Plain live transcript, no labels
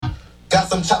Got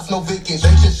some chops, no vacant.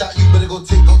 Straight shit shot, you better go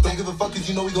take it. Don't give a fuck, cause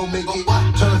you know we gon' make it.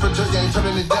 Turning for Jersey, I ain't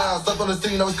turning it down. Stuck on the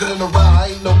city, now it's good in the ride.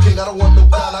 I ain't no king, I don't want no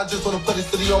crown. I just wanna put the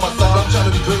city on my side. I'm trying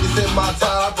to be greatest in my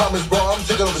time. I promise, bro, I'm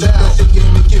taking over now. That shit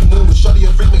can't make it move. Shorty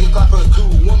a freak, make it clap for us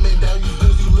too. One man down, you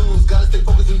snooze, you lose. Gotta stay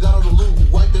focused, you got all the loot.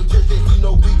 Wipe them tears, can't see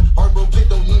no weak. Heartbroken kid,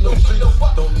 don't need no street. Don't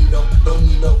need no, don't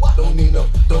need no, don't need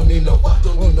no, don't need no,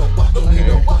 don't need no, don't need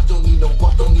no, don't need no,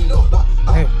 don't need no.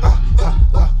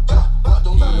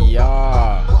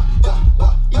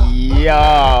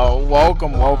 Yeah,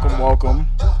 welcome.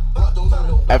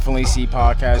 FLEC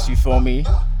podcast, you feel me?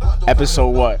 Episode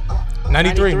what?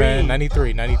 93, man.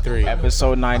 93.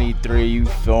 Episode 93, you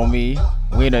feel me?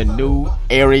 We in a new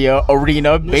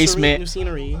arena, basement. New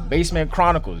scenery. Basement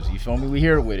Chronicles, you feel me? We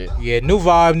here with it. Yeah, new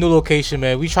vibe, new location,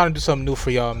 man. We trying to do something new for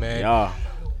y'all, man. Yeah.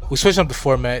 We switched up the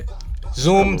format.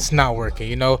 Zoom's not working,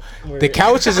 you know. The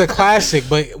couch is a classic,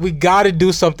 but we gotta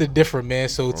do something different, man.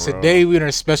 So today we're in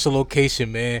a special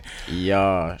location, man.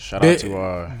 Yeah,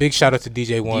 big shout out to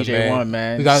DJ One,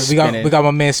 man. We got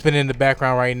my man spinning in the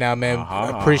background right now, man.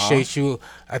 Appreciate you.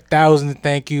 1,000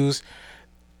 thank yous.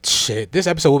 Shit, this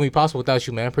episode wouldn't be possible without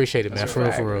you, man. Appreciate it, man. For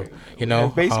real. You know,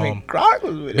 Basement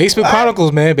Chronicles with it. Basement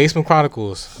Chronicles, man. Basement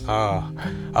Chronicles. What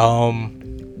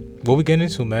we getting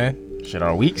into, man? Shit,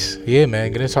 our weeks? Yeah,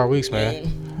 man. Get into our weeks, man.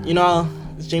 You know,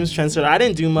 it's James Trendsetter. I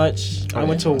didn't do much. I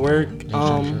went to work.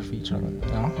 Yeah,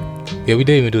 we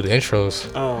didn't even do the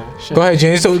intros. Oh, shit. Go ahead,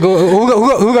 James. So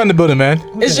who got in the building, man?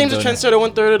 It's James the Trendsetter,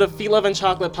 1/3 of the Feet, Love, and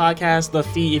Chocolate podcast. The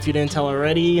Feet, if you didn't tell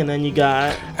already. And then you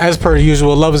got... As per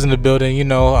usual, Love is in the building. You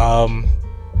know,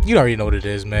 you already know what it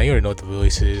is, man. You already know what the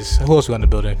voice is. Who else we got in the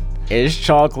building? It's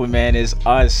Chocolate, man. It's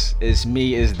us. It's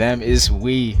me. It's them. It's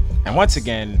we. And once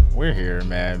again, we're here,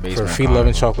 man. For Feet, Love,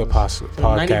 and Chocolate podcast,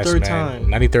 93rd man. time.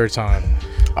 93rd time.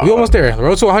 We almost there.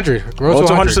 Road to 100. Road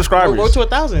to 100 subscribers. Road to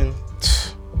 1,000.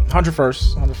 100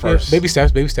 first. Yeah,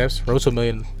 baby steps. Road to 1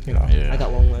 million. You know. Yeah. I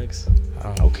got long legs.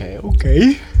 Okay.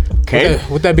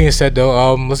 With that being said,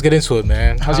 though, let's get into it,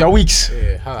 man. How's y'all weeks?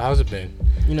 Yeah. How's it been?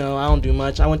 You know, I don't do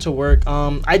much. I went to work.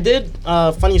 I did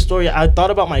funny story. I thought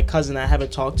about my cousin. I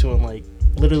haven't talked to in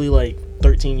literally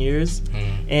 13 years.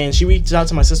 And she reached out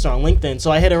to my sister on LinkedIn. So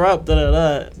I hit her up,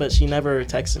 but she never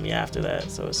texted me after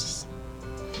that. So it's just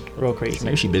real crazy.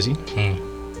 Maybe she busy.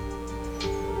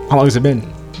 How long has it been?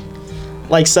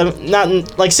 6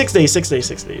 days. 6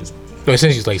 days. Wait,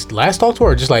 since you last talked to her,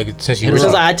 or just since you?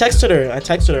 Because I texted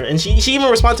her, and she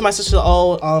even responded to my sister.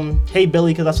 Oh, hey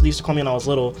Billy, because that's what they used to call me when I was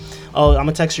little. Oh, I'm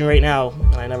gonna text you right now,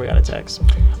 and I never got a text.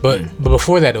 But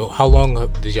before that, though, how long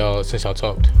did since y'all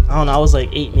talked? I don't know. I was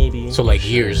 8 maybe. So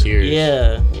years.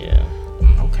 Yeah.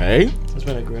 Okay. It's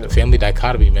been a grip. The family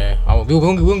dichotomy, man. We're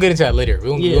gonna get into that later. We're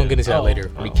gonna get into that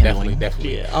later.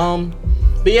 Definitely. Yeah.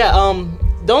 But yeah.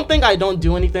 Don't think I don't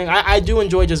do anything. I do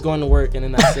enjoy just going to work, and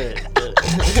then that's it.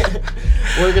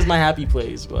 Work is my happy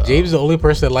place. But James is the only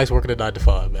person that likes working a 9 to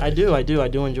 5, man. I do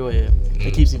enjoy it.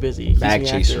 It keeps me busy. It keeps Bag me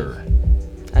chaser.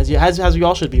 Active. As we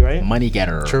all should be, right? Money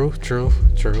getter. True.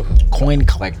 Coin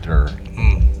collector.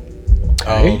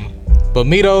 Okay. But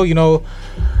me though, you know,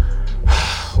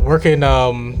 working in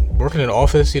an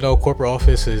office, you know, corporate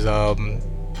office is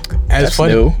as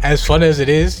fun as it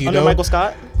is. You Under know, Michael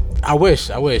Scott. I wish.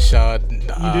 You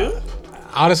do?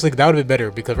 Honestly, that would have been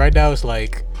better because right now it's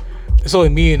it's only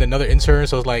me and another intern,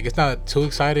 so it's not too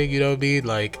exciting. You know what I mean?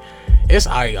 It's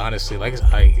honestly, it's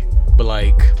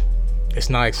but it's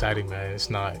not exciting, man.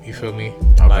 It's not. You feel me?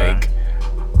 Okay.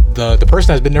 The person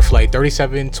that's been there for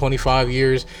 37, 25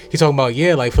 years, he's talking about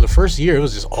for the first year it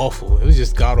was just awful. It was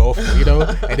just god awful, you know.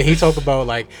 And then he talked about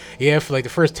for the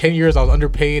first 10 years I was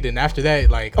underpaid, and after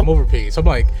that I'm overpaid. So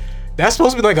I'm that's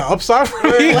supposed to be an upside for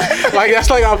me. That's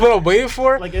what I'm waiting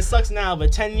for. It sucks now,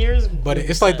 but 10 years. But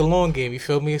it's the long game. You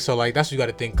feel me? So that's what you got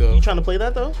to think of. You trying to play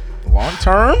that though? Long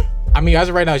term? I mean, as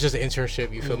of right now, it's just an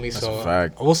internship. You feel me? That's so a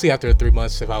fact. We'll see after 3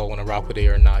 months if I want to rock with it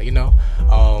or not. You know.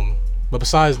 But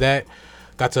besides that,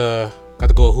 got to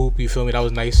go hoop. You feel me? That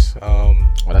was nice. Well,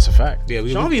 that's a fact. Yeah,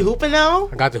 you don't be hooping now.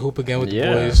 I got to hoop again with the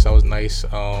boys. That was nice. You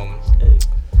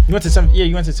went to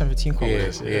 17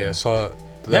 court. Yeah. So.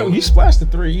 Yeah, you splashed the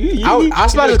 3. I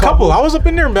splashed a couple. I was up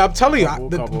in there, man. I'm telling you,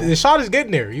 the shot is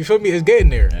getting there. You feel me? It's getting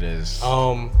there. It is.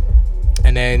 And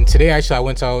then today, actually, I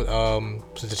went out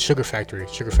to the Sugar Factory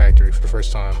for the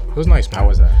first time. It was nice, man. How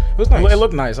was that? It was nice. It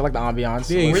looked nice. I like the ambiance.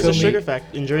 Yeah, where's the Sugar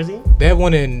Factory? In Jersey? They have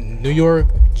one in New York,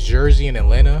 Jersey, and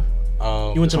Atlanta.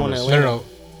 You went to the one in Atlanta?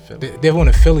 No. They have one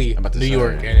in Philly, New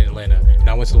York, and in Atlanta. And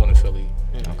I went to the one in Philly.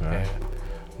 Okay. Yeah.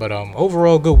 But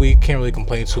overall, good week. Can't really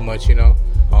complain too much, you know.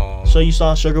 So you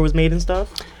saw sugar was made and stuff?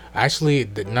 Actually,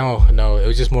 no. It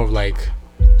was just more of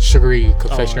sugary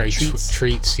confectionery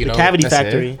treats. You know, Cavity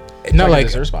Factory. not like a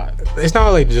dessert spot. It's not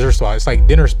like dessert spot. It's like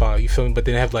dinner spot. You feel me? But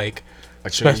then they have like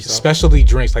sugary stuff? specialty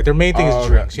drinks. Like their main thing is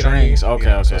drinks. You know Drinks, what I mean? okay,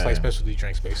 Yeah, So okay. it's like specialty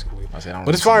drinks basically. I say, I don't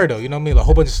But it's really fire though. You know what I mean? Like a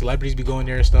whole bunch of celebrities be going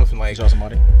there and stuff. And like see- Saw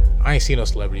somebody. I ain't seen no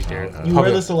celebrities there. You were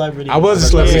the celebrity. I was a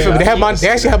celebrity. You feel me? They had Yeah. they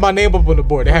actually had my name up on the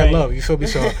board. They had Right. love. You feel me?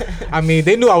 So I mean,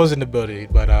 they knew I was in the building.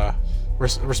 But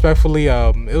respectfully,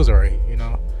 it was alright. You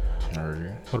know.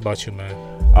 What about you,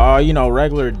 man? You know,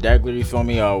 regular, you feel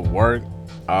me? Work.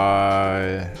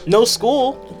 No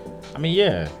school. I mean,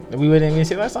 yeah. We didn't even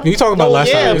see last time. You talking about No, last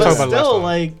yeah, time? You but talking about still,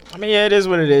 last time? like I mean, yeah, it is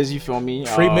what it is. You feel me?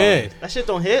 Free med. that shit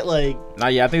don't hit. Like, Nah,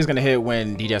 yeah, I think it's gonna hit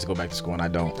when DJ has to go back to school and I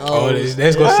don't. Oh, that's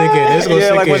gonna sink in. That's gonna Yeah,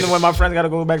 sink like in. when my friends gotta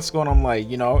go back to school and I'm like,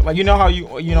 you know how you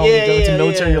know Yeah, you go to yeah,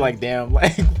 military, yeah. you're like, damn,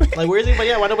 like like where's anybody?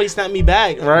 Yeah, why nobody snap me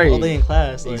back? Like, Right. all day in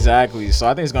class. Like, exactly. So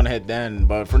I think it's gonna hit then.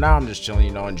 But for now, I'm just chilling,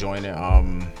 you know, enjoying it.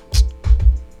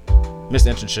 Missed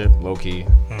the internship, low key.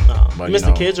 But, you missed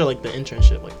you the know, kids or like the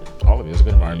internship, like the, All of it was a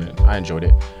good environment. I enjoyed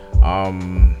it.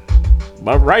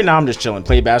 But right now I'm just chilling.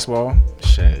 Play basketball.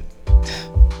 Shit,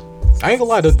 I ain't gonna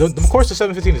lie. The course to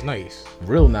 7:15 is nice.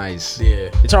 real nice. Yeah.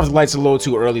 They turn off the lights a little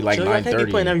too early, like so I can't be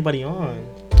putting 9:30. everybody on.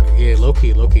 Yeah, low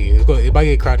key. It might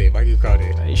get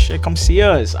crowded. Hey, shit, come see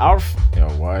us. Yo,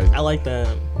 what? I like that.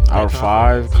 Hour That 5.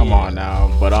 confidence. Come Yeah. on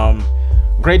now. But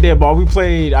great day of ball.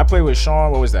 I played with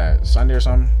Sean. What was that? Sunday or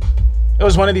something? It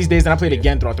was one of these days, and I played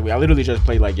again throughout the week. I literally just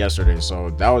played like yesterday,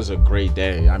 so that was a great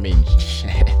day. I mean,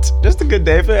 shit, just a good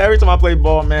day. Every time I play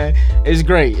ball, man, it's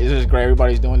great. It's just great.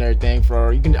 Everybody's doing their thing.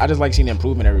 I just like seeing the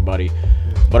improvement, everybody.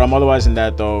 But otherwise than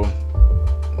that though,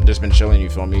 just been chilling. You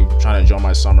feel me? Trying to enjoy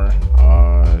my summer.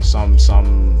 Some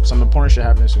important shit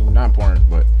happening soon. Not important,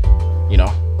 but you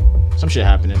know, some shit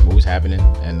happening. Moves happening,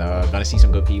 and gonna see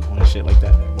some good people and shit like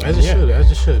that. But, As it yeah.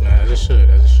 should, man. As it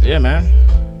should. Yeah, man.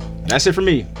 That's it for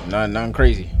me. Nothing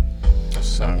crazy.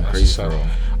 Nothing crazy,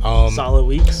 bro. Solid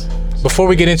weeks. Before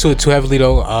we get into it too heavily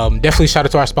though, definitely shout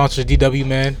out to our sponsors, DW,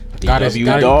 man. DW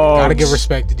Gotta Dogs. give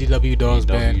respect to DW Dogs,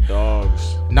 man. DW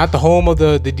Dogs. Not the home of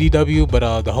the DW,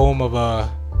 but the home of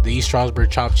the East Stroudsburg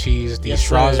chopped cheese, the East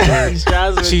Stroudsburg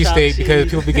Strasburg cheese chopped steak, because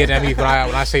cheese. people be getting at me when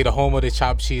I say the home of the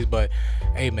chopped cheese. But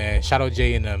hey, man, shout out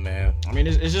Jay and them, man. I mean,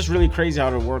 it's just really crazy how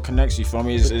the world connects. You feel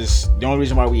me? Is the only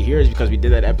reason why we here is because we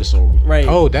did that episode. Right.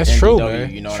 Oh, that's NDW, true,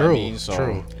 man. you know what I true, mean? So-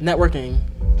 true. Networking.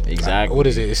 Exactly. What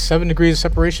is it? It's 7 degrees of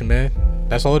separation, man.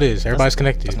 That's all it is. Everybody's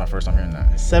connected. That's my first time hearing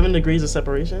that. 7 degrees of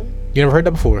separation. You never heard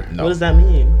that before? No. What does that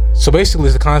mean? So basically,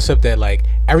 it's the concept that like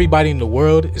everybody in the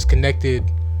world is connected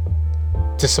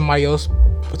to somebody else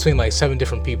between like 7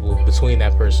 different people between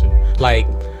that person. Like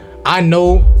I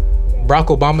know Barack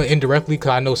Obama indirectly because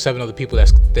I know 7 other people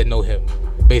that know him,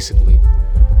 basically.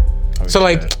 So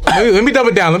like, let me dumb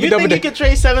it down. Let me You dumb it think you down. could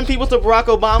trace 7 people to Barack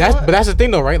Obama? That's the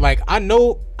thing though, right? Like I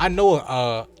know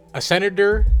a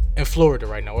senator in Florida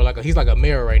right now, or he's like a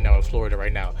mayor right now in Florida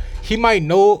right now. He might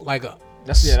know like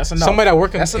That's enough. somebody that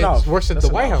works at That's the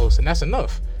White enough. House, and that's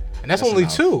enough. And that's only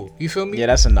enough. 2. You feel me? Yeah,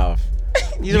 that's enough.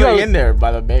 He's You already gotta- in there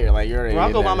by the mayor. Like you're already Barack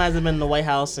in there. Obama hasn't been in the White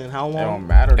House in how It long? don't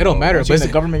matter. It don't though. matter, Once you're but in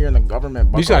the government. You're in the government.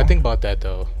 You just bucko. gotta think about that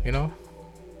though, you know.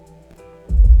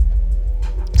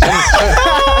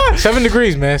 7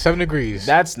 degrees, man. 7 degrees.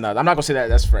 That's not. I'm not gonna say that.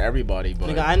 That's for everybody, but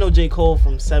Nigga, I know J. Cole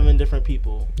from 7 different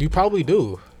people. You probably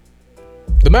do.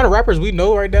 The amount of rappers we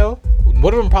know right now,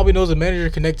 one of them probably knows a manager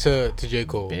connect to J.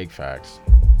 Cole. big facts.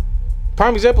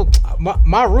 Prime example,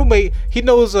 my roommate, he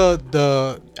knows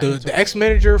the ex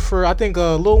manager for I think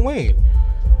Lil Wayne.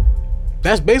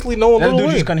 That's basically knowing That Lil dude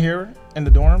Wayne. just come here in the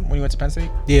dorm when you went to Penn State.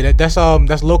 Yeah, that's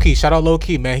low key. Shout out low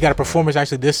key, man. He got a performance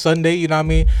actually this Sunday. You know what I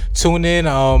mean? Tune in.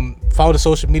 Follow the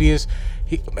social medias.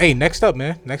 Hey, next up,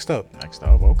 man. Next up.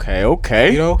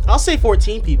 Okay. You know, I'll say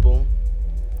 14 people.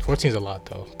 14 is a lot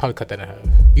though. Probably cut that in half.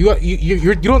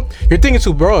 You're thinking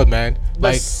too broad, man.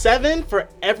 But Like 7 for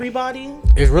everybody?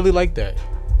 it's really like that.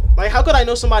 Like, how could I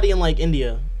know somebody in, like,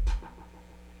 India?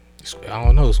 I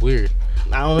don't know. It's weird.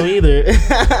 I don't know either.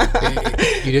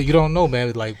 You don't know,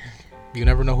 man. Like you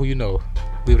never know who you know.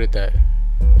 Leave it at that.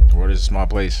 The world is a small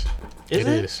place. Is it?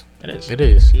 is. It is. It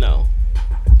is. No.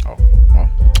 Oh, well.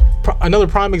 Another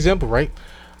prime example, right?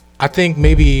 I think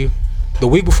maybe the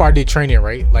week before I did training,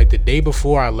 right? Like the day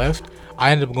before I left,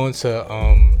 I ended up going to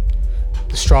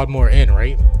the Stroudmoor Inn,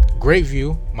 right? Great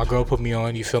view. My girl put me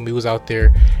on. You feel me? Was out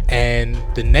there, and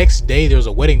the next day there was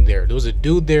a wedding there. There was a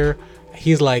dude there.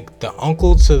 He's like the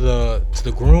uncle to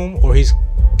the groom, or he's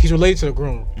related to the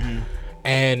groom.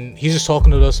 And he's just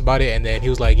talking to us about it, and then he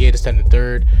was like, yeah, this, that, and the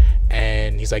third.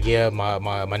 And he's like, yeah,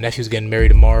 my nephew's getting married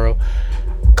tomorrow.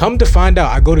 Come to find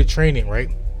out, I go to training, right?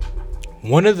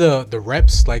 One of the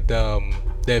reps, like the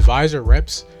advisor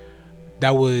reps,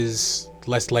 that was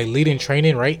leading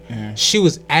training, right? She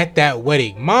was at that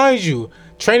wedding, mind you.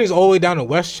 Training's all the way down in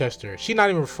Westchester. She's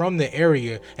not even from the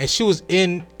area, and she was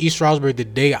in East Stroudsburg the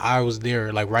day I was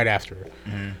there, like right after,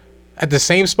 at the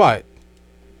same spot.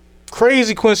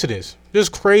 Crazy coincidence,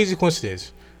 just crazy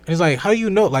coincidence. And it's like, how do you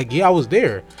know? Like, yeah, I was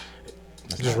there,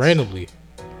 just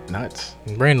nuts.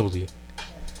 randomly.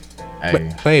 Hey. But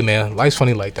hey, man, life's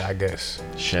funny like that, I guess.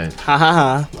 Shit. Ha ha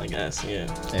ha. I guess, yeah.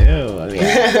 Ew.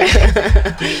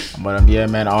 But yeah,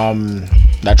 man.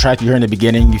 That track you heard in the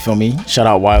beginning, you feel me? Shout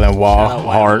out Wild and Wild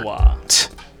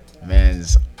Heart.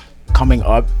 Man's coming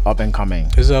up and coming.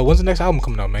 When's the next album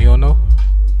coming out, man? You don't know?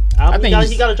 I think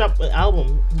he gotta drop an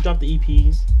album. Drop the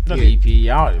EPs. Drop the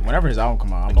EP. Whenever his album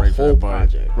come out, I'm ready for it.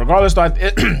 But regardless, though,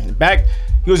 back.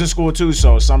 He was in school too,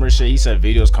 so summer shit. He said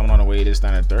videos coming on the way. This,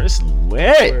 that, and the third. It's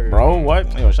lit, bro.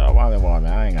 What? Yo, shout out Wild and Wild,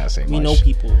 man. I ain't gotta say much. We know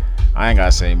people. I ain't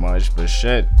gotta say much, but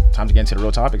shit. Time to get into the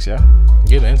real topics, yeah.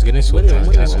 Yeah, man. Let's get into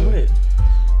it.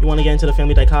 You want to get into the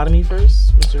family dichotomy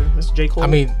first, Mr. J. Cole? I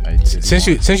mean, since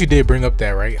you did bring up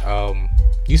that, right?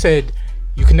 You said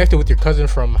you connected with your cousin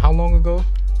from how long ago?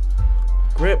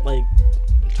 Grip, like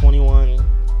 21.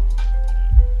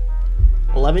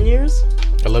 11 years?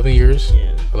 11 years?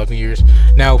 Yeah. 11 years.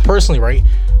 Now, personally, right,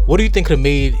 what do you think could have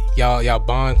made y'all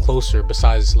bond closer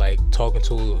besides, like, talking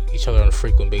to each other on a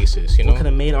frequent basis, you know? What could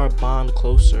have made our bond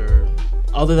closer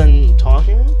other than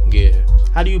talking? Yeah.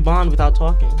 How do you bond without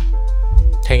talking?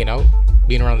 Hanging out?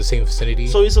 Being around the same vicinity?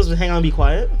 So you're supposed to hang out and be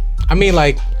quiet? I mean,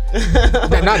 like,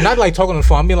 not like talking on the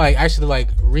phone. I mean, like, actually, like,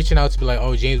 reaching out to be like,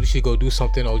 oh, James, we should go do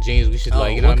something. Oh, James, we should,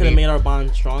 like, you know what I mean? What could have made our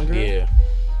bond stronger? Yeah.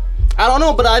 I don't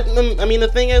know, but I mean, the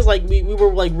thing is, like, we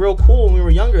were, like, real cool when we were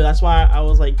younger. That's why I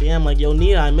was like, damn, like, yo,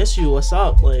 Nia, I miss you. What's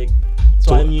up? Like,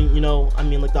 so I mean, you know,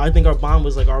 like, I think our bond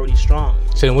was, like, already strong.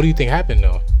 So then what do you think happened,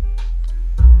 though?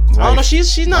 I don't know.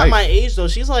 She's not my age, though.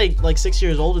 She's, like 6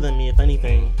 years older than me, if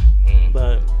anything.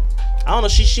 But I don't know.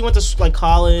 She went to, like,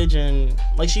 college, and,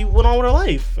 like, she went on with her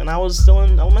life. And I was still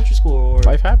in elementary school. Or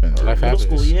life happens. Life happens.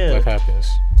 School, yeah. Life happens.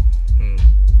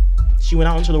 She went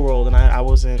out into the world, and I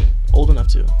wasn't old enough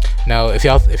to. Now, if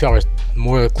y'all were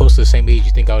more close to the same age,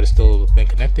 you think I would have still been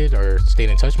connected or stayed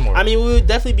in touch more? I mean, we would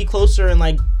definitely be closer in,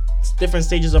 like, different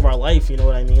stages of our life. You know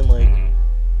what I mean? Like,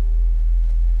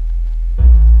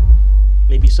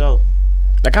 maybe so.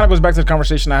 That kind of goes back to the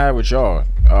conversation I had with y'all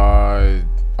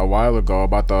a while ago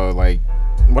about the, like,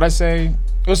 what I say.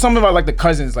 It was something about, like, the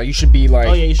cousins. Like, you should be,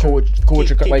 like, cool with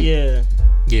your like. Yeah.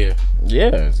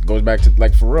 It goes back to,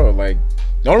 like, for real. Like,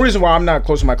 the only reason why I'm not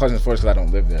close to my cousins first is because I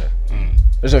don't live there.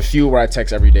 There's a few where I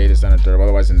text every day, this, that, and the third.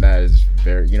 Otherwise than that is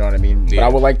very, you know what I mean? Yeah. But I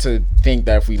would like to think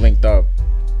that if we linked up,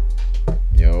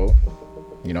 you know.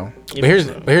 But here's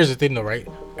the thing, though, right?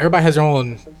 Everybody has their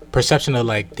own perception of,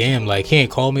 like, damn, like, he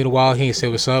ain't called me in a while, he ain't say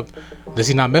what's up. Does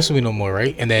he not mess with me no more,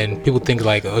 right? And then people think,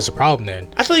 like, oh, it's a problem then.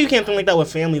 I feel like you can't think like that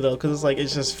with family, though, because it's like,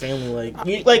 it's just family.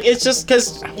 Like, it's just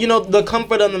because, you know, the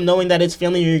comfort of them knowing that it's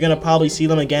family, you're going to probably see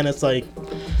them again. It's like,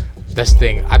 that's the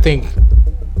thing. I think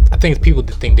people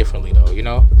think differently, though, you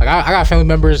know? Like, I got family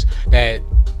members that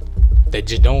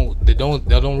just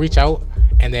don't reach out,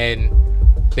 and then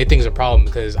they think it's a problem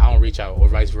because I don't reach out, or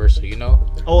vice versa, you know?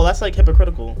 Oh, well, that's, like,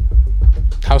 hypocritical.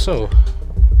 How so?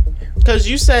 Because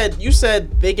you said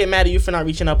they get mad at you for not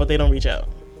reaching out, but they don't reach out.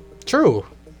 True.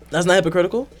 That's not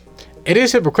hypocritical? It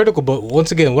is hypocritical, but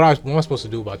once again, what am I supposed to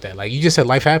do about that? Like, you just said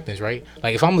life happens, right?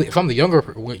 Like, if I'm the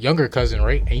younger cousin,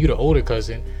 right, and you the older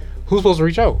cousin, who's supposed to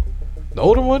reach out? The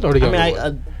older one or the younger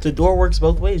one? The door works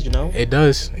both ways, you know? It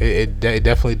does. It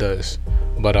definitely does.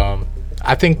 But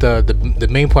I think the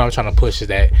main point I'm trying to push is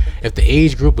that if the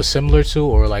age group was similar to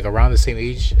or like around the same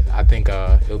age, I think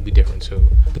it would be different too.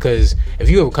 Because if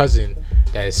you have a cousin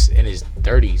that's in his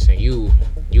 30s and you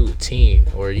a teen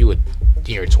or you in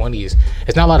your 20s,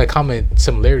 it's not a lot of common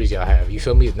similarities y'all have. You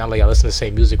feel me? It's not like y'all listen to the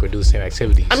same music or do the same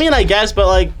activities. I mean, I guess, but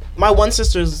like my one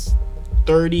sister's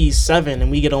 37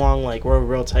 and we get along like we're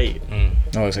real tight.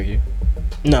 No, looks like you.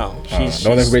 No, she's the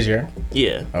one that raised your hair.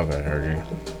 Yeah. Okay, heard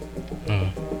you.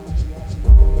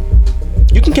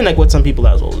 You can connect with some people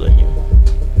that's older than you.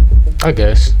 I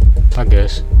guess.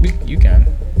 You can.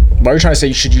 But are you trying to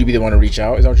say should you be the one to reach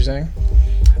out? Is that what you're saying?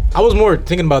 I was more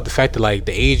thinking about the fact that like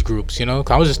the age groups, you know.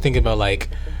 'Cause I was just thinking about like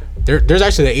there's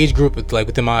actually the age group like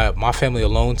within my family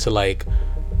alone to like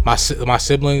my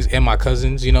siblings and my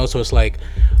cousins, you know. So it's like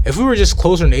if we were just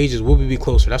closer in ages, would we be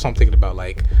closer? That's what I'm thinking about.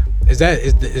 Like, is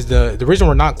the reason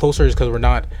we're not closer is because we're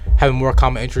not having more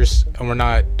common interests and we're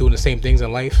not doing the same things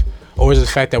in life, or is it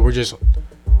the fact that we're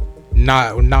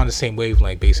not on the same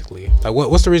wavelength, basically? Like,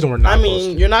 what's the reason we're not? I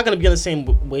mean, you're not gonna be on the same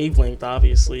wavelength,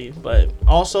 obviously, but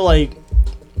also like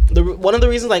one of the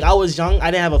reasons, like I was young,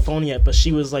 I didn't have a phone yet, but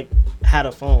she was like had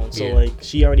a phone, so Yeah. like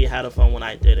she already had a phone when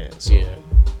I didn't. So Yeah.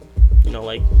 you know,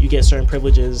 like you get certain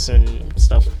privileges and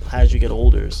stuff as you get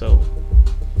older. So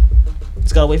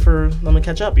just gotta wait for them to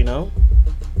catch up. You know.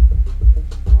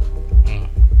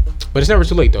 But it's never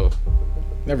too late though.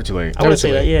 Never too late. I would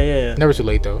say that. Yeah. Never too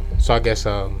late though. So I guess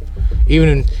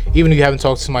even if you haven't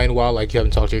talked to somebody in a while, like you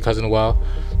haven't talked to your cousin in a while,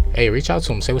 hey, reach out to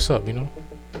them, say what's up, you know,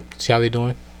 see how they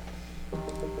doing.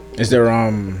 Is there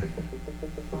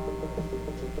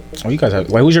Oh, you guys have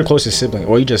like who's your closest sibling?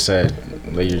 Well, you just said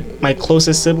like My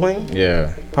closest sibling,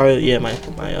 yeah. probably my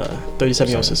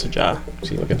 37-year-old sister Ja.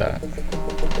 See, look at that.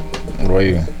 What about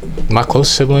you? My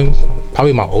closest sibling,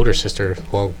 probably my older sister.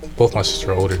 Well, both my sisters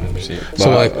are older than me. See, So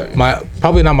but, like my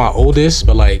probably not my oldest,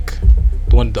 but like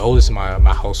the oldest in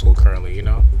my household currently, you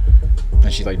know.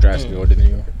 and she's like drastically older than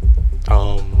you.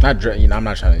 I'm not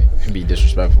trying to be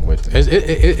disrespectful with it.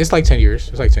 It's like 10 years.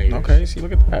 It's like 10 years. Okay, see,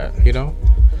 look at that. You know,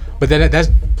 but then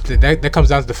that comes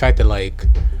down to the fact that like,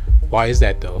 why is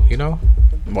that though? You know.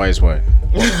 Why is what?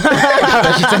 Why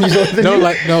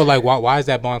is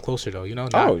that bond closer though? You know.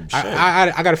 Shit.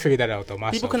 I gotta figure that out though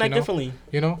myself. People connect differently.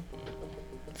 You know.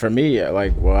 For me,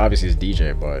 like, well, obviously it's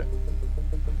DJ, but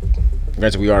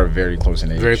granted, we are very close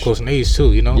in age. Very close in age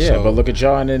too. You know. Yeah, so, but look at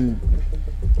y'all, and then,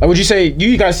 like, would you say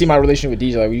you guys see my relationship with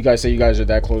DJ? Like, would you guys say you guys are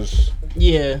that close?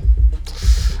 Yeah.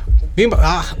 me and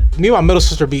my middle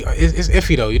sister it's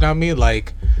iffy though. You know what I mean?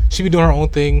 Like, she be doing her own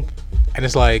thing, and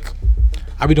it's like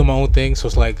I be doing my own thing. So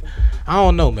it's like I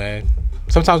don't know, man.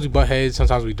 Sometimes we butt heads,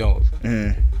 sometimes we don't.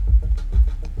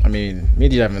 I mean, me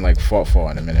and DJ haven't like fought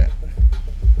in a minute.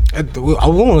 I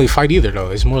won't really fight either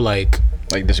though. It's more like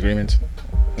disagreements,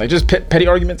 like just petty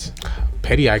arguments.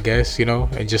 Petty, I guess, you know,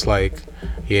 and just like,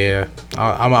 yeah,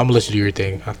 I'm gonna let you do your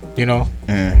thing, you know.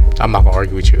 I'm not gonna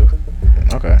argue with you.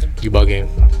 Okay. You bugging.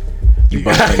 You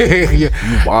bugging. You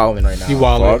wilding right now. You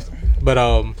wilding. But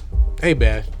hey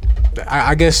man,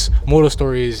 I guess moral of the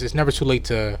story is it's never too late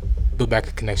to build back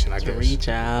a connection. I guess. Reach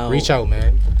out. Reach out,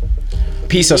 man.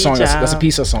 Pizza song. That's a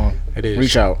pizza song. It is.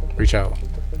 Reach out. Reach out.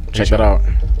 Check that out.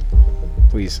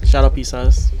 Please. Shout out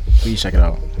Pizzas. Please check it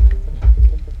out.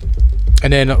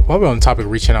 And then while we're on the topic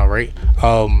of reaching out, right?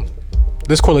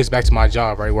 This correlates back to my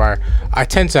job, right? Where I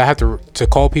tend to have to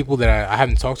call people that I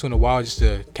haven't talked to in a while just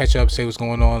to catch up, say what's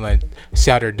going on, like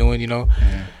see how they're doing, you know.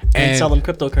 And sell them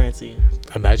cryptocurrency.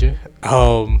 Imagine.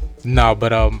 No,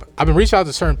 but I've been reaching out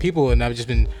to certain people and I've just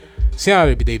been seeing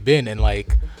how they've been, and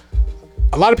like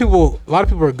a lot of people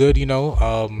are good, you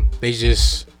know. They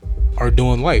just are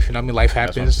doing life, you know what I mean? Life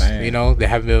happens, you know. They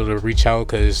haven't been able to reach out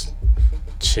because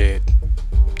shit,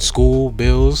 school,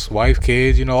 bills, wife,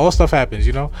 kids, you know, all stuff happens,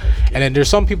 you know. And then there's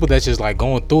some people that's just like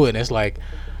going through it, and it's like,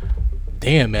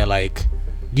 damn, man, like,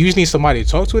 do you just need somebody to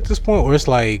talk to at this point, or it's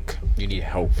like you need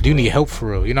help? Do you need help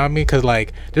for real? You know what I mean? Because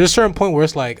like there's a certain point where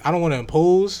it's like I don't want to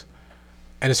impose,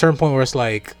 and a certain point where it's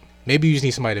like maybe you just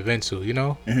need somebody to vent to, you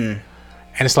know. And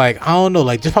it's like I don't know,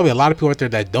 like there's probably a lot of people out there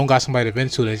that don't got somebody to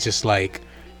vent to, and it's just like,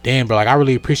 damn, bro, like I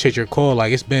really appreciate your call.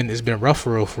 Like it's been rough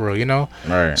for real, you know.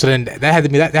 Right. So then that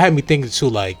had me thinking too,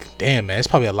 like, damn, man, it's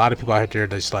probably a lot of people out there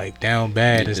that's like down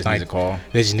bad. It's like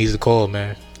they just needs a call,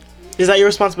 man. Is that your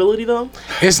responsibility though?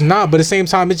 It's not, but at the same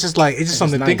time, it's just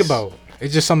something to nice. think about.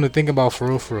 It's just something to think about for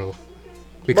real.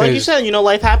 Because like you said, you know,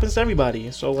 life happens to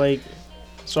everybody. So like,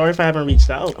 sorry if I haven't reached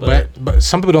out. But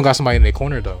some people don't got somebody in their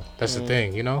corner though. That's the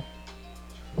thing, you know.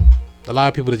 A lot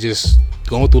of people that just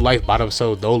going through life by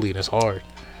themselves solely, and it's hard.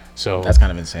 So that's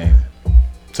kind of insane.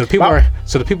 So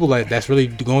the people that's really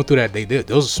going through that,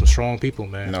 those are some strong people,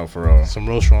 man. No, for real. Some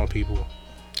real strong people.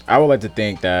 I would like to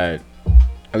think that,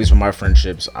 at least for my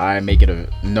friendships, I make it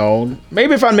known.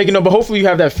 Maybe if I make it known, but hopefully you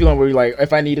have that feeling where you're like,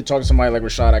 if I need to talk to somebody like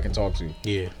Rashad, I can talk to.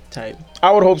 Yeah. Type.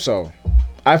 I would hope so.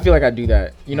 I feel like I do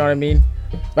that. You know what I mean?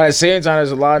 But at the same time,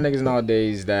 there's a lot of niggas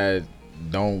nowadays that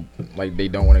don't want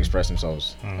to express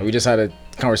themselves. Like, we just had a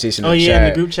conversation in the chat. In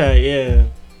the group chat, yeah.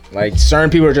 Like certain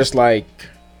people are just like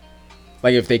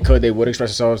if they could, they would express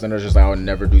themselves. Then they're just like, I would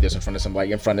never do this in front of somebody,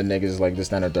 like in front of niggas, like this,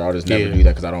 that, or that. I'll just never do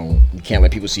that because you can't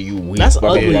let people see you weak. That's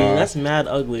blah, ugly. blah, blah. That's mad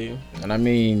ugly. And I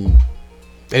mean,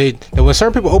 when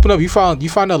certain people open up, you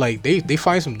find out like they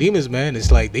find some demons, man.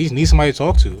 It's like they just need somebody to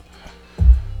talk to.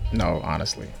 No,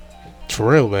 honestly,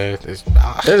 for real, man.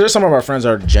 There's some of our friends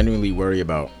are genuinely worried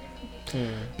about,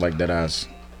 like that ass.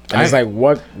 And it's like,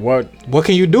 what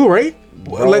can you do, right?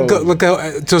 Like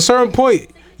to a certain point,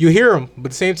 you hear them, but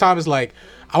at the same time, it's like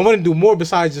I want to do more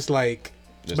besides just like,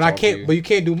 but I can't. But you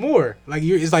can't do more. Like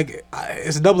it's like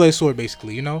it's a double-edged sword,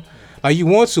 basically. You know, like you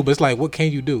want to, but it's like, what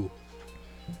can you do?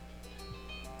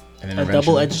 A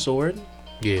double-edged sword.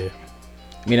 Yeah.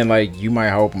 Meaning like you might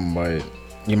help them, but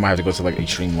you might have to go to like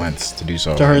extreme lengths to do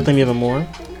so. To hurt them even more.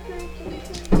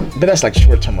 But that's like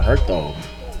short term hurt though.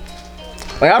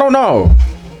 Like I don't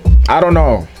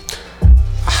know.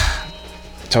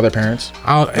 Tell their parents.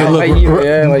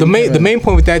 The main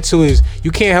point with that too is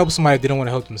you can't help somebody if they don't want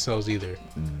to help themselves either.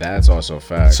 That's also a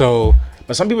fact. So,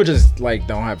 but some people just like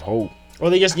don't have hope, or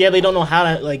they don't know how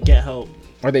to like get help,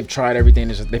 or they've tried everything.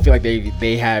 They feel like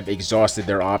they have exhausted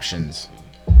their options.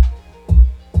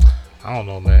 I don't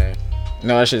know, man.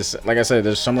 No, that's just like I said.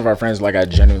 There's some of our friends like I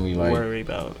genuinely like worry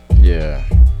about. Yeah.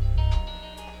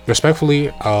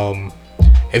 Respectfully,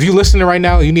 if you listening right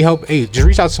now, you need help. Hey, just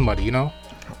reach out to somebody. You know.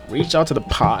 Reach out to the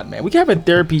pod, man. We can have a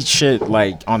therapy shit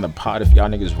like on the pod if y'all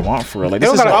niggas want for real. Like, it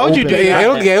don't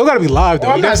gotta be live though.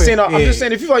 Well, I'm not saying. I'm just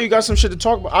saying if you feel like you got some shit to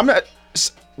talk about. I'm not.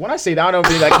 When I say that, I don't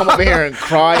mean like come over here and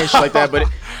cry and shit like that. But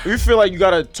if you feel like you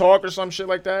gotta talk or some shit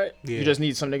like that, you just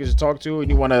need some niggas to talk to, and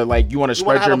you wanna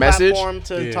spread your message. Platform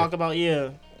to talk about,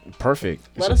 Perfect.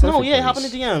 Let us know. Hop in the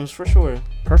DMs for sure.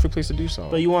 Perfect place to do so.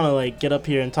 But you want to like get up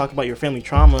here and talk about your family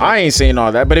trauma. I ain't saying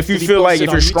all that, but if you feel like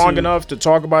if you're strong enough to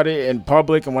talk about it in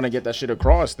public and want to get that shit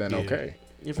across, then okay.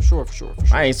 Yeah, for sure.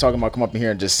 I ain't talking about come up in here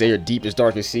and just say your deepest,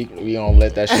 darkest secret. We don't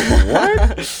let that shit go.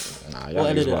 What? Nah, y'all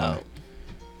edit it out.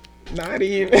 Not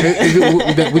even.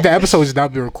 With the episode would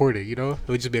not be recorded, you know? It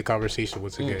would just be a conversation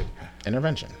once again.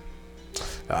 Intervention.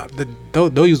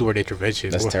 Don't use the word intervention.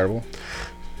 That's terrible.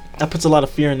 That puts a lot of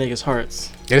fear in niggas'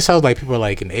 hearts. Yeah, it sounds like people are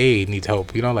like an aid needs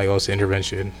help. You know, like it's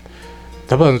intervention.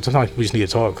 Sometimes people just need to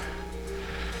talk.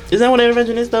 Isn't that what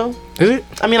intervention is though? Is it?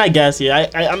 I mean, I guess yeah.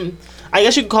 I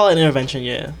guess you could call it an intervention.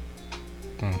 Yeah.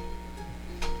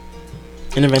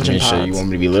 Intervention. Sure you want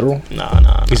me to be literal?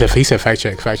 Nah. He said fact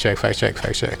check.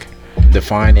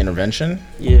 Define intervention.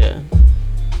 Yeah.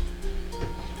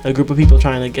 A group of people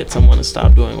trying to get someone to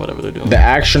stop doing whatever they're doing. The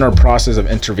action or process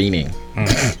of intervening.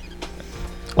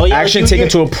 Action like taken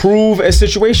to improve a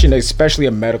situation, especially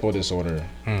a medical disorder.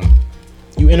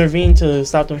 You intervene to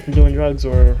stop them from doing drugs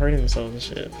or hurting themselves and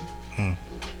shit.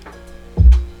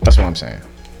 That's what I'm saying.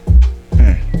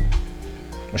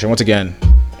 Which once again,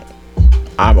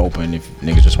 I'm open if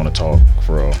niggas just want to talk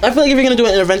for real. I feel like if you're gonna do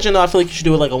an intervention, though, I feel like you should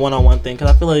do it like a one-on-one thing, because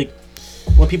I feel like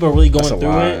when people are really going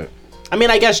through it. I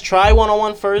mean, I guess try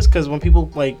one-on-one first, because when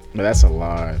people like. But that's a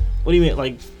lot. What do you mean,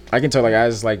 like? I can tell, like,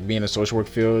 as like being in the social work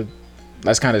field,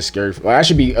 that's kind of scary. Like, I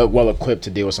should be well equipped to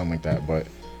deal with something like that, but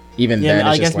even then, I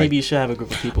it's guess just maybe you should have a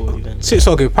group of people with you then.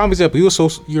 So okay, prime example, you're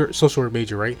a social work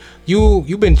major, right?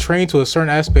 You've been trained to a certain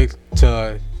aspect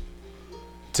to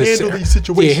handle these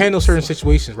situations. Yeah, handle certain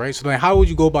situations, right? So then, how would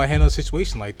you go about handling a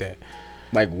situation like that?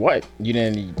 Like what? You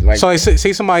didn't like. So like,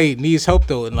 say somebody needs help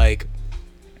though, and like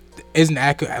isn't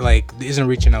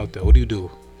reaching out though. What do you do?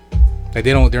 Like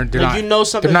they're not. You know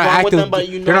something's wrong with them, but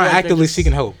you know they're not actively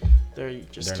seeking help. They're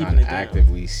just keeping it down.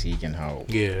 Actively seeking help.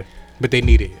 Yeah, but they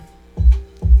need it.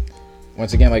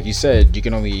 Once again, like you said, you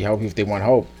can only help you if they want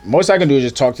help. Most I can do is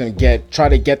just talk to them, try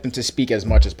to get them to speak as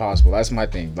much as possible. That's my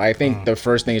thing. Like, I think the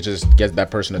first thing is just get that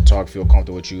person to talk, feel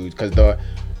comfortable with you, because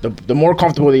the more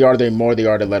comfortable they are, the more they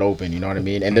are to let open. You know what I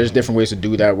mean? And there's different ways to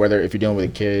do that. Whether if you're dealing with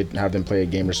a kid, have them play a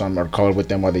game or something, or color with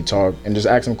them while they talk, and just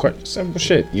ask them simple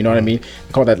shit. You know what I mean?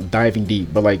 I call that diving deep,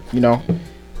 but like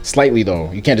slightly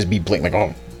though. You can't just be blatant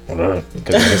like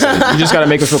because you just gotta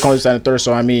make them feel comfortable second and third.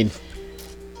 So I mean,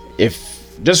 if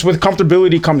just with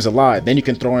comfortability comes a lot, then you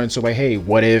can throw into like, hey,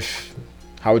 what if?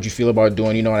 How would you feel about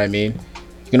doing? You know what I mean?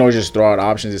 You can always just throw out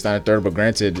options. It's not a third, but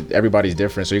granted, everybody's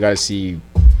different, so you gotta see.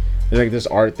 There's like this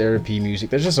art therapy,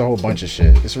 music. There's just a whole bunch of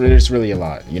shit. It's really a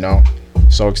lot,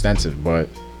 so extensive. But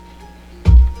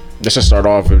just to start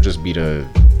off, it would just be to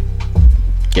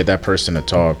get that person to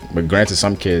talk. But granted,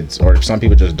 some kids or some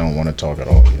people just don't want to talk at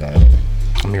all. You know what I mean?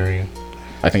 I'm hearing you.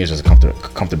 I think it's just a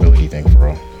comfortability thing for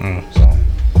real. So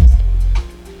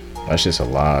that's just a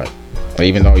lot. But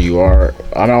even though you are,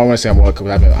 I don't want to say I'm well, because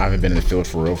I haven't been in the field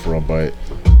for real, but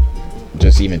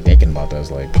just even thinking about that is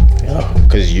like,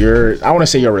 because I want to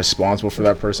say you're responsible for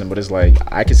that person, but it's like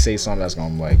I could say something that's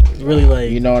gonna like really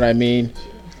like, you know what I mean?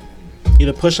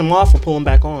 Either push them off or pull them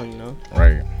back on,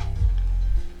 Right.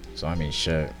 So I mean,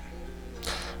 shit.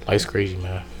 Life's crazy,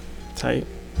 man. Tight.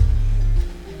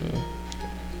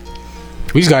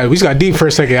 We just got deep for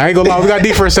a second. I ain't gonna lie, we got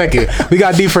deep for a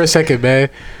second, man.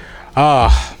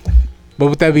 But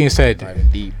with that being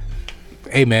said, deep.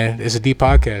 Hey man, it's a deep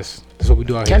podcast. That's what we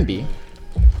do out here. Can be.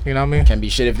 You know what I mean? Can be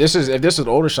shit. If this was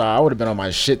older side, I would have been on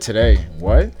my shit today.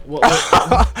 What?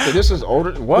 If this was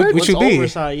older, what? What you be? Older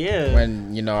side, yeah.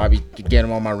 When I be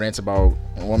getting on my rants about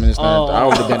women and stuff, I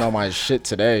would have been on my shit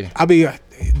today. I be.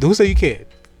 Who said you can't?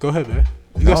 Go ahead, man.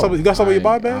 You got something in your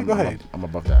mind, man? Go ahead. I'm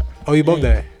above that. Oh, you above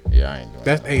that? Yeah, I ain't doing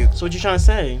that. Hey. So what you trying to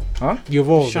say? Huh? You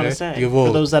evolved, What you trying man. to say? You evolved.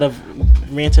 For those that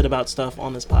have ranted about stuff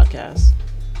on this podcast.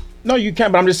 No, you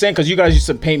can, but I'm just saying because you guys used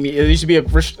to paint me. It used to be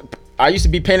I used to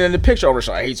be painting in the picture over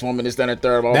Rashad hates women, this, then, and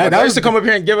third. I used to come up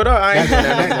here and give it up. I ain't doing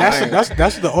that.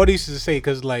 That's what the audience used to say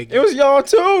because like it was y'all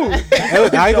too.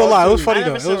 I ain't gonna lie, it was funny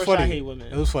though. I It never was said Rashad funny. hate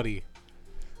women. It was funny.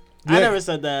 I never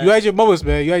said that. You had your moments,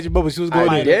 man. You had your moments. You was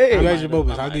going in. did. You had your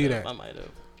moments. I'll give you that. I might have.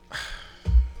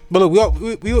 But look,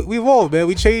 we evolved, man.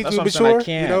 We changed. That's We what I'm saying.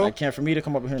 mature. You know? I can't. For me to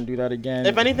come up here and do that again.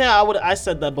 If anything, I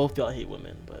said that both y'all hate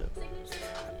women, but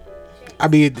I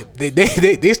mean,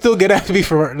 they still get after me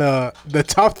for the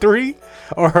top 3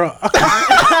 or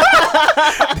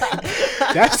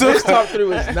that's still this top 3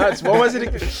 was nuts. What was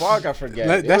it? Fuck, I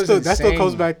forget. That still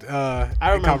comes back.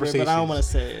 I remember it, but I don't want to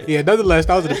say it. Yeah, nonetheless,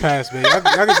 that was in the past, man.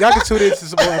 Y'all can tune into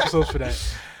some more episodes for that.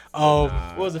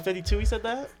 What was it? 52? He said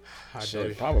that.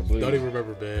 Shit, probably. Don't even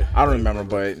remember, man. I don't remember,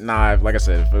 but nah. Like I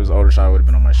said, if it was older shot, I would have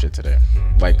been on my shit today,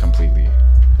 like completely.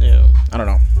 Yeah. I don't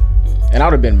know, and I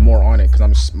would have been more on it because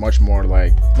I'm much more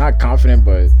like not confident,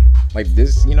 but like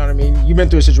this. You know what I mean? You've been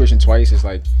through a situation twice. It's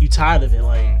like you tired of it,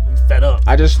 like you fed up.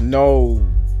 I just know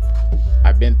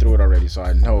I've been through it already, so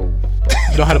I know.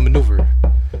 You know how to maneuver.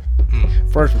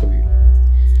 Perfectly.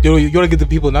 You want to give the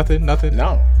people nothing? No.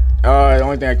 The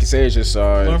only thing I can say is just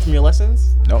learn from your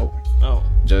lessons. No. Oh.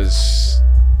 Just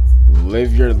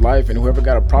live your life, and whoever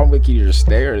got a problem with you, just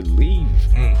stay or leave.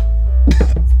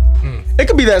 It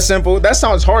could be that simple. That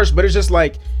sounds harsh, but it's just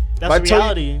like that's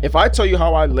reality. If I tell you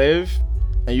how I live,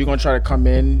 and you're gonna try to come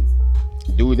in,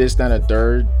 do this, then a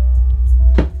third.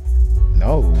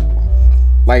 No.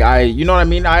 Like you know what I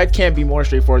mean? I can't be more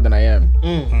straightforward than I am.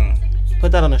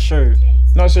 Put that on a shirt.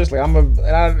 No, seriously,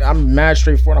 I'm mad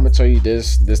straightforward. I'm gonna tell you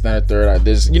this, then a third.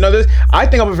 This. I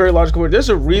think I'm a very logical. There's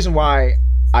a reason why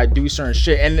I do certain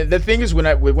shit, and the thing is when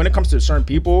it comes to certain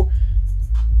people,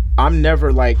 I'm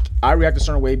never like I react a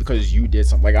certain way because you did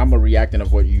something. Like I'm a reacting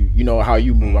of what you know how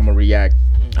you move. I'm a react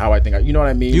how I think. You know what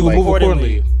I mean? You like, move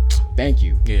accordingly. Thank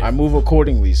you. Yeah. I move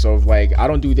accordingly. So like I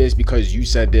don't do this because you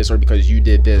said this or because you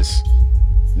did this.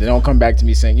 They don't come back to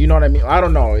me saying, you know what I mean? I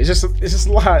don't know. It's just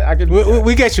a lot.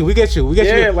 We get you.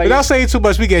 Yeah, like, without saying too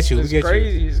much, we get you. It's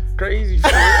crazy. It's crazy.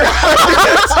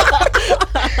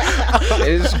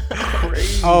 It's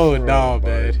crazy. Oh no,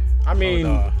 man. I mean,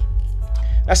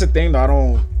 that's the thing though.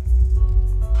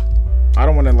 I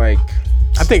don't want to like.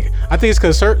 I think it's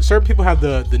because certain people have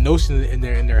the notion in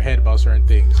their head about certain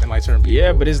things and like certain people.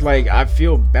 Yeah, but it's like I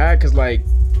feel bad because like.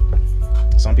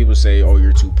 Some people say, "Oh,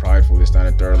 you're too prideful." This, that,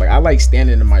 and third. Like I like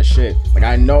standing in my shit. Like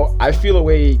I feel a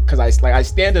way because I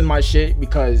stand in my shit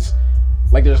because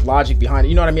like there's logic behind it.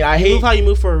 You know what I mean? I hate move how you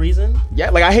move for a reason. Yeah,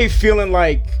 like I hate feeling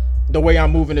like the way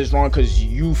I'm moving is wrong because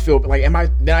you feel like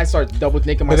then I start double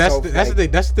thinking myself. But that's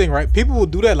the thing, right? People will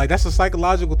do that. Like that's a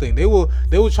psychological thing. They will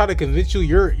try to convince you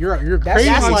you're crazy.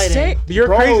 You're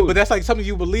crazy, but that's like something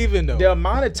you believe in though. The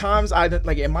amount of times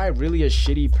am I really a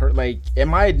shitty like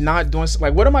am I not doing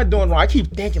like what am I doing wrong? I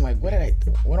keep thinking like what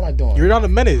am I doing? You're not a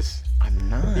menace. I'm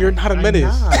not. You're not a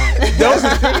menace. That's the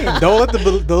thing. Don't let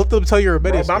them tell you're a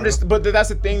menace. Bro, but that's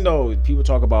the thing though. People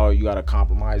talk about you gotta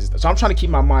compromise. So I'm trying to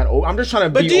keep my mind open. I'm just trying to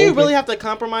be. But do you really have to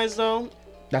compromise though?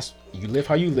 That's you live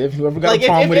how you live. Whoever got like a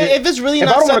problem with it. If it's really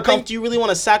not something you really want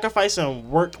to sacrifice and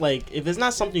work, like if it's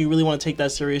not something you really want to take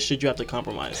that serious, should you have to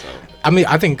compromise though? I mean,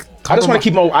 I think I just want to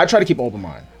keep. I try to keep an open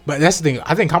mind. But that's the thing.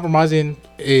 I think compromising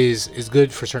is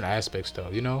good for certain aspects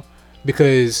though. You know,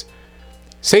 because.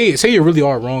 Say you really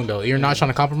are wrong though. You're not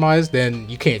trying to compromise, then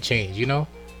you can't change. You know.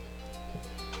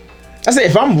 I say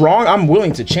if I'm wrong, I'm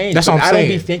willing to change. That's what I'm saying. I don't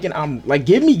be thinking I'm like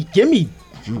give me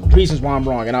reasons why I'm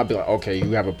wrong, and I'll be like, okay,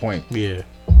 you have a point. Yeah.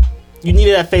 You need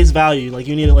it at face value. Like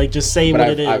you need to like just say what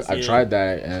it is. I've tried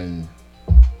that and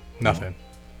nothing.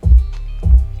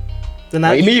 Then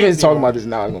like, me even talking about this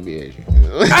now is gonna be an issue.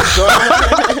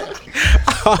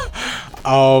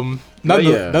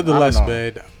 Nonetheless,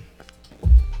 man.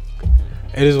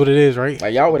 It is what it is, right?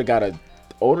 Like y'all would have got a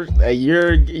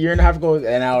year and a half ago,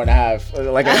 an hour and a half,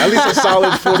 like at least a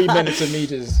solid 40 minutes of me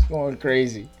just going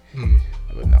crazy.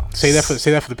 But no, say that for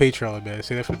the Patreon, man.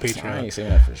 Say that for the Patreon. I ain't saying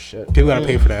that for shit. People gotta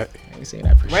pay for that. I ain't saying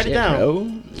that for Write shit. It down.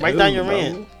 Bro. Write down your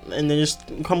rant, and then just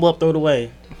crumble up, throw it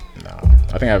away. No,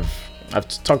 I think I've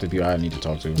talked to people I need to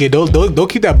talk to. Yeah, don't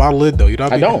keep that bottle lid though. You know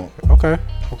what I mean? don't. Okay.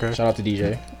 Shout out to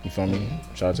DJ. You feel me?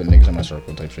 Shout out to the niggas in my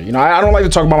circle type shit. You know, I don't like to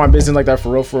talk about my business like that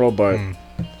for real, but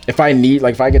if I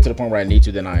get to the point where I need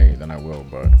to, then I will.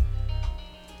 But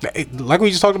like we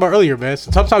just talked about earlier, man.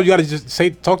 So sometimes you gotta just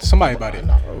talk to somebody about it.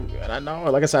 I know.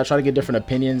 Like I said, I try to get different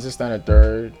opinions. This, that, and a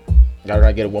third.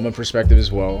 Gotta get a woman perspective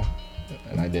as well,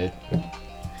 and I did.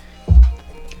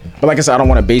 But like I said, I don't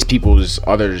want to base people's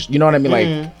others. You know what I mean?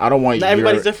 Like I don't want.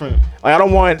 Everybody's different. Like I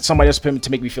don't want somebody else to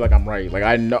make me feel like I'm right. Like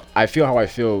I feel how I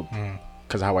feel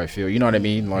because of how I feel. You know what I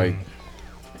mean? Like,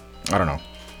 I don't know.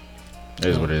 It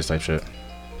is what it is type shit.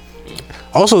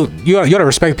 Also, you gotta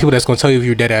respect people that's gonna tell you if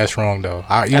you're dead ass wrong though.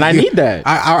 I need that.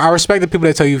 I respect the people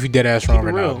that tell you if you're dead ass wrong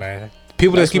or real. not, man.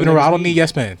 People that's keeping it real. I don't need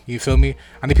yes man. You feel me?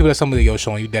 I need people that tell me, yo,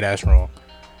 Sean, you dead ass wrong.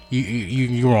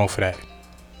 You wrong for that.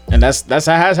 And that has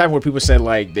happened where people said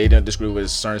like they didn't disagree with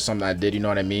something I did, you know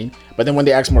what I mean? But then when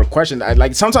they ask more questions,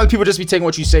 like sometimes people just be taking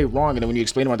what you say wrong, and then when you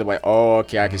explain it, they're like, oh,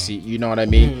 okay, I can see, you know what I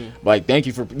mean? Like, thank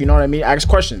you for, you know what I mean? Ask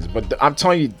questions, but I'm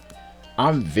telling you,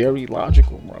 I'm very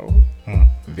logical, bro.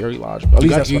 Very logical. At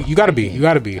least You gotta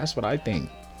be. That's what I think.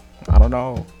 I don't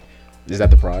know. Is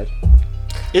that the pride?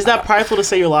 Is that prideful to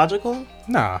say you're logical?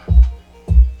 Nah. I'm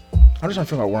just trying to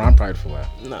figure out where I'm prideful at.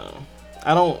 No,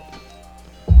 I don't.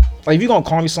 Like, if you're gonna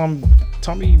call me something,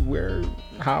 tell me where,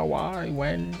 how, why,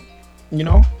 when, you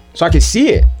know, so I can see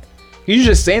it. You're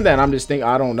just saying that, and I'm just thinking,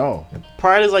 I don't know.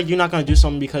 Pride is like you're not gonna do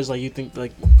something because like you think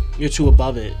like you're too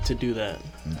above it to do that.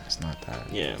 It's not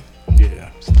that. Yeah.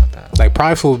 It's not that. Like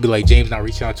prideful would be like James not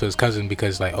reaching out to his cousin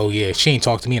because like, oh yeah, she ain't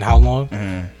talked to me in how long?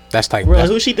 That's like, Bro,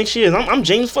 who she thinks she is? I'm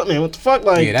James Footman. What the fuck?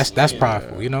 Like, yeah, that's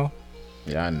prideful, you know.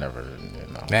 Yeah, I never,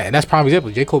 you know. And that's prime example.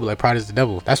 J. Cole be like, pride is the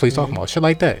devil. That's what he's talking about. Shit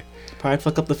like that. Pride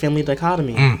fuck up the family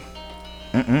dichotomy.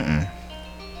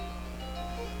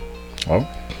 Well.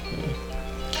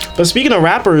 But speaking of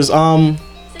rappers, Uh-oh.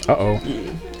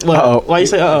 Why you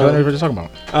say uh-oh? What are you talking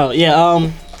about? Oh,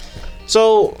 yeah,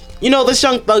 so, you know, this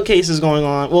Young Thug case is going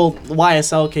on. Well, the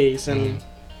YSL case, and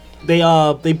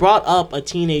they brought up a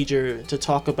teenager to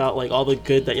talk about, like, all the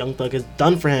good that Young Thug has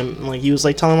done for him. And, like, he was,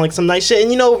 like, telling, like, some nice shit.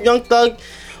 And, you know, Young Thug,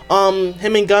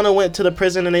 him and Gunna went to the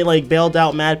prison, and they, like, bailed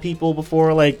out mad people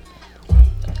before, like,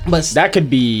 but that could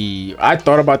be. I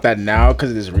thought about that now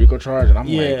because of this RICO charge, and I'm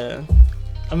like,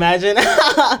 imagine.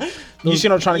 You see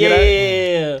what I'm trying to get at?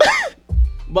 Yeah.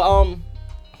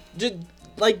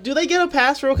 But do they get a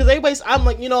pass for? Because everybody's, I'm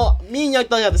like, you know, me and Young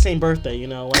Thug have the same birthday, you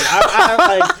know. Like,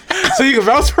 I like. So you can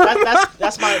vouch for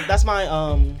that's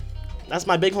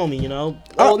my big homie, you know.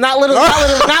 Oh, not literally.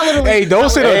 Hey,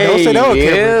 don't say that. Don't say that on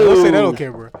camera. Don't say that on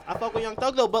camera. I fuck with Young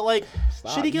Thug though, but like,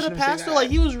 should he get a pass though? Like,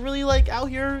 he was really like out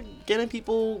here getting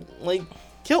people like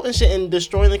killed and shit and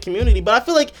destroying the community. But I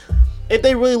feel like if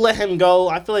they really let him go,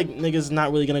 I feel like niggas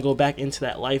not really gonna go back into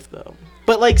that life though.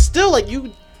 But like, still, like,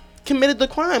 you committed the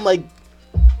crime. Like,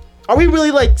 are we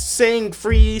really like saying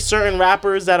free certain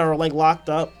rappers that are like locked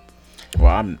up?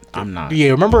 Well, I'm not.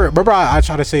 Yeah, remember I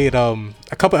tried to say it a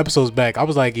couple episodes back. I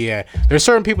was like, yeah, there's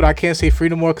certain people that I can't say free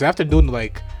no more because after doing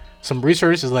like some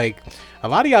research, is like a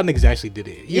lot of y'all niggas actually did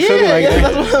it. You feel me? Like,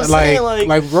 that's what I'm saying.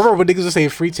 Like remember when niggas would say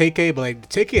free TK, but like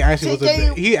TK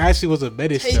actually was a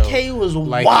menace. TK was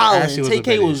like, wild.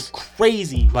 TK was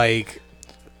crazy. Like,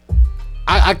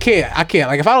 I can't.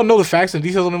 Like, if I don't know the facts and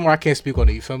details anymore, I can't speak on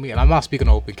it. You feel me? And I'm not speaking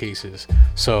on open cases,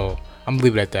 so I'm gonna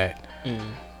leave it at that.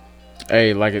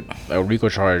 Hey, like a RICO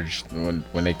charge,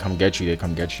 when they come get you, they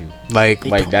come get you. Like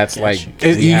that's like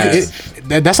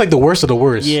that's like the worst of the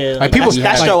worst. Yeah, like people,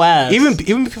 that's like, your ass. Even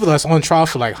people that's on trial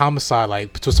for like homicide,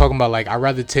 like was talking about like I'd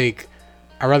rather take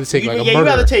like a murder. You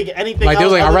rather take anything. Like they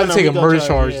was like I'd rather take a murder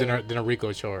charge than a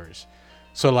RICO charge.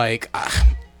 So like,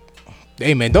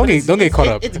 hey man, don't get caught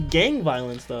up. It's gang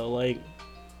violence though, like,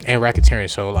 and racketeering.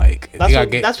 So like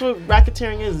that's what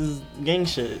racketeering is gang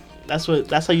shit.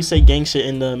 That's how you say gang shit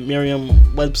in the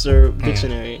Merriam-Webster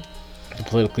dictionary. The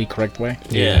politically correct way.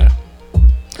 Yeah.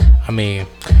 I mean,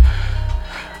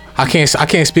 I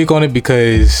can't speak on it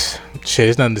because shit,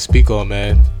 there's nothing to speak on,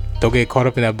 man. Don't get caught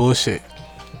up in that bullshit.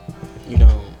 You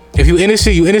know, if you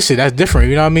innocent, you innocent. That's different.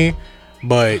 You know what I mean?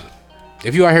 But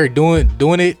if you out here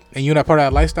doing it and you're not part of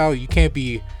that lifestyle, you can't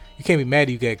be mad that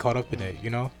you get caught up in it. You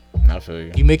know? I feel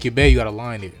you. You make your bed, you gotta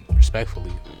line it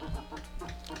respectfully.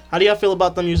 How do y'all feel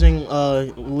about them using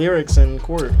lyrics in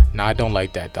court? Nah, I don't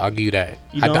like that. I'll give you that.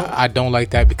 I don't like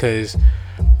that because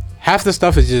half the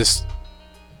stuff is just.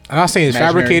 I'm not saying it's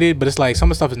fabricated, but it's like some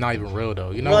of the stuff is not even real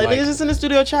though. You know, like niggas just in the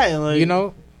studio chatting. Like, you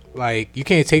know, like you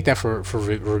can't take that for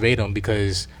verbatim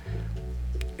because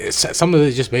some of it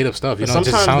is just made up stuff. You know, it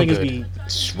just sound good. Be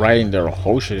writing their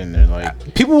whole shit in there.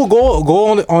 Like people will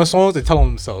go on songs and tell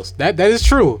them themselves. That is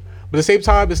true, but at the same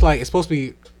time, it's like it's supposed to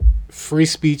be free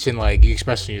speech and like you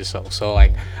expressing yourself. So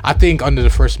like I think under the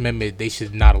First Amendment they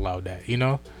should not allow that, you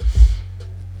know?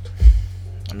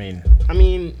 I mean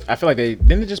I feel like they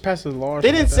didn't just pass the law.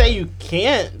 They didn't say you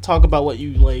can't talk about what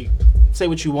you like, say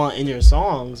what you want in your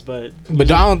songs, but I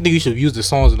don't think you should use the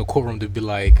songs in the courtroom to be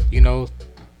like, you know.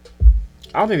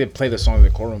 I don't think they play the songs in the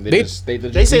courtroom. They say the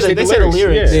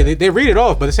lyrics. Yeah, they read it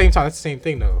off, but at the same time it's the same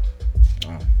thing though.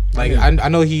 Like I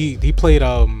know he played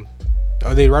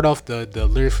they read off the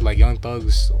lyrics for like Young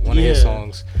Thug's one of his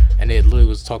songs, and it literally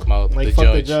was talking about Like, the fuck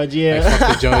judge. the judge, yeah. Like,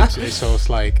 fuck the judge. And so it's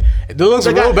like it looks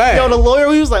The real guy- bad. Yo, the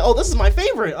lawyer, he was like, "Oh, this is my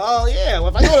favorite. Oh yeah, well,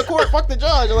 if I go to court, fuck the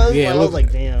judge." I was, yeah, I was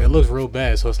like, "Damn." It looks real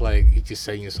bad. So it's like you're just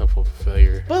setting yourself up for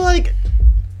failure. But like,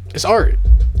 It's art.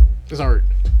 It's art.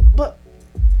 but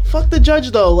fuck the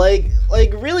judge though. Like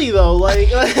really though.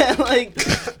 Like like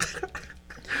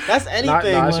that's anything. I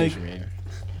see like what you mean.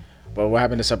 But what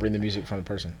happened to separating the music from the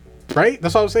person? Right?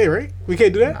 That's what I'm saying, right? We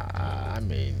can't do that? I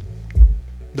mean,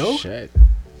 No? shit.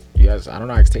 You guys, I don't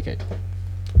know how to take it.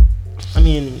 I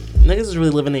mean, niggas is really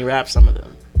living they rap. Some of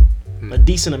them, a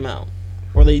decent amount,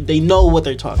 or they know what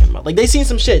they're talking about. Like they seen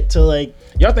some shit to like.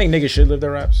 Y'all think niggas should live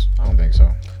their raps? I don't think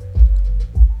so.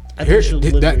 I think you should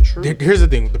live your truth. Here's the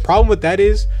thing. The problem with that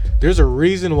is there's a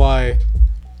reason why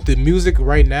the music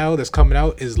right now that's coming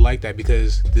out is like that,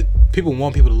 because the people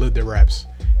want people to live their raps.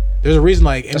 There's a reason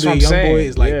like That's what I'm NBA saying, Youngboy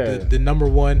is like yeah. the number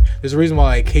one. There's a reason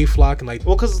why like K-Flock and like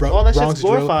Well, because all that Bronx shit's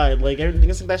Drill. glorified. Like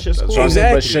everything think that shit's cool. So I'm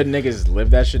saying, but Exactly. should niggas live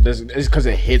that shit? It's because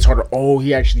it hits harder. Oh,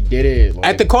 he actually did it. Like,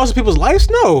 At the cost of people's lives?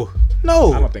 No.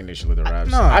 I don't think they should live their raps.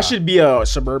 Nah. I should be a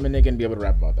suburban nigga and be able to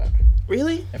rap about that.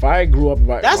 Really? If I grew up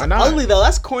about That's why not? ugly though.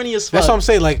 That's corny as fuck. That's what I'm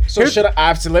saying. Like, So here's- should I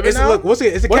have to live it It's now? look. What's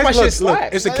it? It's a What if catch. my Look, shit look,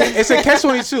 slaps? it's a catch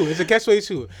 22. It's a catch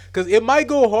 22 because it might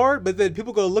go hard, but then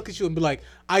people gonna look at you and be like,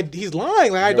 he's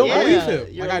lying. Like I don't Yeah, believe him.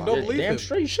 you're Like I don't lying. believe Damn him.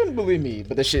 straight, you shouldn't believe me.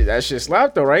 But that shit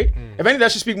slapped though, right? If anything,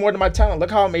 that should speak more to my talent.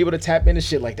 Look how I'm able to tap into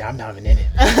shit like that. I'm not even in it.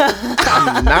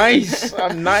 I'm nice.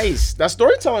 I'm nice. That's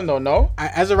storytelling though, no?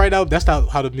 As of right now, that's not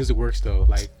how the music works though.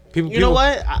 Like people. You know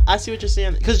what? I see what you're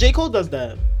saying. Because J. Cole does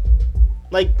that.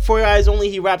 Like, For Your Eyes Only,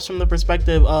 he raps from the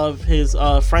perspective of his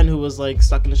friend who was, like,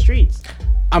 stuck in the streets.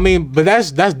 I mean, but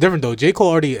that's different though. J. Cole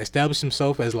already established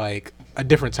himself as like a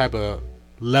different type of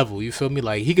level. You feel me?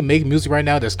 Like he can make music right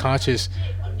now that's conscious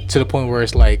to the point where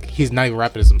it's like he's not even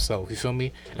rapping as himself. You feel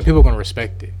me? And people are gonna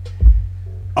respect it.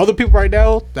 Other people right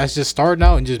now that's just starting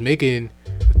out and just making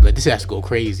like this has to go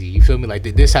crazy. You feel me? Like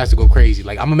this has to go crazy.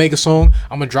 Like I'm gonna make a song,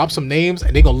 I'm gonna drop some names,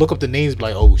 and they gonna look up the names, and be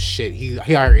like, oh shit, he out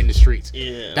here in the streets.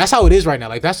 Yeah. That's how it is right now.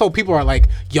 Like that's how people are like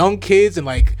young kids and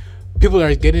like people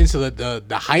that are getting into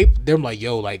the hype. They're like,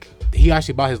 yo, like he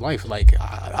actually bought his life. Like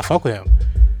I fuck with him.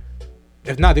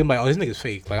 If not, they're like, oh, this nigga's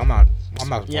fake. Like I'm not.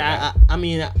 Yeah, I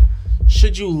mean,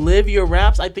 should you live your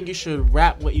raps? I think you should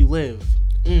rap what you live.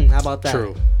 How about that?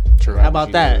 True. How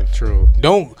about that? True.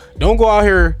 Don't go out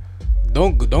here.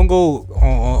 Don't go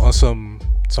on some.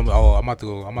 Oh, I'm about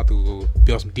to go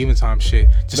be on some demon time shit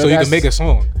just so you can make a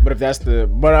song. But if that's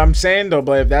but I'm saying though,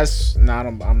 but if that's not,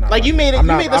 I'm not. Like, you rocking. made it- I'm you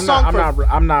not, made the I'm song Not, for-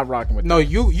 I'm not rocking with. No, that.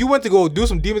 you went to go do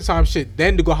some demon time shit,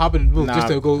 then to go hop in the booth just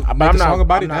to go but make a song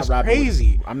about I'm it. not That's rapping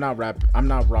crazy. I'm not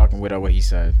rocking with what he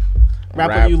said.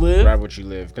 Rap what you live? Rap what you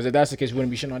live. Because if that's the case, we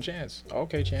wouldn't be shitting on Chance.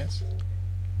 Okay, Chance.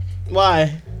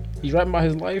 Why? He's rapping about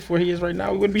his life where he is right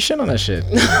now. We wouldn't be shitting on that shit.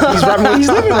 He's rapping what he's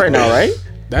living right now, right?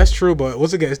 That's true, but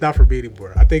once again, it's not for me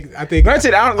anymore. I think.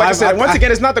 Granted, like I said, once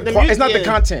again, it's not the The it's not the music-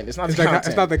 content. It's not the content.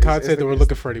 it's not the content that we're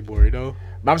looking for anymore. You know.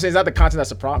 But I'm saying it's not the content that's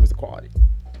the problem. It's the quality.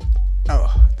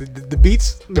 Oh, the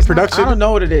beats, the production. I don't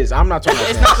know what it is. I'm not talking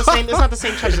It's about not the same. It's not the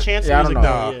same type of Chance Yeah, I don't music.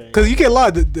 know. though, yeah. Because you can't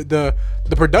lie, the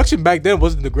production back then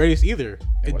wasn't the greatest either.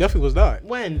 It definitely was not.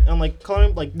 When on like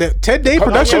coloring like. The 10-day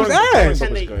production was ass.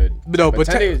 10 was day- good. No, but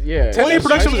 10 days, yeah. 10-day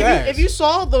production was ass. If you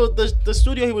saw the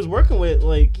studio he was working with,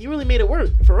 like he really made it work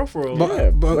for real. But, Yeah,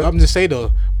 but I'm just saying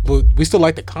though, but we still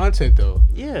like the content though.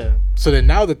 Yeah. So then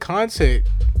now the content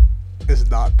is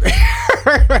not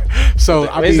there. So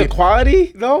I is mean, the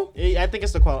quality though? I think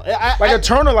it's the quality. Like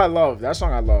Eternal, I love that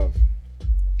song. I love.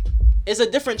 It's a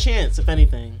different Chance, if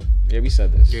anything. Yeah, we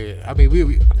said this. yeah, I mean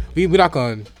we're not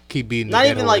gonna keep beating. Not the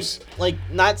dead even horse. like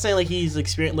not saying like he's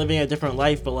living a different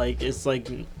life, but like it's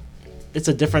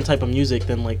a different type of music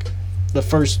than like the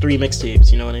first 3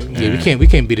 mixtapes. You know what I mean? Yeah, we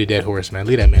can't beat a dead horse, man.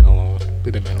 Leave that man alone.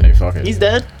 Leave that man alone. Hey, fuck it. He's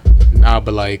dead. Nah,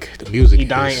 but like the music. He is.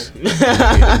 dying.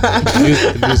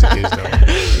 The music is though.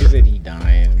 He said he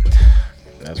dying.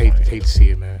 That's Hate funny. to see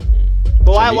it, man.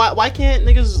 But why can't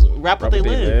niggas rap what they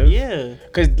live? Yeah.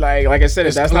 Cause like I said,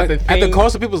 if that's Like, not the thing. at the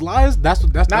cost of people's lives. That's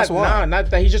why. Not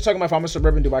that he's just talking about if I'm a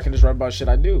suburban dude, I can just rap about shit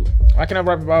I do. Why can't I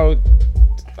rap about?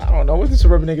 I don't know what the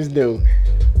suburban niggas do.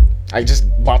 I just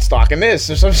bought stock in this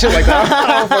or some shit like that.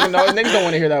 I don't fucking know. Niggas don't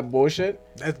want to hear that bullshit.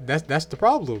 That's the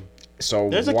problem. So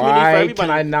There's a community for why everybody. can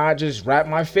I not just rap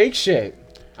my fake shit?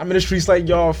 I'm in the streets like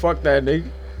y'all. Fuck that nigga.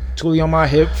 Toolie on my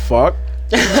hip. Fuck.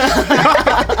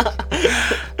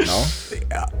 No.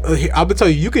 I'm gonna tell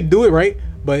you, you can do it right,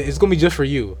 but it's gonna be just for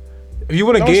you. If you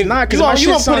want to No, gain, it's not, You because my gonna, you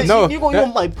shit gonna put it? sounds. You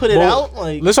gonna like put it well, out?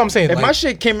 Like That's what I'm saying. If like, my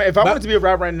shit came, if I wanted to be a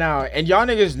rapper right now, and y'all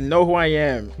niggas know who I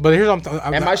am, but here's what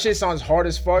and my shit sounds hard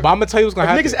as fuck. But I'm gonna tell you what's gonna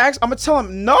If happen. niggas ask, I'm gonna tell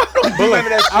them no. I don't do none of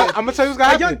that shit. I'm gonna tell you what's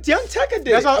gonna Like, happen. young Tekka did.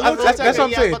 That's what, it. that's what I'm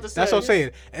yeah, saying. about to That's what I'm say.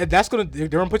 saying. And that's they're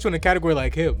gonna put you in a category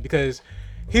like him because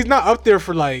he's not up there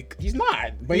for like He's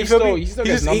not, but You he feel still, me? he still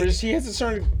He gets just- numbers. He has a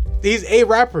certain. he's a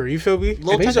rapper. You feel me?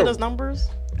 Lil If he's Tecca a- does numbers.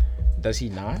 Does he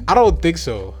not? I don't think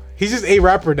so. He's just a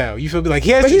rapper now. You feel me? Like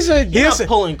he has. But he's a- he He's has not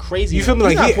pulling crazy. You feel me? He's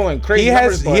Like not he, pulling crazy he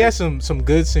has numbers, he has some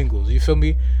good singles. You feel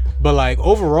me? But like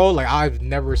overall, like I've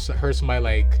never heard somebody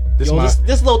like this. Yo, my,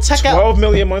 this Lil Tecca. 12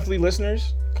 million monthly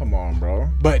listeners. Come on, bro.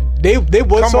 but they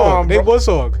one Come song. on, They bro. one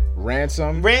song.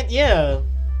 Ransom. Rant, yeah.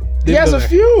 He has a Dip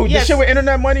few. Yes. The shit with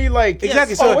internet money, like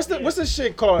Exactly, Oh, so- what's the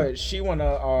shit called? She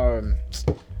wanna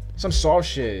some soft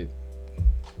shit.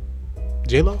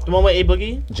 J-Lo? The one with A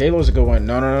Boogie. J-Lo's a good one.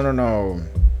 No.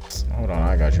 Hold on,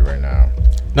 I got you right now.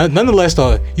 Nonetheless,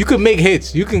 though, you could make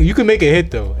hits. You can make a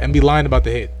hit though, and be lying about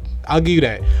the hit. I'll give you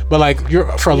that. But like,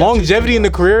 for longevity in the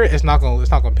career, it's not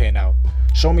gonna pan out.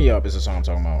 Show Me Up is the song I'm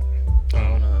talking about. I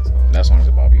don't know that song. That song's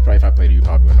about you. Probably if I played it, you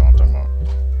probably would know what I'm talking about.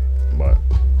 But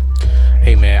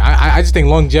Hey man, I just think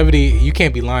longevity. You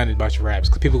can't be lying about your raps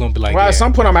because people gonna be like, well, yeah. at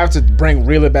some point I'm gonna have to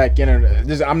reel it back in.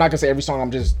 I'm not gonna say every song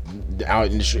I'm just out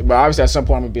in the street, but obviously at some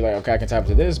point I'm gonna be like, okay, I can tap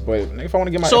into this. But if I want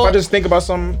to get So- if I just think about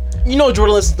some, You know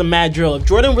Jordan listens to mad drill. If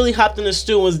Jordan really hopped in the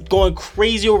stew and was going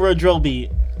crazy over a drill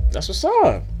beat, that's what's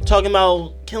up. talking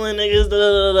about killing niggas, da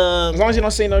da da As da. long as you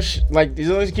don't say no like as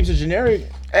long as it keeps it generic.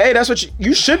 Hey, that's what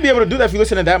you should be able to do that if you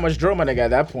listen to that much drill, my nigga. At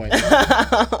that point,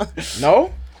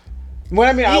 no. What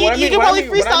I mean, You can probably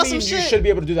freestyle some you shit. should be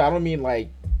able to do that. I don't mean like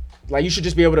you should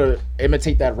just be able to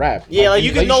imitate that rap. Yeah, like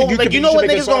you can know, should- like could- you know should what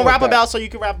make a niggas song gonna like rap that. about, so you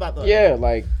can rap about that. Yeah,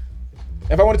 like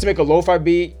if I wanted to make a lo-fi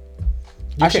beat,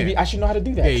 I can. should know how to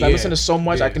do that. Yeah, 'Cause I yeah. listen to so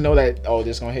much, Yeah. I can know that. Oh,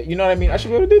 this gonna hit. You know what I mean? I should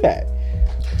be able to do that.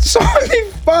 So I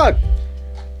mean, fuck.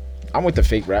 I'm with the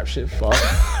fake rap shit. Fuck.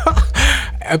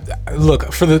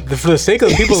 Look for the sake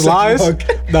of people's lives.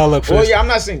 Fuck. No, look for Well, the, yeah, I'm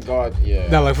not saying God. Yeah.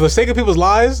 no, like for the sake of people's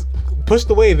lives, push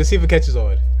the wave and see if it catches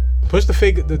on. Push the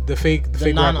fake fake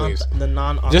rap waves. The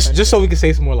non Just so we can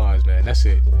say some more lines, man. That's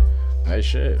it. Hey,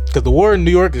 shit. Because the war in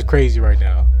New York is crazy right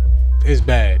now. It's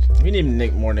bad, We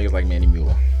need more niggas like Manny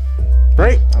Mule.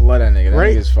 right? I love that nigga. That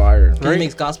Right. nigga's fire. He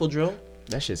makes gospel drill.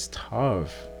 That shit's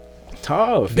tough.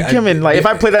 Tough. You That- come in like if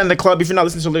I that- play that in the club, if you're not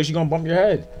listening to lyrics, you gonna bump your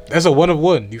head. That's a one of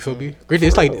one. You feel me? Great.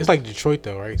 It's like Detroit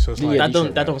though, right? So it's like Yeah.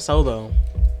 That don't sell though.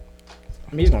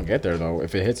 I mean, he's gonna get there though.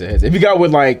 If it hits, it hits. If you got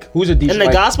with like who's a DJ? In the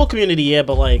like, gospel community, yeah,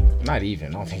 but like Not even.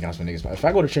 I don't think gospel niggas. If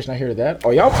I go to church and I hear that,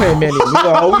 oh y'all playing Manny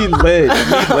Mueller, oh we lit,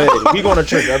 we lit. We going to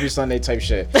church every Sunday type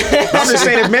shit. I'm just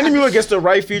saying if Manny Mueller gets the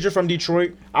right feature from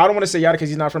Detroit, I don't want to say Yada because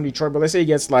he's not from Detroit, but let's say he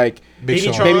gets like Big Baby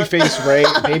Sean. Tron. Babyface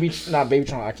Ray, Baby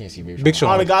Tron. I can't see Baby Tron. Big Sean.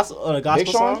 on a gospel Big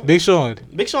Sean? song. Big Sean.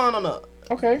 Big Sean on a.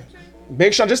 Okay,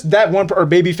 Big Sean, just that one or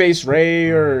Babyface Ray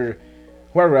or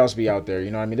whoever else be out there. You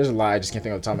know what I mean? There's a lot I just can't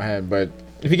think off the top of my head, but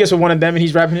if he gets with one of them and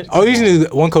he's rapping it, Oh, you just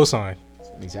need one cosign.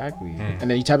 exactly. And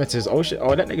then you tap into his oh shit,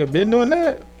 oh that nigga been doing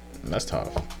that. That's tough.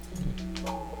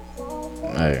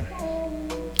 Hey.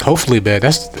 Hopefully, man.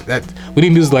 That's that. We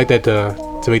need music like that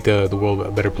to make the world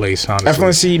a better place. Honestly.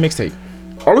 FLNC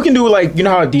mixtape. Or we can do like you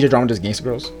know how DJ Drama does Gangsta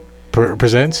Girls.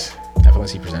 Presents.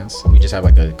 FLNC presents. We just have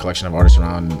like a collection of artists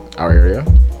around our area.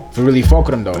 If we really fuck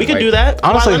with them though, We could like, do that.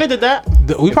 Honestly- Honestly, did that.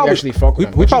 We We probably actually fuck with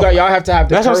them. we But probably y'all have to have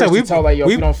the That's what I'm courage saying. to tell like yo,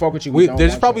 if we don't fuck with you, we don't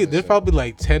there's want probably you. there's probably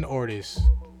like 10 artists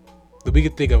that we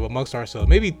could think of amongst ourselves.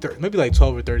 Maybe like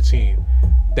 12 or 13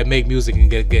 that make music and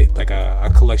get like a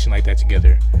collection like that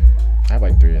together. I have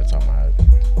like 3 at the top of my head.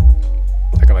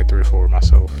 I got like 3 or 4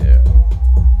 myself. Yeah,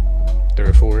 3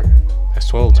 or 4. That's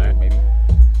 12, man. maybe.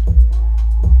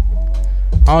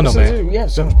 I don't know, man. We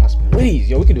have so much possibilities.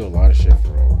 Yo, we can do a lot of shit,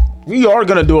 bro. We are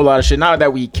gonna do a lot of shit. Not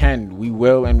that we can, we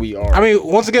will, and we are. I mean,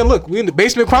 once again, look, we in the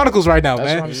Basement Chronicles right now, That's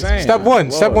man. what I'm saying.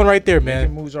 Step one right there,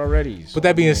 Making man. moves already. With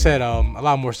that being said, a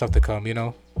lot more stuff to come, you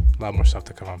know? A lot more stuff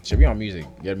to come. Should we on music?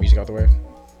 Get music out the way.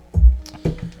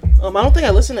 I don't think I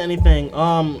listen to anything.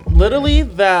 Literally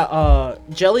that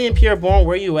Jelly and Pierre Bourne,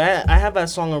 Where You At? I have that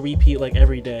song on repeat like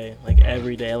every day.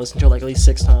 I listen to it like at least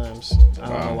 6 times. I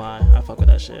don't know why. I fuck with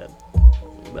that shit.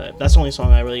 But that's the only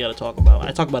song I really gotta talk about.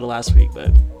 I talked about it last week,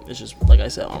 but it's just like I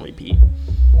said on repeat.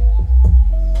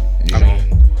 I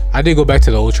mean, I did go back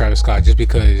to the old Travis Scott just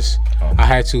because I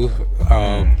had to.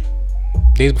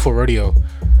 Days Before Rodeo,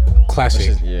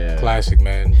 classic, Yeah. classic,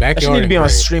 man. That Backyard. should need to be on and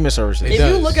great. streaming services. It If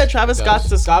does. you look at Travis It Scott's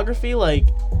does. discography, like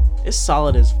it's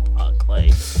solid as fuck. Like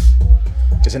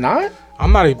Is it not?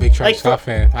 I'm not a big Travis Like, Scott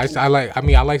fan. I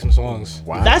like some songs.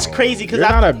 Wow. That's crazy because You're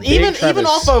not a big even Travis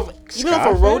off of Scott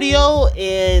fan? Rodeo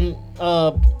and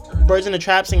Birds in the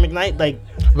Trap, Sing McKnight, like.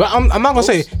 But I'm not gonna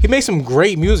say he made some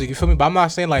great music. You feel me? But I'm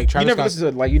not saying like You Travis never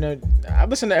Scott. listen to I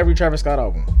listen to every Travis Scott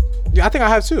album. Yeah, I think I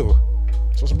have too.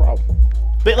 So what's the problem?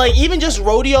 But like even just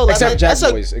Rodeo, like, Except Jack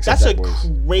that's Boys, a except that's Jack a Boys.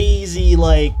 crazy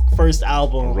like first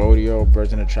album. Rodeo,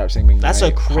 Birds in the Trap, Sing McKnight. That's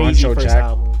a crazy first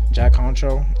album. Jack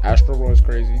Concho, Astro Boy is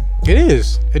crazy. It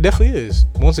is. It definitely is.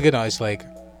 Once again, it's like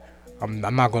I'm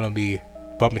not gonna be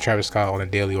bumping Travis Scott on a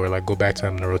daily or like go back to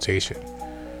him in the rotation.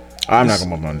 I'm not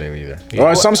gonna bump on daily either. Yeah.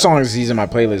 Well, some songs he's in my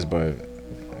playlist, but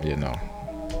you know.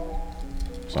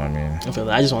 So I mean, I feel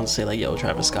like I just want to say like, yo,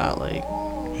 Travis Scott, like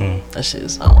that shit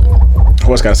is solid.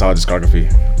 who else got a solid discography?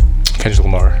 Kendrick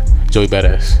Lamar, Joey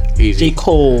Badass, easy. J.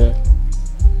 Cole,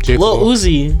 J. Lil Cole.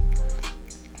 Uzi.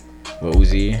 Lil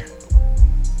Uzi.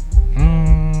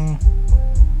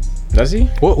 Does he?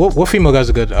 What female guy's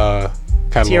a good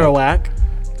catalog? Tierra Whack,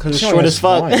 because it's She short only as has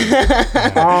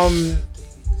fuck. one.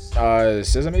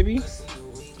 SZA maybe?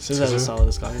 SZA has a solid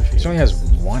discography. She only has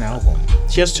one album.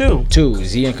 She has two. Two,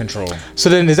 Z and Control. So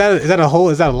then is that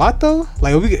a lot though?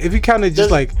 Like if you count it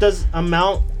just like does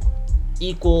amount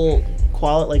equal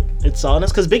quality, like its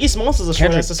solidness? Because Biggie Smalls is a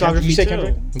short ass discography you say too.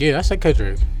 Kendrick? yeah, that's like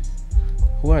Kendrick.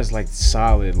 Who has like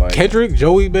solid like? Kendrick,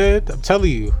 Joey, man, I'm telling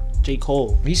you. J.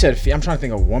 Cole. He said, I'm trying to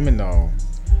think of woman though.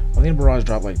 Alina Baraz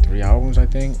dropped like 3 albums, I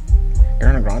think.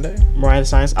 Ariana Grande? Mariah the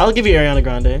Science. I'll give you Ariana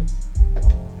Grande.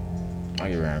 I'll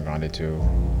give Ariana Grande too.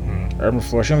 Urban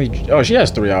Floor, she has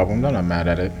 3 albums. I'm not mad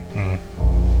at it.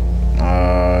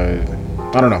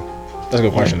 I don't know. That's a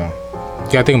good question though.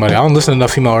 You gotta think about it. I don't listen to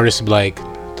enough female artists to be like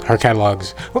her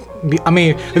catalogs. I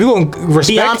mean, if you want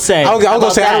respect, Beyonce. I was How gonna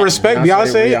about say out of that? respect,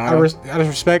 Beyonce, Beyonce. Out of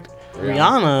respect.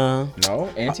 Rihanna. No?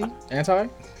 Anti?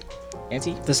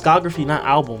 Discography, not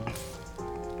album.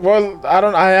 Well,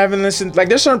 I haven't listened. Like,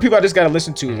 there's certain people I just gotta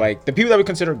listen to. Like, the people that we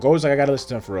consider goals, like, I gotta listen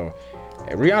to them for real.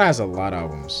 Rihanna has a lot of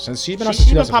albums. Since she's been on since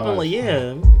She's been 2005. popping, like,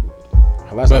 yeah.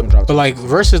 Her last album dropped. But like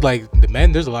versus like the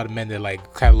men, there's a lot of men that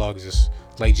like catalogs just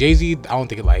like Jay-Z. I don't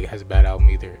think it like has a bad album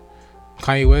either.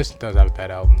 Kanye West does have a bad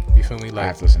album. You feel me? I Like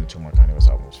have to listen to 2 more Kanye West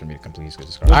albums for me to complete his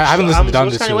discography. I haven't listened to Down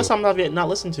What's to Kanye 2. West album have you not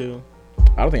listened to?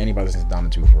 I don't think anybody listens to Down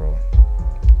to 2 for real.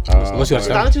 Unless you have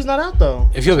Down to 2's not out though.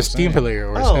 If you have a Steam player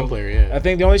or a Oh. Steam player, yeah. I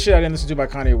think the only shit I didn't listen to by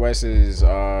Kanye West is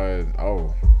I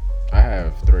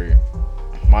have 3.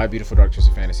 My Beautiful Dark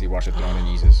Twisted Fantasy, Watch the Throne, and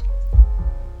Yeezus.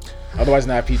 Otherwise,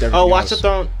 not Pete. Oh, Watch the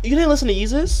Throne. You didn't listen to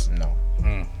Yeezus? No.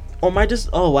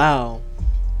 Oh wow.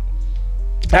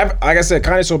 Like I said,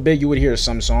 Kanye's so big you would hear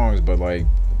some songs, but like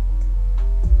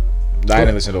I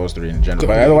didn't listen to those 3 in general.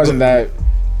 But otherwise than that,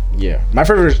 yeah. My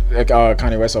favorite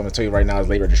Kanye West album, I'll tell you right now, is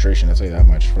Late Registration. I'll tell you that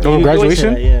much. Over You always say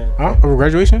Graduation? that, yeah. Huh? Over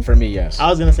Graduation? For me, yes. I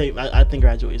was gonna say I think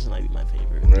Graduation might be my favorite.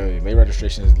 Really, Late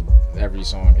Registration is every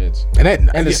song hits. And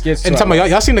the skits, And too, tell me, I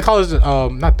like. y'all seen the college?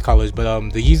 Not the college, but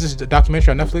the Yeezus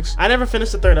documentary on Netflix. I never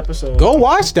finished the 3rd episode. Go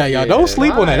watch that, y'all. Yeah, Don't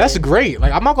sleep on that. why? That's great.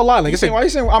 Like I'm not gonna lie. Like Why you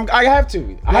saying? I have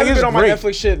to. I haven't been on my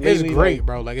Netflix shit lately. It's great, like,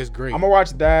 bro. Like it's great. I'm gonna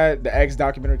watch that. The X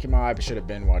documentary came out. I should have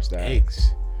been watched that.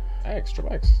 Eggs. X,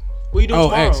 Triple X. What you doing Oh,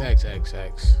 tomorrow? X.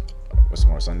 What's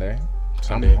tomorrow? Sunday.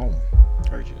 Sunday. I'm home.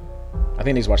 Heard you. I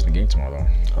think he's watching the game tomorrow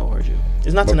though. Oh, heard you.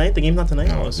 It's not tonight. The game's not tonight.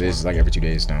 No, Oh, it's like every 2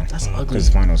 days now. That's ugly. Because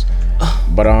it's finals.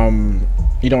 But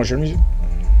you don't watch your music?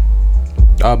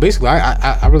 Basically,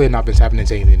 I really have not been tapping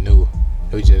into anything new.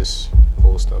 It was just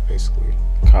old stuff, basically.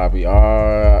 Copy.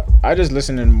 I just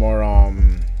listen to more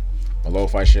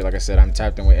lo-fi shit. Like I said, I'm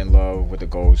tapped in with In Love with the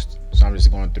Ghost, so I'm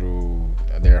just going through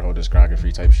their whole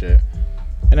discography type shit,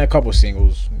 and a couple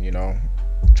singles. You know,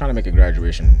 trying to make a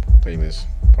graduation playlist,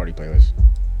 party playlist.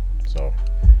 So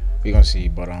we gonna see,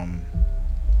 but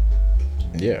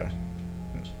yeah,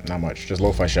 not much. Just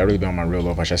lo-fi shit. I really been on my real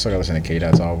lo-fi shit. I still gotta listen to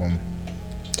K-Dot's album.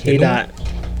 K. Dot.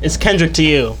 It's Kendrick to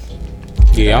you.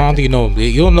 Yeah, I don't think you know him.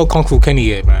 You don't know Kung Fu Kenny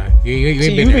yet, man. You ain't See,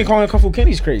 been you've there. been calling Kung Fu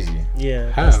Kenny's crazy.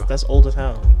 Yeah. How? That's old as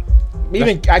hell.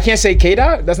 Even I can't say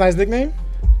K-Dot. That's not his nickname.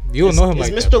 You don't know him It's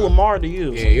like Mr. that. bro. Lamar to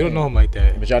you. Yeah, you don't know him like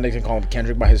that. But y'all niggas can call him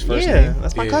Kendrick by his first Yeah, name.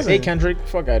 that's my Yeah. cousin. Hey Kendrick,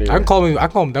 fuck out of here. I can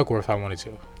call him Duckworth if I wanted to.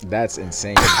 That's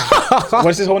insane.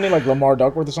 What's his whole name? Like Lamar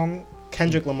Duckworth or something?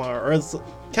 Kendrick Lamar, or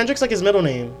Kendrick's like his middle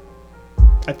name,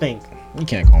 I think. You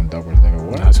can't call him Duckworth, nigga.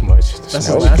 What? Not too much. That's too his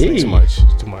much. last name. Too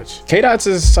much. Too much. K-Dot's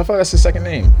is, I feel like that's his second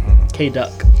name. K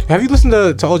Duck. Have you listened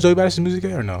to all Joey Badass's music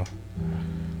yet or no?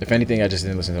 If anything, I just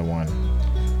didn't listen to one.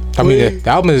 I mean, the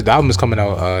album is coming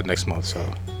out next month, so.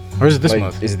 Or is it this Like,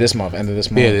 month? is it this month? End of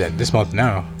this month? Yeah, this month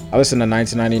now. I listened to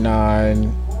 1999.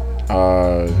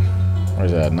 What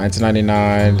is that?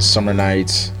 1999, Summer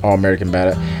Nights, All American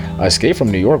Badass. Escape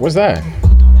from New York. What's that?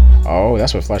 Oh,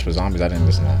 that's what Flash with Zombies. I didn't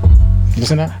listen to that. You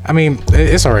listen to that? I mean,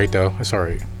 it's alright though. It's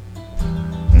alright.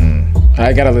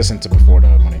 I gotta listen to Before the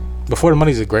Money. Before the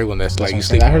Money's a great one. That's like you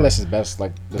sleep. I heard that's his best.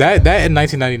 Like that in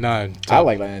 1999. I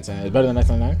like 1999. It's better than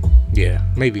 1999. Yeah,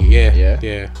 maybe. Yeah. Yeah?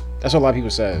 Yeah. That's what a lot of people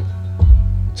said.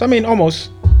 So I mean,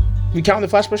 almost. You count the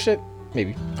Flash Push shit?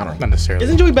 Maybe. I don't know. Not necessarily.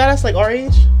 Isn't Joey Badass like our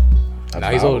age?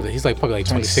 Nah, he's older. He's like probably like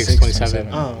 26,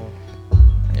 27. 27. Oh,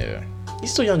 Yeah.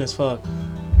 he's still young as fuck.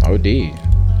 OD.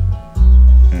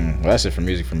 Well, that's it for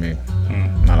music for me.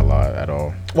 Not a lot at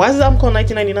all. Why is the album called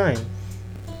 1999?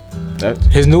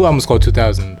 His new album's called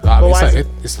 2000. why is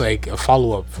It's like a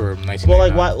follow up for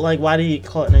 1999. Well, why did he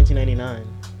call it 1999?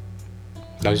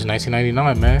 That was just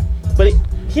 1999, man. But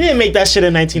he didn't make that shit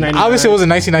in 1999. Obviously, it was in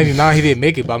 1999. He didn't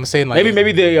make it, but I'm saying like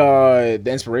Maybe the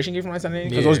inspiration came from 1990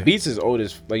 because Yeah. those beats is old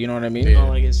as like, you know what I mean? Yeah.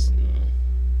 Oh, I guess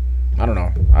I don't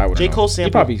know. I would. J. Cole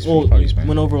sampled. He Well, probably spent.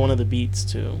 went over one of the beats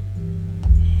too.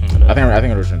 I think I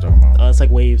know what you're talking about. It's like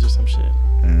Waves or some shit.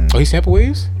 Oh, he sample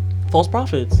waves? False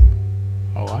Prophets.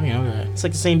 Oh, I didn't know that. It's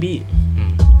like the same beat.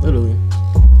 Literally.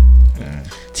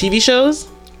 TV shows?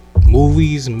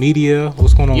 Movies, media.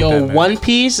 What's going on with that, Yo, man? One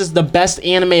Piece is the best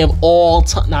anime of all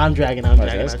time. Nah, I'm dragging.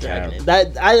 That's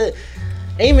It.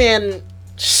 Hey man,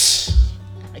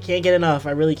 I can't get enough.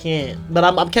 I really can't. But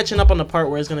I'm catching up on the part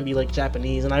where it's gonna be like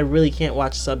Japanese, and I really can't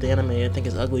watch subbed anime. I think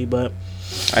it's ugly, but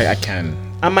I can.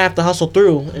 I might have to hustle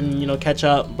through and catch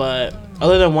up. But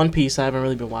other than One Piece, I haven't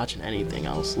really been watching anything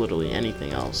else. Literally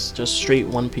anything else. Just straight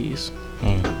One Piece.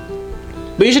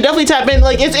 But you should definitely tap in.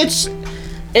 Like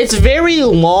it's very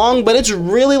long, but it's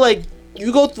really like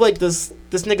you go through like this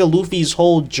nigga Luffy's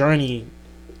whole journey,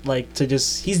 like to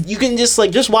you can just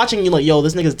like just watching you like, yo,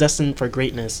 this nigga's destined for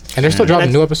greatness. And they're still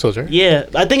dropping new episodes, right? Yeah,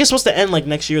 I think it's supposed to end like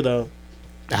next year though.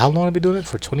 How long have they been doing it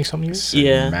for? 20-something years?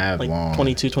 Yeah, mad like long.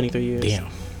 22, 23 years. Damn.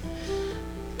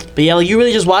 But yeah, like you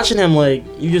really just watching him, like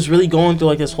you just really going through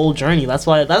like this whole journey. That's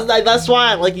why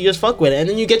like you just fuck with it, and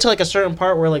then you get to like a certain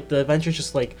part where like the adventures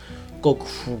just like go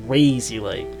crazy,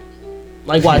 like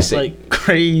watch like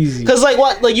crazy. Cause like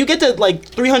what, like you get to like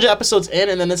 300 episodes in,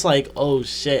 and then it's like, oh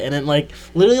shit, and then like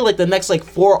literally like the next like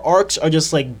 4 arcs are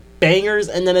just like bangers,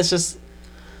 and then it's just,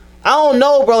 I don't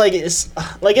know, bro. Like it's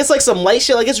like some light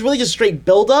shit. Like it's really just straight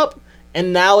build up,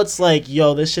 and now it's like,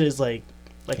 yo, this shit is like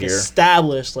Here.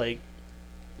 established. Like,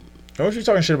 Don't you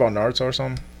talking shit about Naruto or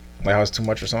something? Like how it's too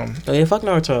much or something? oh yeah, fuck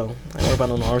Naruto. I don't know about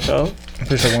no Naruto. I'm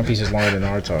pretty sure One Piece is longer than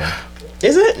Naruto.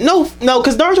 Is it? No,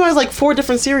 because Naruto has like 4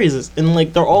 different series, and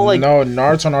like they're all like. No,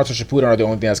 Naruto and Naruto Shippuden are the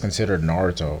only thing that's considered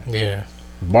Naruto. Yeah.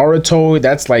 Boruto,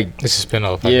 that's like It's a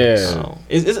spinoff. I yeah. guess. Oh.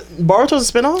 Is Boruto's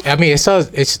a spinoff? I mean,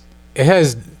 it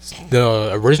has the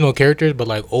original characters, but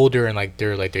like older and like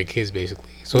they're their kids basically.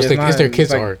 So it's their kids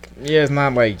like, arc. Yeah, it's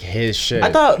not like his shit.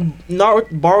 I thought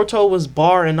Boruto was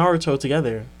Bar and Naruto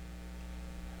together.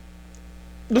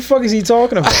 the fuck is he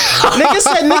talking about? Nigga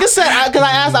said, because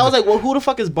I asked, I was like, well, who the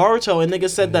fuck is Boruto? And nigga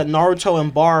said that Naruto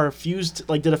and Bar fused,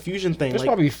 like did a fusion thing. That's Like,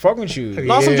 probably fucking with you.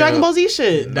 not some Yeah. Dragon Ball Z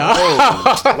shit. No.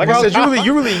 Like I said,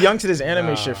 you're really young to this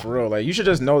anime shit for real. Like you should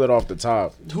just know that off the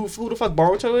top. Who the fuck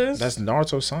Boruto is? That's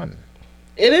Naruto's son.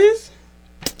 It is?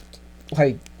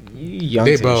 Like you young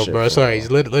They, to this bro, shit. bro, for it's alright.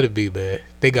 real. Just let it be, man.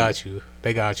 They got you.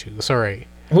 It's alright.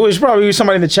 Who is probably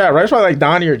somebody in the chat, right? It's probably like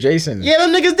Donnie or Jason. Yeah,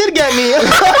 them niggas did get me.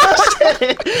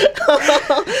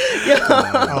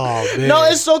 Oh man. No,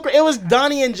 it's so crazy. It was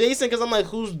Donnie and Jason because I'm like,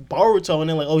 who's Boruto? And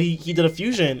they're like, oh, he did a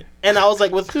fusion. And I was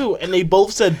like, with who? And they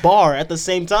both said Bar at the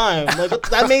same time. Like,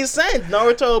 that made sense.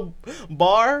 Naruto,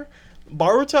 Bar,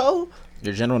 Boruto?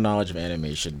 Your general knowledge of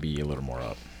anime should be a little more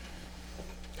up.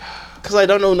 Because I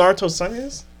don't know who Naruto's son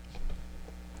is?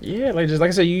 Yeah, like I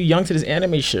said, you young to this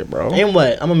anime shit, bro. And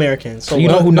what? I'm American. So you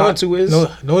what? know who Naruto is?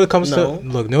 No, know what it comes No. to.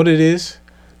 Look, know what it is?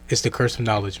 It's the curse of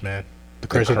knowledge, man. The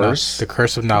curse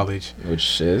of knowledge.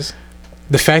 Which is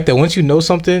The fact that once you know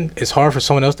something, it's hard for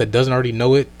someone else that doesn't already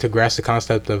know it to grasp the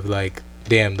concept of like,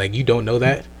 damn, like you don't know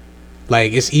that.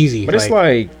 Like it's easy, but it's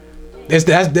like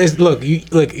that's look, you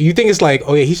think it's like,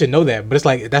 oh yeah, he should know that, but it's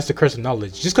like that's the curse of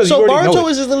knowledge. Just because you So already know Boruto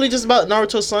it. is just literally just about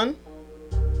Naruto's son?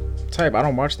 type. I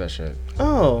don't watch that shit.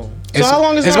 Oh. So how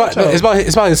long is it's Naruto?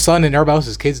 it's about his son and everybody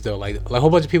else's kids though. Like a whole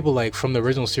bunch of people like from the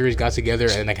original series got together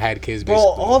and like had kids. Bro,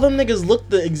 Basically. all them niggas look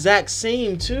the exact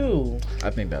same too. I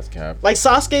think that's cap. Like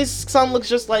Sasuke's son looks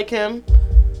just like him.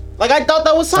 Like I thought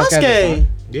that was Sasuke has a Sasuke. son?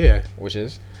 Yeah, Which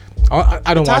is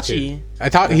I don't watch Itachi. it. I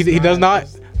thought he does not.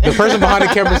 The person behind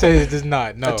the camera says it does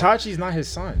not. No. Itachi's not his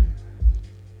son.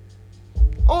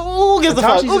 Oh, who gives a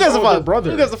fuck? Itachi's Who gives his a older fuck?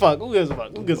 brother. Who gives a fuck? Who gives a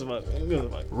fuck? Who gives a fuck? Who gives a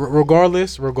fuck?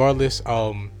 Regardless,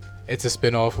 it's a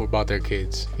spinoff about their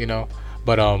kids, you know.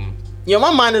 But Yo,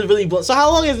 my mind is really blown. So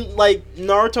how long is like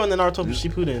Naruto and then Naruto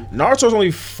Shippuden? Naruto's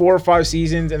only 4 or 5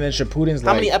 seasons, and then Shippuden's How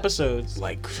like many episodes?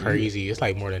 Like crazy. It's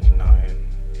like more than 9.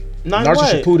 9 Naruto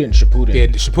what? Shippuden. Yeah,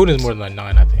 Shippuden's more than like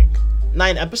 9, I think.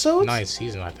 9 episodes? 9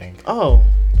 seasons, I think. Oh.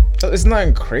 It's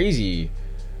not crazy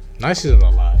 9 seasons is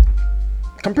a lot.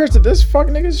 compared to this fuck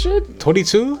nigga shit.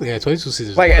 22? Yeah, 22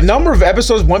 seasons. Like a number of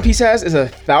episodes One Piece has is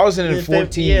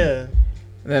 1,014. Yeah. And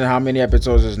then how many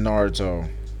episodes is Naruto?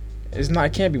 It's not.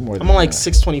 It can't be more than I'm on like that.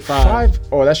 625.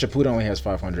 Oh, that Shippuden only has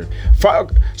 500.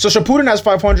 So Shippuden has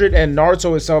 500, and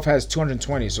Naruto itself has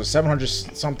 220. So 700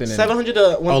 something. 700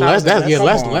 to 1,000. Oh,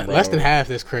 less come on, less bro. than half.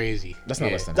 That's crazy. That's not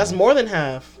Yeah. less than. That's half. more than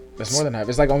half. That's more than half.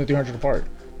 It's like only 300 apart.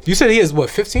 You said he is what,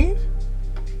 15?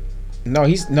 No,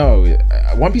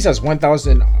 One Piece has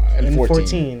 1,014.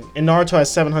 14. And Naruto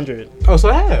has 700. Oh, so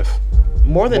half.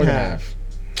 More than More than half. half.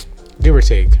 Give or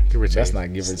take. Give or take. That's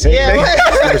not give or take. Yeah, nigga.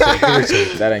 Give or take. Give or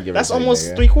take. That ain't give or That's take.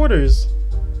 almost nigga. 3/4.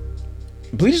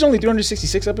 Bleach is only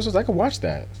 366 episodes. I could watch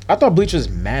that. I thought Bleach was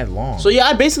mad long. So yeah,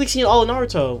 I basically seen all of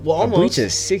Naruto. Well, But almost. Bleach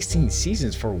is 16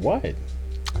 seasons for what?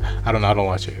 I don't know. I don't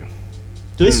watch it.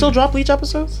 Do they still drop Bleach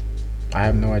episodes? I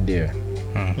have no idea.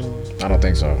 I don't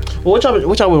think so. Well, what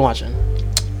y'all been watching?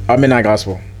 Midnight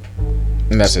Gospel,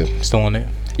 and that's it. Still on it.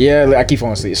 Yeah, like, I keep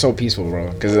falling asleep. It's so peaceful, bro.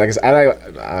 Because like I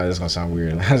like. This gonna sound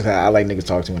weird. I like niggas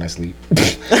talk to me when I sleep. But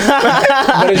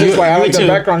it's just like I like the too.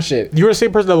 background shit. You were the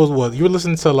same person that was what? You were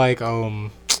listening to like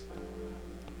weren't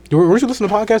you listening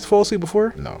to podcasts to fall asleep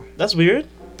before? No, That's weird.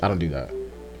 I don't do that.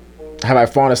 Have I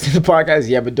fallen asleep to podcasts?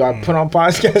 Yeah, but do I put on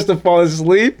podcasts to fall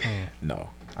asleep? No,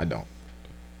 I don't.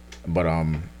 But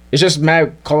it's just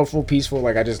mad colorful, peaceful.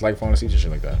 Like I just like falling asleep to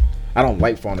shit like that. I don't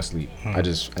like falling asleep.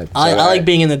 I like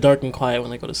being in the dark and quiet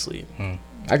when I go to sleep.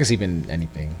 I can sleep in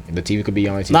anything. The TV could be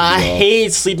on. The TV Nah, I could be off.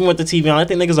 hate sleeping with the TV on. I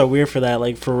think niggas are weird for that.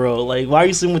 Like for real. Like why are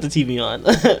you sleeping with the TV on?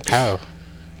 How?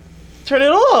 Turn it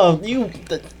off.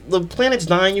 The planet's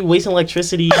dying. You wasting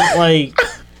electricity. Like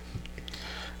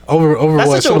Over That's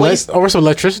what? such a waste. Over some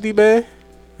electricity, man.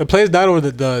 The place died over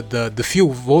the few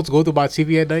volts go through my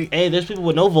TV at night. hey, there's people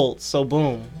with no volts. So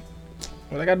boom.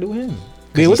 What I gotta do with him?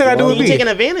 Yeah, what did I do with You me? taking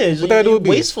advantage. What did I do You with me?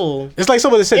 wasteful. It's like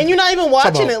somebody said. And you're not even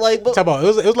watching it. Like but, Talk about it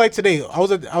was like today. I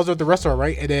was at the restaurant,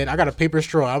 right, and then I got a paper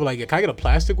straw. I was like, can I get a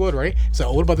plastic one, right?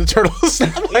 So what about the turtles?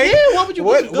 I'm like, yeah, what would you?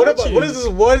 what good about with what you? is this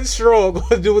one straw going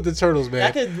to do with the turtles, man?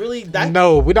 That could really. That,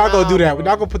 No, we're not gonna do that. Nah, We're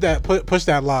bro. not gonna push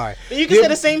that line. You can say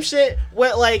the same shit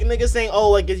with like niggas saying,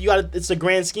 "Oh, like you got it's a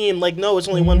grand scheme." Like, no, it's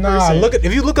only one Nah, person.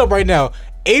 if you look up right now,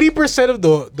 80% of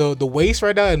the waste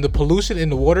right now and the pollution in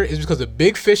the water is because of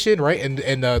big fishing, right, and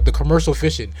the commercial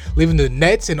fishing, leaving the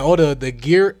nets and all the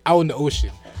gear out in the ocean.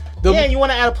 Yeah, and you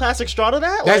want to add a plastic straw to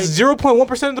that? That's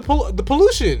 0.1% of the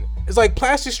pollution. It's like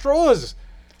plastic straws.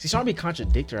 See, trying to be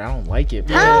contradictory, I don't like it.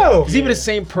 Bro. How? It's even the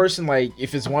same person. Like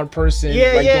if it's one person,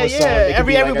 Yeah, like, yeah, doing something, yeah. it could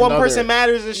Every be, like, one another. person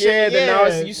matters and shit. Yeah, then now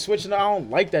yeah. it's, you switching. I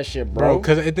don't like that shit, Bro, bro.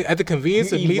 because at the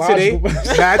convenience You of me eat today,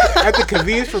 logical- at the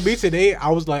convenience for me today, I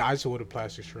was like, I just want a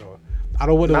plastic straw. I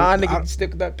don't want to. Nah, nigga,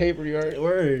 stick with that paper. You heard?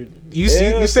 Word. You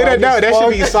Yeah, you say that soggy now, as that should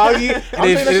be fuck. soggy. I'm And,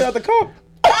 drinking that shit out if, the cup.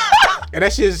 and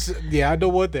that shit's I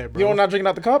don't want that, bro. You don't not drinking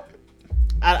out the cup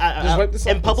Just wipe this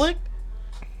in off. public,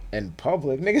 in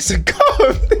public, nigga. It's a cup.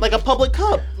 like a public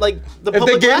cup, like the If they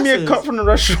public gave me a glasses. cup from the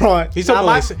restaurant, He's talking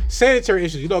Nah, about like sanitary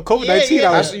issues. You know, COVID-19. Yeah,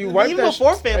 I that's was, you wipe even that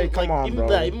before shit. family, Hey, come like, on, even,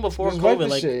 bro. even before Just wipe COVID, the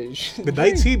like shit. the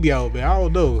 19 be out, man. I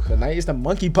don't know. The night is the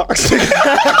monkeypox.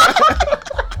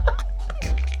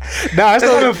 Nah, that's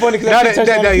not even funny 'cause that shit touched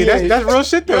on the PA. that's real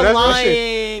shit though. you're That's real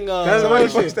shit. lying. That's Somebody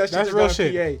real post shit. that shit That's on real PA.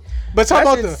 shit. But talk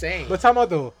That's about insane.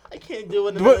 though. I can't do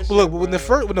it. Look, when the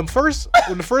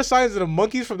first signs of the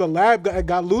monkeys from the lab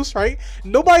got loose, right?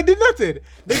 Nobody did nothing.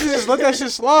 They just let that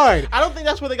shit slide. I don't think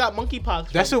that's where they got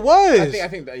monkeypox. That's from. it was. I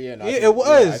think that, yeah, no, I Yeah, think- it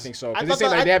was. Yeah, I think so. I Because they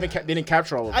thought say that- like they didn't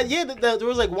capture all of them. Yeah, there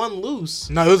was like one loose.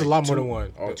 No, it was a lot more than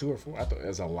one. Oh, 2 or 4. I thought it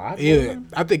was a lot. Yeah,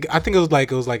 I think it was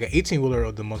like an 18-wheeler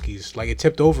of the monkeys. Like it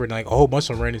tipped over and like a whole bunch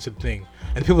of them ran into the thing.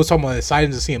 And people was talking about the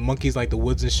sightings of seeing monkeys like the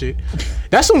woods and shit.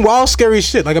 That's some wild, scary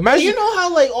shit. Like imagine You know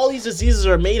how like all these diseases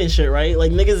are made and shit, right?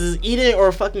 Like niggas is eating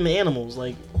or fucking the animals.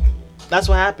 Like that's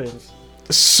what happens.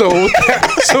 so No,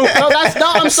 that's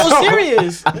not. I'm so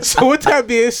serious. So with that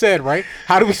being said, right?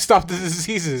 How do we stop the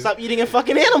diseases? Stop eating and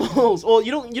fucking animals. Well,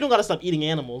 you don't gotta stop eating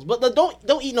animals, but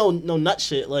don't eat no nut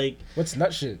shit. Like What's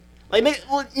nut shit?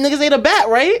 niggas ate a bat,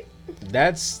 right?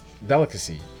 That's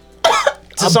delicacy.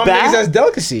 A Some bat? niggas that's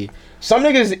delicacy. Some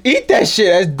niggas eat that shit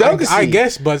as delicacy. I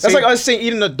guess, but that's say- like us saying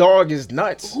eating a dog is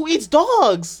nuts. Who eats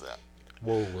dogs?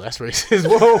 Whoa, that's racist.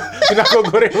 Whoa, we're not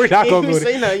gonna go there. We're not gonna You go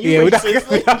say there. nothing. You Yeah, we're not, racist.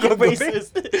 we're not You gonna go there.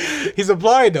 racist. He's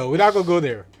implying though. We're not gonna go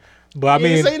there. But I You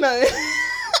mean, say nothing.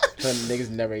 Some niggas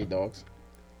never eat dogs.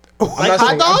 Like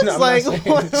hot dogs? Like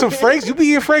what? Some Franks, you be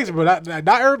eating Franks, bro. Not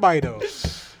everybody though.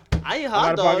 I eat Out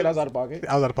hot of pocket. I dogs. was out of pocket.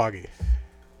 I was out of pocket.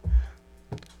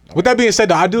 With that being said,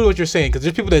 though, I do know what you're saying because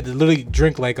there's people that literally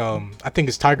drink like I think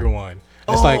it's Tiger One.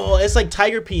 It's It's like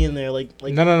tiger pee in there, like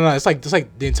no. It's like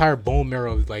the entire bone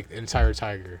marrow, of, like the entire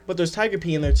tiger. But there's tiger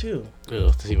pee in there too. Ugh,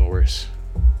 that's even worse.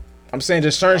 I'm saying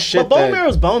just certain shit. But bone marrow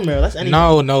is bone marrow. That's anything.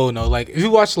 No. Like if you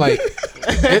watch like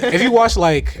if you watch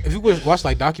like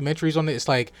documentaries on it, it's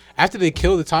like after they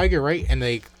kill the tiger, right, and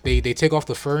they take off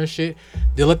the fur and shit,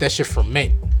 they let that shit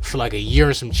ferment for like a year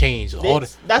and some change.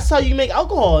 That's how you make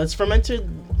alcohol. It's fermented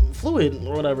fluid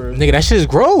or whatever. Nigga, that shit is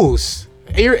gross.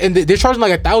 And they're charging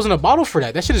like $1,000 a bottle for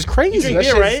that. That shit is crazy. You drink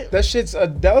beer, right? That shit's a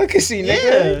delicacy,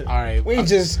 nigga. Yeah. All right, We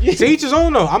just to each his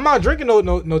own though. I'm not drinking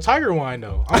no tiger wine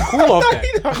though. I'm cool off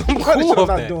that. I'm cool off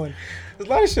that. Doing. There's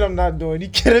a lot of shit I'm not doing. You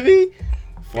kidding me?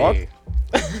 Fuck. Hey.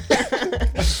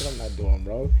 Shit I'm not doing,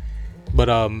 bro. But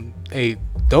hey,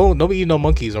 don't be eating no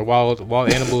monkeys or wild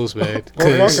animals, man.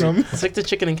 We're fucking them. Stick to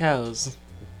chicken and cows.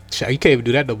 Shit, you can't even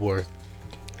do that no more.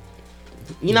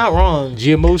 You're not wrong.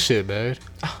 GMO shit, man.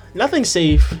 Nothing's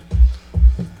safe.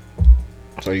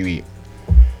 So you eat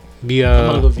Be I'm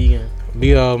gonna go vegan.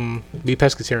 be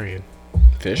pescatarian.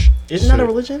 fish? Isn't that a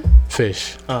religion?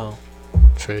 Fish. Oh.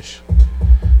 Fish.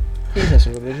 That's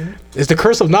a religion. It's the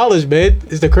curse of knowledge, man.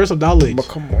 It's the curse of knowledge. But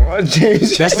come on,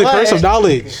 James. That's the curse of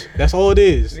knowledge. That's all it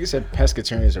is. You said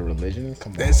pescatarian is a religion.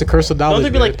 Come on. That's the curse of knowledge. Don't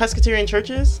there be man. like pescatarian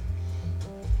churches?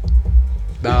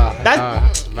 Nah.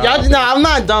 Y'all, no, I'm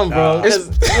not dumb, bro. 'cause-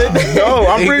 No,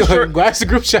 I'm pretty sure Go ask the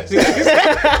group chat.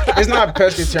 it's not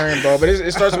pescatarian, bro. But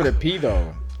it starts with a P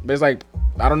though. But it's like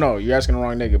I don't know. You're asking the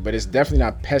wrong nigga. But it's definitely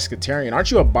not pescatarian. Aren't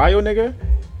you a bio nigga?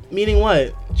 Meaning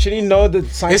what? Shouldn't you know the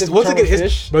scientific term of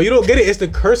fish? Bro, you don't get it. It's the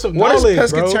curse of What knowledge,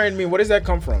 does bro. pescatarian mean? What does that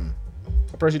come from?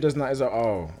 A person who does not is a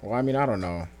well. I mean, I don't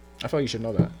know. I feel like you should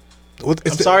know that.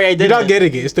 I'm sorry, I You're didn't. not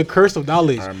getting it. It's the curse of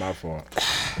knowledge. All right, my fault.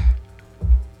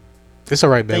 It's all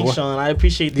right, man. Thanks, Sean. I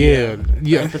appreciate the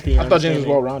Yeah. empathy. I thought James was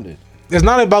well rounded. It's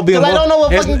not about being. 'Cause I don't know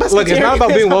what fucking Look, it's not about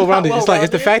pescatarian being is. well rounded. I'm It's not like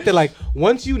it's the well-rounded. fact that like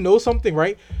once you know something,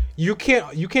 right? You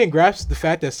can't grasp the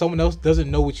fact that someone else doesn't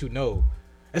know what you know.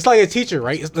 It's like a teacher,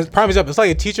 right? It's prime example. It's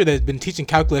like a teacher that's been teaching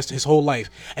calculus his whole life,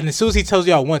 and as soon as he tells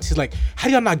y'all once, he's like, "How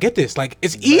do y'all not get this? Like,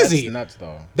 it's easy." That's nuts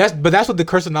though. That's what the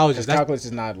curse of knowledge is. That's, Calculus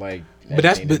is not like. But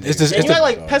it's just And it's you got the,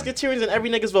 like pescatarians in every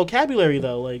nigga's vocabulary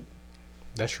though. Like,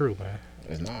 that's true, man.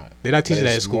 It's not. They're not teaching But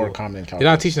that in it's school. more common in They're not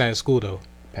calculus. teaching that in school though.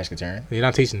 Pescatarian. They're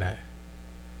not teaching that.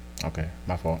 Okay,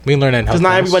 my fault. We didn't learn that in health because not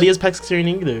class. everybody is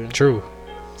pescatarian either. True.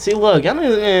 See, look, I don't.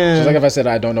 It's like if I said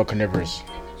I don't know carnivorous.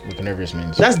 What carnivorous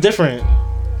means. That's different.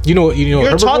 You know You're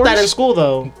herbivores? taught that in school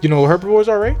though. You know what herbivores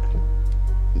are, right?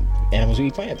 Animals who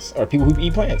eat plants or people who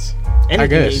eat plants. Anything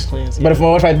guess. that eats plants, But yeah.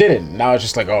 what if I didn't? Now it's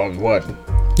just like, oh, what?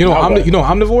 You know Now what? you know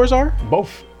what omnivores are?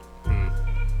 Both.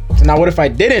 So now what if I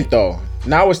didn't though?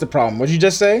 Now what's the problem? What'd you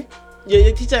just say? Yeah,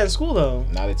 they teach that in school though.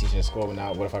 Now they're teaching in school, but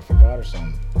now what if I forgot or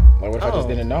something? Like what if I Oh. just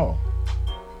didn't know?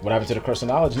 What happened to the curse of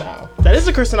knowledge now? That is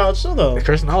a curse of knowledge still though. The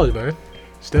curse of knowledge, man.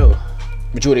 Still.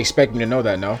 But you would expect me to know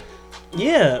that, no?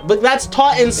 Yeah, but that's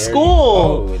taught in There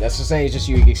school. you- Oh, that's the same. It's just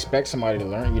you expect somebody to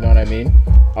learn. You know what I mean?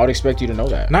 I would expect you to know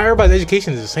that. Not everybody's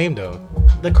education is the same though.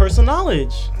 The curse of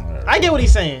knowledge. I get what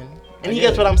he's saying, and he get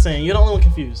gets it. what I'm saying. You're the only one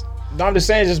confused. No, I'm just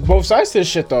saying, just both sides to this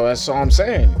shit though. That's all I'm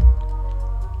saying.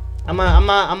 I'm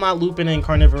not looping in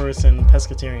carnivorous and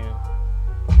pescatarian.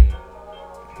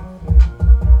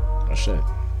 Oh shit.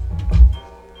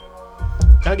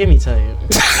 Y'all get me tight.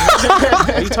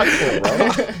 Why you tight for, bro?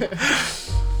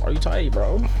 Why are you tight,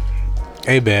 bro?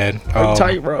 Hey, man. Are you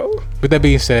tight, bro? With that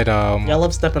being said, Y'all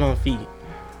love stepping on feet.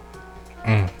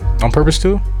 on purpose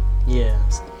too. Yeah,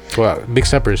 Well, big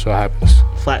steppers. What happens?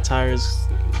 flat tires,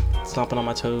 stomping on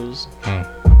my toes.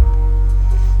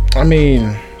 I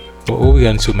mean, What we got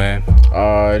into, man?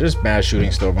 just mass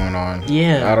shooting still going on.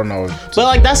 Yeah. I don't know. But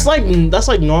like that's like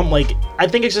normal. Like I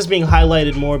think it's just being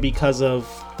highlighted more because of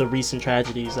the recent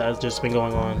tragedies that has just been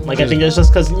going on. Like I think it's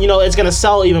just because it's gonna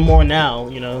sell even more now.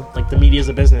 Like the media is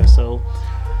a business, so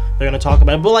they're gonna talk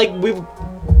about it. But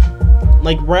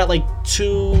we're at like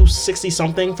 260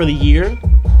 something for the year.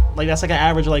 Like that's like an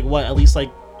average of like what, at least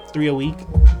like 3 a week.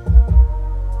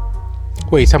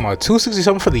 Wait, you talking about 260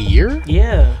 something for the year?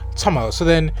 Yeah. Talking about, so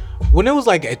then when it was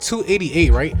like at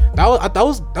 288, right? That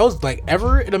was like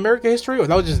ever in American history, or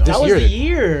that was just this That was year? the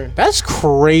year. That's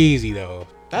crazy though.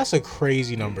 That's a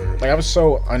crazy number. Like I was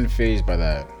so unfazed by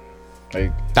that.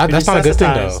 Like That's not a good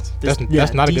thing though. Desensitized.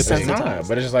 That's not a good thing. it's not.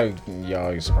 But it's just like,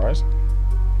 y'all, you surprised?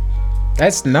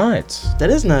 That's nuts. That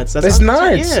is nuts. That's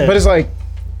nuts. Yeah. But it's like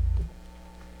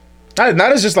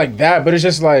not as just like that, but it's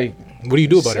just like What do you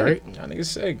do about it, Sick. right? Y'all niggas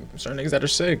sick. Certain niggas that are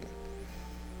sick.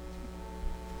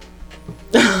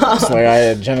 It's like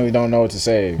I generally don't know what to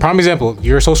say. Prime example,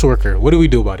 you're a social worker. What do we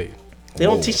do about it? They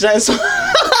don't teach that. So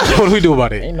What do we do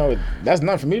about it? Ain't no, that's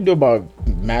nothing for me to do about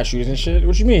mass shootings and shit.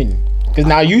 What you mean? Because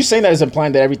now you saying that it's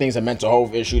implying that everything's a mental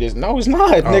health issue. No, it's not,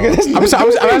 nigga. That's I'm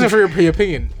asking for your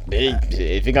opinion.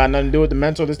 If it got nothing to do with the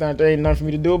mental, there ain't nothing for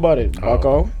me to do about it.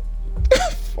 Bucko.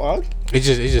 Fuck. It's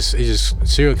just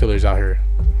serial killers out here.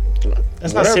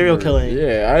 that's not serial killing.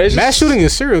 Yeah, it's Mass shooting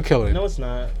is serial killing. No, it's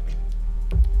not.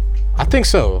 I think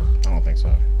so. I don't think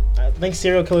so. I think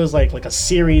serial killer is like a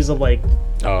series of like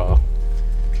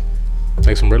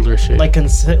Like some Riddler shit. like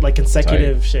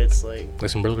consecutive shits. Like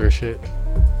some Riddler shit.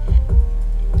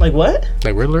 Like what?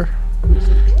 Like Riddler?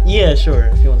 Yeah, sure.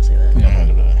 If you want to say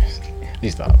that.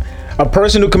 Please stop. A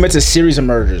person who commits a series of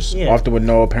murders, often with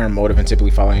no apparent motive and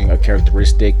typically following a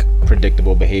characteristic,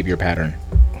 predictable behavior pattern.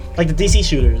 Like the DC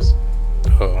shooters.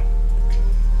 Oh.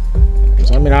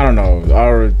 So I mean, I don't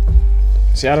know.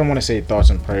 See, I don't want to say thoughts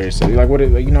and prayers. So, like, what?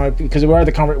 You know, because we're at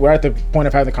the point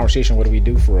of having the conversation. What do we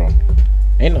do for real?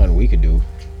 Ain't nothing we could do.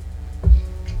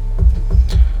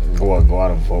 Go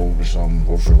out and vote or something.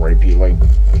 Vote for right people. Like,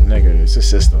 nigga, it's a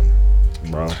system,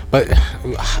 bro. But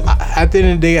at the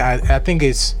end of the day, I think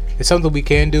it's something we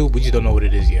can do. We just don't know what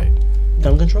it is yet.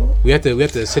 Gun control. We have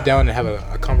to sit down and have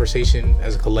a conversation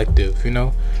as a collective. You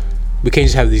know, we can't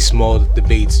just have these small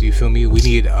debates. You feel me? We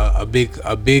need a big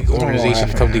organization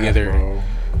to come together. Bro.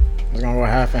 It's gonna go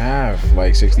half and half,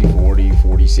 like 60-40,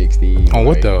 40-60. On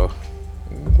what though?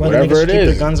 Whatever it is. Keep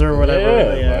their guns or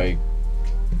whatever. Yeah. Like,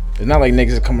 it's not like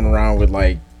niggas are coming around with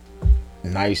like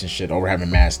knives and shit over having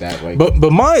mass that like.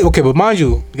 But mind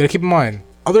you, you gotta keep in mind,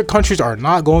 other countries are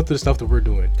not going through the stuff that we're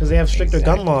doing because they have stricter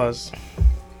gun laws.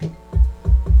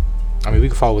 I mean, we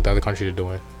can follow what the other countries are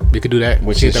doing. We could do that.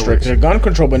 Which is stricter gun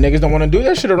control, but niggas don't want to do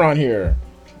that shit around here.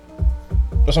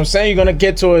 That's what I'm saying. You're gonna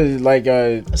get to a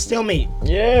stalemate.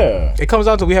 Yeah. It comes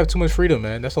down to we have too much freedom,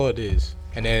 man. That's all it is.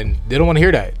 And then they don't want to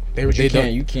hear that.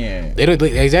 You can't. They don't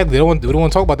exactly. They don't want to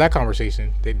talk about that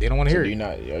conversation. They don't want to hear it.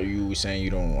 Are you saying you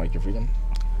don't like your freedom?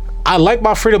 I like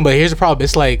my freedom, but here's the problem.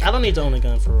 It's like I don't need to own a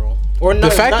gun for real. Or no,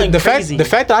 the fact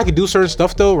that I can do certain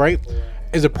stuff though, right,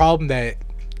 is a problem that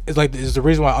is the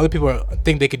reason why other people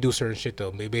think they could do certain shit though.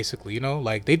 Basically, you know,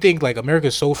 like they think like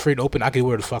America's so free and open, I can do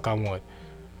whatever the fuck I want.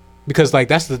 Because like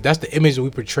that's the image that we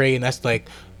portray, and that's like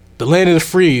the land of the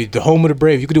free, the home of the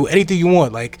brave. You can do anything you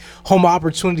want, like home of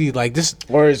opportunity, like this.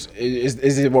 Or is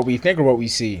it what we think or what we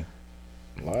see?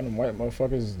 A lot of them white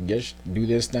motherfuckers do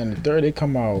this, that, and the third. They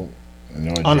come out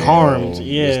unharmed.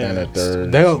 This, that, and the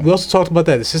third. We also talked about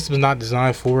that. The system is not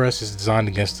designed for us; it's designed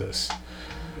against us.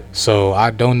 So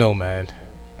I don't know, man.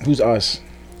 Who's us?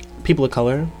 People of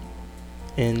color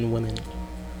and women.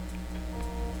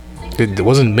 It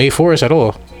wasn't made for us at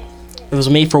all. It was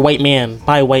made for white man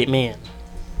by a white man.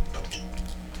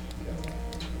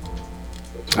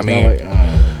 I mean,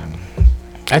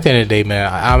 at the end of the day, man,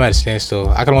 I'm at a standstill.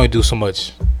 I can only do so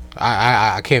much.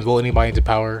 I can't vote anybody into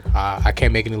power. I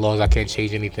can't make any laws. I can't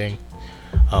change anything.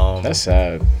 That's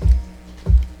sad.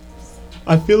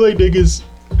 I feel like niggas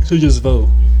should just vote.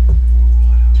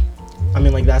 I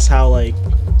mean, like that's how like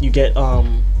you get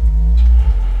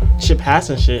shit passed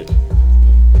and shit.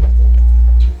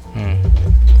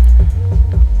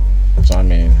 So I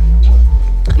mean,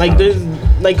 like there's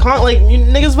like you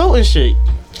niggas vote and shit.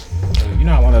 You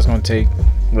know how long that's gonna take?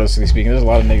 Realistically speaking, there's a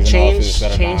lot of niggas in office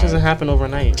that are change doesn't happen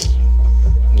overnight.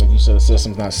 Like you said, the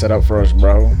system's not set up for us,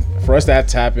 bro. For us that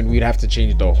to happen, we'd have to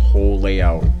change the whole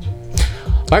layout.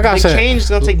 Like I said, change is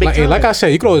gonna take big time. Like I said,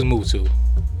 you could always move too.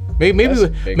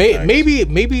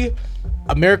 Maybe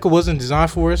America wasn't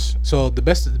designed for us. So the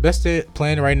best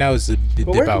plan right now is to dip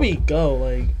out. Where can we go?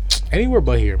 Like anywhere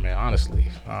but here, man. Honestly.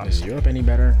 Is Europe any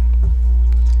better?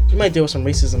 You might deal with some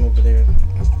racism over there.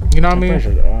 You know what I mean?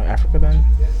 Sure, Africa then.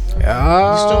 You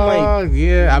still might.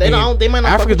 Yeah, they might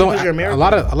not. Africans don't. You're American. A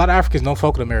lot of Africans don't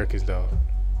fuck with Americans though.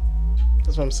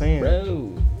 That's what I'm saying,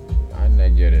 bro. I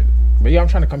get it. But yeah, I'm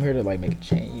trying to come here to like make a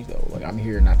change though. Like I'm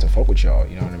here not to fuck with y'all.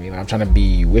 You know what I mean? Like, I'm trying to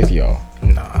be with y'all.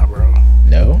 Nah, bro.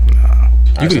 No. Nah.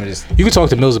 You can talk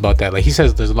to Mills about that. Like he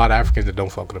says, there's a lot of Africans that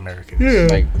don't fuck with Americans. Yeah.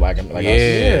 Like black. Like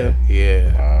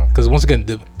yeah. Because once again,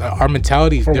 our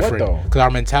mentality is for different. What, though? Because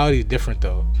our mentality is different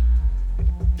though.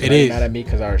 It is. Mad at me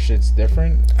because our shit's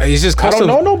different. It's just customs.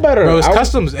 I don't know no better, bro. It's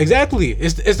customs. Exactly.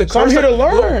 It's the curse. I'm here to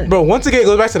learn, bro. Once again, it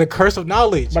goes back to the curse of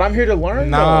knowledge. But I'm here to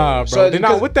learn. Nah, though. bro. So, they're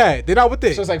not with that. They're not with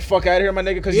it. So it's like fuck out of here, my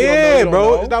nigga. Because yeah, you don't bro.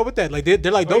 know. It's not with that. Like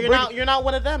they're like, don't bring. You're not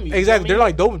one of them. Exactly. They're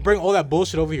like, don't bring all that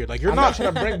bullshit over here. Like you're I'm not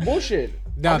trying to bring bullshit.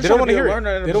 Nah, they don't want to hear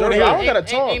it. They don't want to hear it. I don't gotta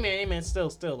talk. Amen. Still,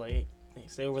 like,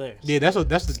 Stay over there. Yeah, to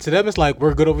them. It's like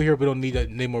we're good over here. We don't need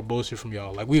any more bullshit from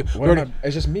y'all. Like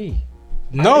It's just me.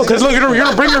 No, because look, you're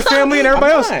gonna bring your family and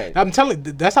everybody else. not. I'm telling.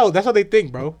 That's how they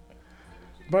think, bro.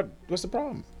 But what's the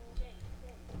problem?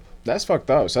 That's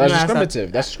fucked up. So that's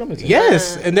discriminative. That's discriminative.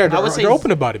 Yes, and they're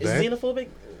open about it, is man. Xenophobic?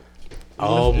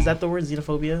 Is that the word,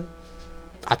 xenophobia?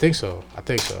 I think so.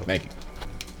 Thank you.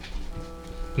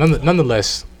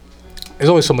 Nonetheless, there's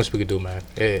always so much we can do, man.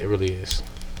 It really is.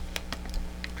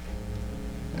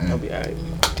 I'll be alright.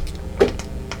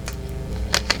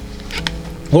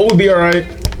 What would be alright?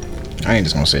 I ain't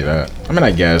just gonna say that. I mean,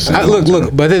 I guess.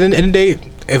 Look. But at the end of the day,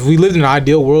 if we lived in an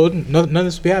ideal world, none of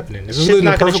this would be happening. If we lived in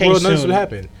a perfect world, none of this would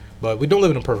happen. But we don't live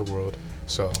in a perfect world,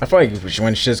 so I feel like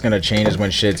when shit's gonna change is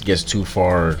when shit gets too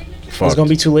far. Fucked. It's gonna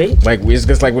be too late. Like it's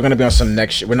just like we're gonna be on some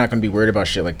next shit. We're not gonna be worried about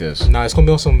shit like this. nah, it's gonna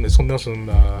be on some.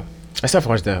 I still have to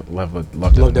watch that Love,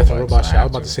 Death, and Robot shit. I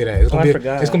was about to say that. It's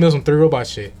gonna be on some 3 robot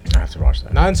shit. I have to watch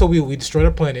that. Not until we destroy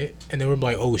the planet, and then we're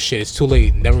like, oh shit, it's too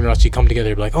late. And then we're gonna actually come together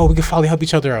and be like, oh, we can finally help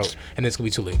each other out, and then it's gonna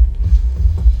be too late.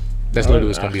 That's literally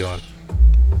what's gonna be on.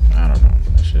 I don't know.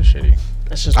 That shit's shitty.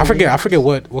 That's just I forget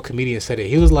what comedian said it.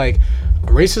 He was like,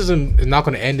 racism is not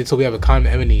going to end until we have a common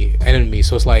enemy.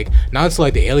 So it's like not until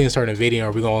like the aliens start invading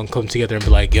are we going to come together and be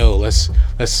like, yo, let's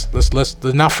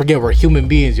not forget we're human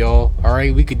beings, y'all. All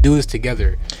right, we could do this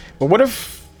together. But what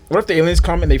if the aliens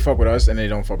come and they fuck with us and they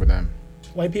don't fuck with them?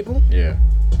 White people? Yeah.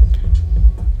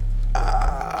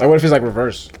 Like what if it's like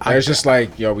reverse? Like, it's just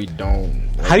like, yo, we don't.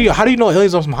 Like, How do you know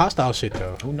aliens on some hostile shit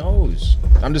though? who knows?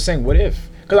 I'm just saying, what if?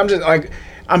 Because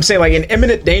I'm saying like in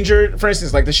imminent danger, for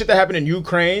instance, like the shit that happened in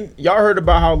Ukraine. Y'all heard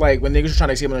about how like when niggas were trying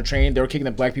to escape on a train, they were kicking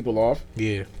the black people off.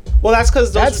 Yeah. Well, that's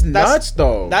because That's nuts,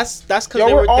 though. That's because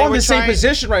Yo, we're all in the same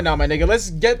position right now, my nigga.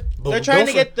 Let's get. They're trying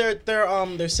to get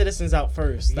their citizens out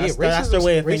first. That's their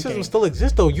way of thinking. Racism still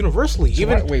exists though universally.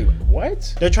 So wait,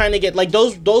 what? They're trying to get like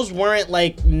those weren't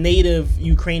like native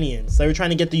Ukrainians. They were trying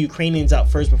to get the Ukrainians out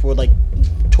first before like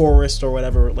tourists or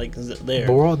whatever like is there.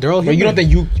 But they're all human. But you don't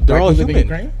think they're all human?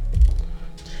 Ukraine?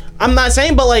 I'm not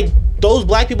saying, but like those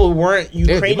black people weren't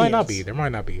Ukrainians. There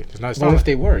might not be. It's not. What if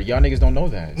they were? Y'all niggas don't know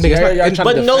that.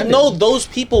 But those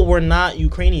people were not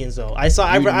Ukrainians though. I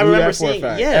remember seeing.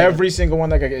 Yeah, every single one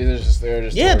that got is just there.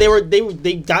 Yeah,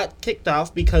 they got kicked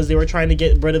off because they were trying to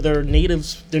get rid of their native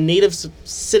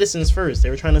citizens first. They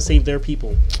were trying to save their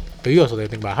people. But you also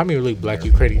think about how many black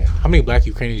Ukrainians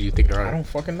do you think there are? I don't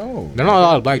fucking know. There are not a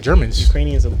lot of black Germans.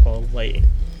 Ukrainians are all white,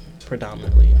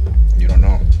 predominantly. You don't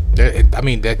know.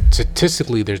 That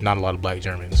statistically, there's not a lot of black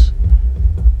Germans.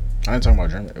 I ain't talking about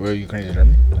German. Well, Ukrainian is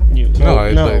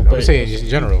German? But I'm saying just in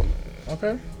general.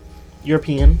 Okay.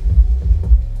 European.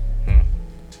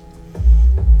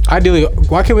 Ideally,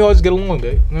 why can't we all just get along,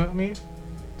 babe? You know what I mean?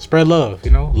 Spread love,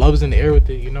 you know? Love's in the air with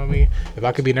it, you know what I mean? If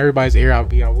I could be in everybody's ear, I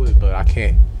would, but I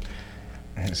can't.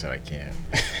 I said I can't.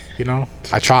 You know?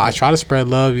 I try to spread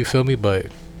love, you feel me? But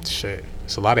shit,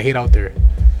 it's a lot of hate out there.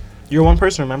 You're one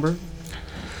person, remember?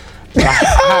 I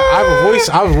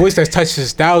have a voice that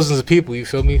touches thousands of people, you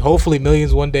feel me? Hopefully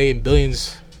millions one day and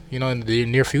billions, you know, in the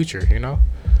near future, you know?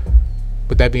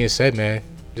 With that being said, man,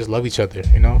 just love each other,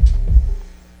 you know?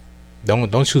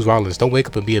 Don't choose violence. Don't wake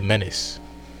up and be a menace.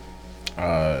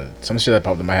 Some shit that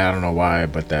popped in my head, I don't know why,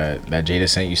 but that Jada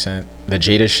shit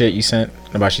you sent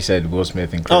about she said Will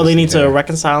Smith and Chris. Oh, they need to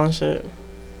reconcile and shit.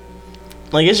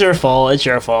 Like, it's your fault.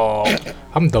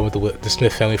 I'm done with the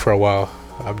Smith family for a while.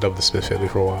 I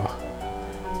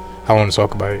don't want to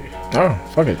talk about it. Oh,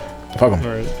 fuck it. Fuck them.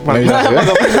 Right.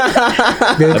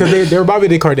 Because they're probably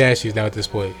the Kardashians now at this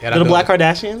point. And the Black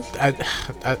Kardashians?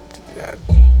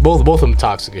 Both of them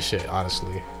toxic as shit,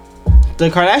 honestly. The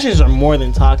Kardashians are more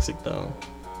than toxic, though.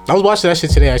 I was watching that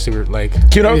shit today, actually. Like,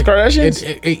 you know Kardashians?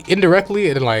 Indirectly,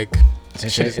 and like...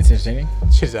 It's entertaining?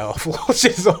 Shit's awful.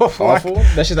 Shit's awful. Awful?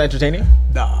 That shit's entertaining?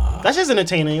 Nah. That's just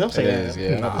entertaining. Don't say it that. Is,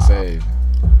 yeah. Nah. Not to say...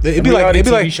 It'd be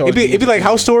like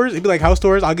house tours. It'd be like house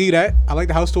tours. I'll give you that. I like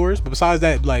the house tours. But besides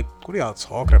that, like, what are y'all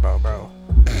talking about, bro?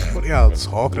 What are y'all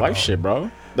talking about? Life shit, bro.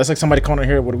 That's like somebody calling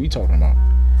here. What are we talking about?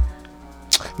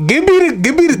 Give me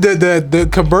the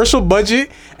commercial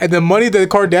budget and the money that the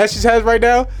Kardashians has right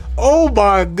now. Oh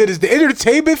my goodness, the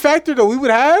entertainment factor that we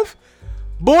would have.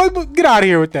 Boy, get out of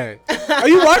here with that. Are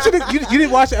you watching it? You didn't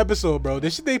watch the episode, bro.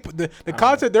 The shit the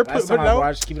content they're putting out. I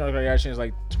watched Keeping Up with the Kardashians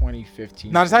like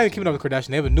 2015. No, it's not even Keeping Up with the Kardashians.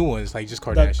 They have a new one. It's like just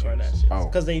Kardashians. Oh,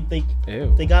 because they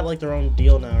got like their own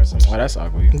deal now or something. Oh, that's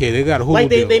ugly. Yeah, they got a whole like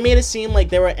deal. They made it seem like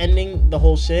they were ending the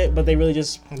whole shit, but they really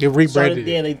just rebranded.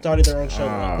 They started their own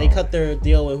show. They cut their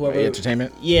deal with whoever.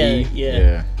 Entertainment.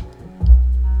 Yeah.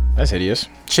 That's hideous.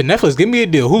 Shit, Netflix, give me a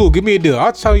deal. Hulu, give me a deal.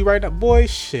 I'll tell you right now, boy.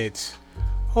 Shit.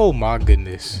 Oh my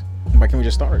goodness. Why can't we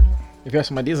just start? If you have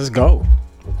some ideas, let's go.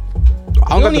 I We don't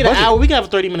don't got need the an budget. hour. We can have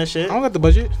a 30-minute shit. I don't got the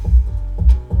budget.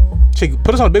 Shit,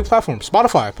 put us on a big platform.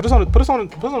 Spotify. Put us on a big platform,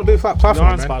 We're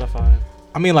on man. Spotify.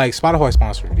 I mean, like Spotify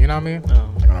sponsored. You know what I mean? Oh.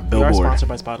 Like on a We are billboard. sponsored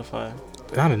by Spotify.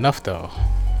 Not enough though.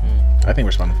 I think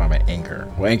we're Spotify by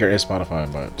Anchor. Well, Anchor is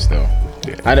Spotify, but still.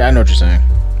 Yeah. I know what you're saying.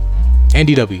 And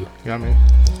DW. You know what I mean?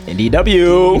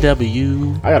 NDW.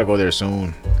 W. I gotta go there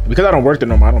soon. Because I don't work there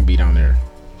no more, I don't be down there.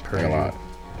 Like a lot.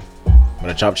 But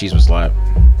a chopped cheese was slap.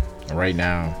 Right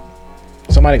now.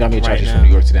 Somebody got me a chopped Right cheese now. from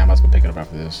New York today. I'm about to go pick it up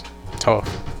after this.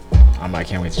 Tough. I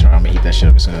can't wait to try. I'm gonna eat that shit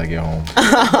up as soon as I get home.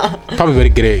 Probably better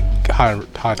get it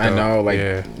hot. I know, like,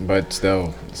 yeah. but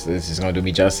still, this is gonna do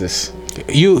me justice.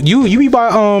 You be by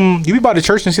the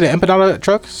church and see the empanada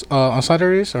trucks on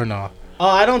Saturdays or no? Oh,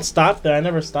 I don't stop there. I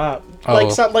never stop. Oh.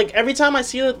 Like every time I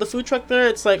see the food truck there,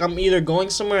 it's like I'm either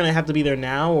going somewhere and I have to be there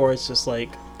now, or it's just like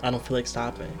I don't feel like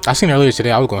stopping. I seen it earlier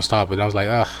today. I was gonna stop, but I was like,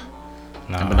 ugh.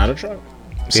 Nah. Empanada truck.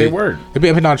 Say word. There be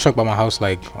an empanada truck by my house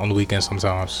like on the weekends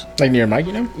sometimes. Like near Mike,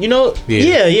 you know? You know?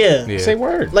 Yeah. Yeah. Say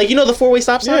word. Like, you know the 4-way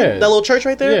stop sign? Yeah. That little church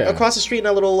right there? Yeah. Across the street in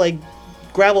that little like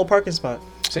gravel parking spot.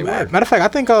 Say word. Matter of fact, I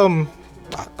think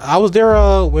I was there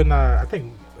when I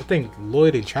think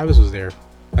Lloyd and Travis was there.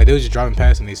 Like they was just driving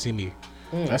past and they see me.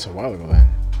 That's a while ago then.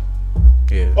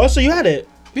 Yeah. Oh, so you had it?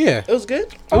 Yeah. It was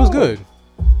good? It was good.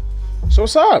 So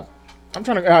what's up? I'm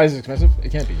trying to. Is it expensive?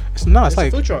 It can't be. It's It's a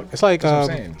like food truck. it's like That's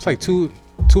what I'm saying. it's like two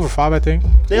for $5, I think.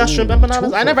 They got shrimp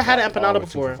empanadas? I never had an empanada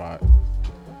before.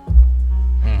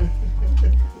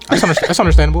 That's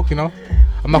understandable, you know.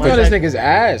 I'm not Bro, gonna. this nigga's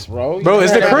ass, bro. Bro,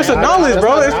 it's the curse of knowledge, bro.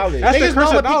 not That's knowledge. the Niggas curse know I'm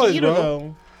of a picky knowledge, eater, bro.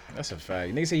 though. That's a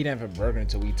fact. Niggas say he didn't have a burger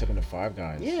until we took him to Five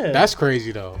Guys. Yeah. That's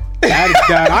crazy though.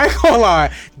 That I ain't gonna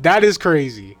lie. That is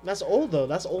crazy. That's old though.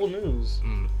 That's old news.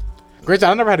 Great.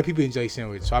 I never had a PB&J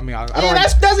sandwich, so I mean, I don't. Yeah,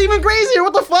 Like, that's even crazier.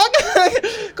 What the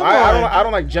fuck? Come on. I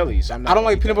don't like jellies. I'm not I don't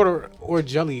like gonna peanut eat butter or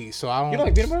jelly, so I don't. that. You don't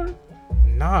like peanut butter?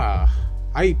 Nah.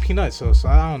 I eat peanuts, so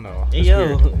I don't know. Hey, It's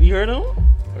yo, weird. you heard him?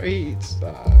 He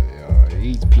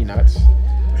eats peanuts.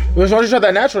 Well, so why don't you try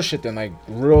that natural shit then, like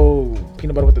real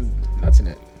peanut butter with the nuts in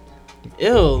it?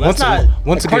 Ew, that's not.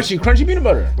 Once Like again, crunchy peanut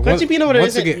butter. Crunchy peanut butter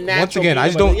once isn't again, natural once again, I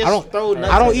just peanut don't. butter. I You just throw don't.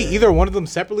 nuts I don't in eat it. either one of them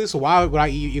separately. So why would I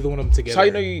eat either one of them together? So how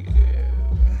you know you?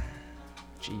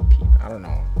 GP. I don't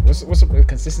know. What's the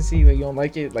consistency? Like you don't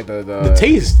like it? Like the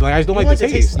taste? Like I just don't You like the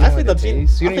taste. I think like the the peanut.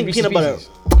 taste? You I don't think eat peanut butter. Reese's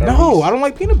Pieces? No, I don't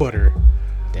like peanut butter.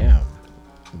 Damn,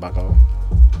 bucko.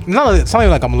 No, it's not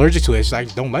like I'm allergic to it. It's just I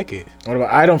just don't like it. What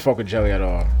about? I don't fuck with jelly at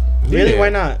all. Really? Yeah. Why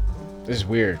not? This is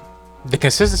weird. The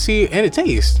consistency and the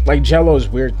taste. Like Jello is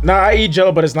weird. Nah, I eat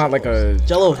Jello, but it's not like a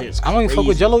Jello hits. I don't even fuck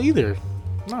with Jello either.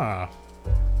 Nah.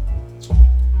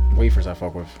 wafers. I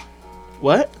fuck with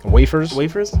What? wafers.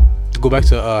 Wafers? Go back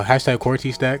to hashtag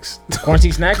quarantine stacks.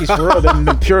 Quarantine snackies for real.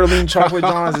 The pure lean chocolate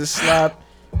Johns is slap.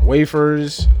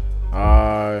 Wafers.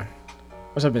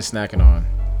 What's I've been snacking on?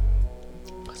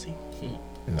 Pussy.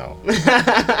 No.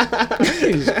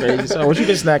 He's crazy. So what you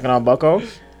been snacking on, Bucko?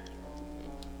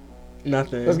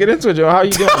 Nothing. Let's get into it, Joe. How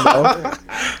you doing, bro?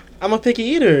 I'm a picky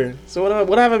eater. So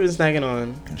what have I been snacking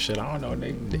on? Shit, I don't know,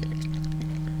 nigga.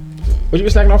 What you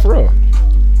been snacking on for real?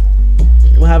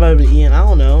 What have I been eating? I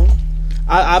don't know.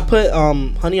 I put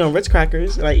honey on Ritz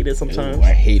crackers and I eat it sometimes. Ooh,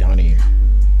 I hate honey.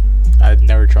 I've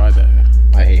never tried that.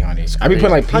 I hate honey. I be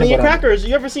putting like peanut honey and butter on- crackers.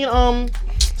 You ever seen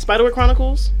Spiderwick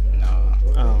Chronicles? No.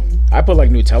 Oh. I put like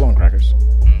Nutella on crackers.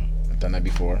 I've done that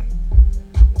before.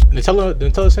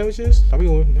 Nutella sandwiches? Oh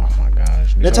my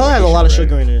gosh. Nutella has a lot of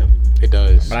sugar in it. It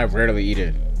does. But I rarely eat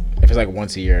it. If it's like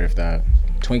once a year, if that.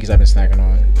 Twinkies I've been snacking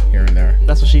on here and there.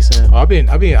 That's what she said. I've been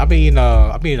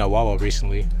eating a Wawa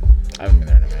recently. I haven't been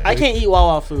there in a minute. I can't eat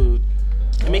Wawa food.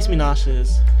 It makes me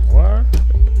nauseous. What?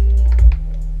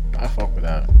 I fuck with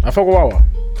that. I fuck with Wawa.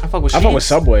 I fuck with I fuck with Sheetz.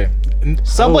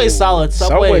 Subway. Solid. Subway's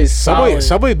Subway's solid.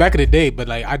 Subway back in the day, but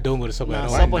like I don't go to Subway Nah, at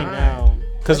all. Subway not? now.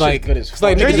 Cause That shit's like, good as it's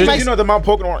like fuck. niggas, Jersey there's, Mike's- You know the Mount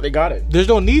Pocono, they got it. there's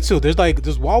no need to.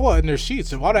 There's Wawa in their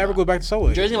sheets. Why would I ever go back to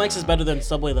Subway? Jersey Mike's is better than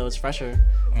Subway though. It's fresher.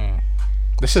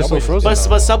 This shit's so Subway's- frozen. But though.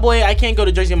 but Subway, I can't go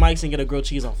to Jersey Mike's and get a grilled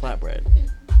cheese on flatbread.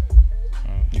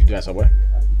 You can do that Subway?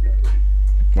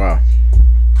 Wow.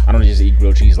 I don't just eat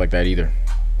grilled cheese like that either.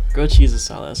 Grilled cheese is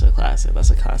solid. That's a classic. That's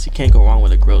a classic. You can't go wrong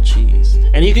with a grilled cheese.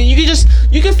 And you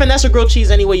can finesse a grilled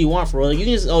cheese any way you want for real. Like you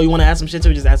can just you want to add some shit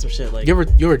to it, just add some shit like You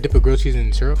ever dip a grilled cheese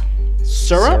in syrup?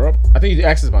 syrup. I think you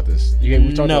asked us about this.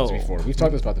 We've talked No. about this before. We've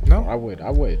talked about this No? before. I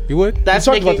would. You would? That's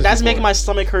talked about making this making before. my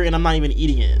stomach hurt and I'm not even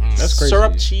eating it. That's crazy.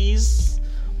 Syrup cheese.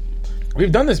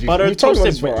 We've done this before. Butter We've talked about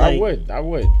this toasted, before. like- I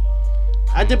would.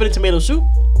 I dip it in tomato soup.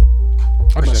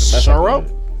 That's Syrup?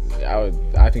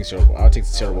 I think syrup. I would take the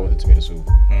syrup over the tomato soup.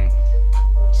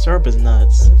 Syrup is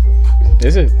nuts.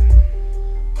 Is it?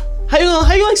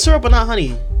 How you like syrup but not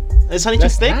honey? Is honey too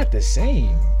That's thick? not the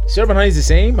same. Syrup and honey's the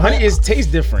same. Honey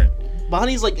tastes different. But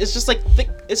honey's like it's just like thick.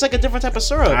 It's like a different type of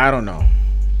syrup. I don't know.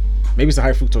 Maybe it's the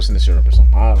high fructose in the syrup or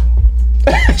something. I don't know.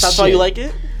 That's why you like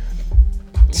it.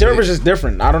 Syrup is just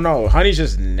different. I don't know. Honey's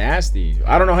just nasty.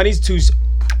 I don't know. Honey's too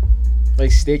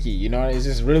like sticky. You know, it's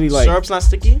just really like Syrup's not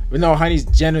sticky. But no, honey's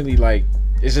generally like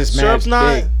it's just Syrup's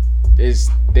not. thick. It's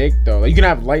thick though. Like you can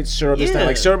have light syrup. This Yeah. time.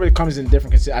 Like syrup, it comes in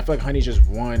different. I feel like honey's just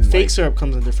one. Fake like, syrup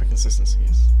comes in different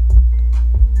consistencies.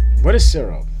 What is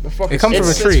syrup? The fuck It is comes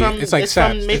syrup? from a tree. It's like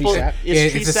sap. From maple, Sap?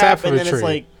 it's tree it's a sap, sap from and a then it's tree.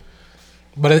 like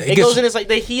But it goes in. It's like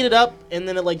they heat it up, and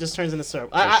then it like just turns into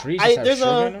syrup. Trees just have There's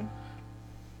sugar in a them?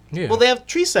 yeah. well, they have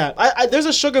tree sap. There's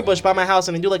a sugar bush by my house,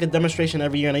 and they do like a demonstration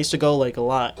every year, and I used to go like a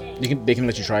lot. They can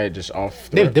let you try it just off.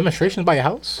 They have demonstrations by your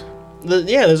house.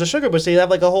 Yeah, there's a sugar bush. They have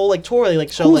like a whole like tour. They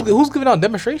like show like Who's giving out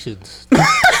demonstrations?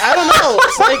 I don't know.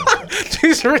 It's like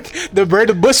These are the bird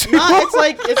and bush people. nah,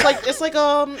 it's like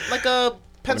a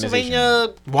Pennsylvania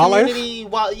Wildlife? community,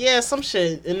 yeah, some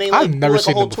shit, and they I've like do never like a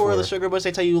seen whole them tour of the before. sugar bush.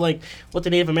 They tell you like what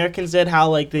the Native Americans did, how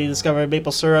like they discovered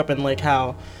maple syrup, and like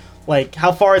how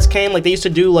far it's came. Like they used to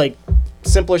do like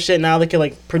simpler shit. Now they can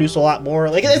like produce a lot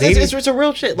more. Like it's a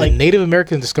real shit. Like Native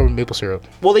Americans discovered maple syrup.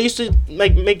 well, they used to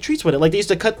like make treats with it. Like they used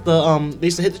to cut they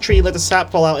used to hit the tree, let the sap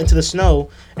fall out into the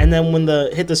snow, and then when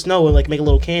hit the snow, it would like make a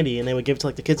little candy, and they would give it to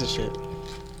like the kids and shit.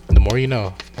 The more you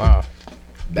know. Wow.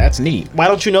 That's neat. Why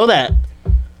don't you know that?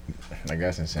 Like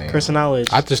that's insane. Person knowledge.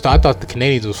 I thought the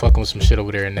Canadians was fucking with some shit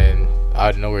over there, and then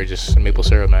out of nowhere, just maple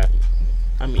syrup, man.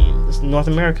 I mean, it's North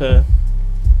America.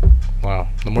 Wow.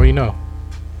 The more you know.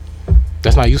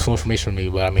 That's not useful information for me,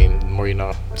 but I mean, the more you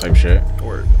know. Type shit.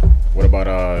 Word. What about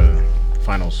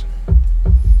finals?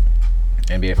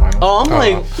 NBA finals. Oh, I'm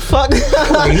like, fuck.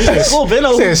 School been He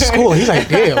over. said school. He's like,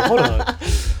 damn, hold on.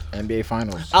 NBA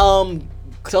finals.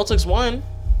 Celtics won.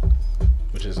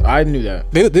 Which is I knew that.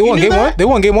 They won knew game that? one? They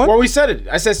won game one? Well, we said it.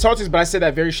 I said Celtics, but I said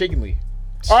that very shakingly.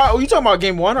 Are you talking about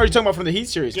game one, or are you talking about from the Heat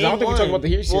series? 'Cause I don't think we're talking about the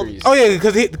Heat Well, series. Oh, yeah,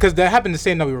 because that happened the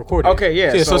same night we recorded. Okay,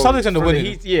 yeah. So Celtics ended up for the winning.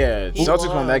 Heat, yeah, He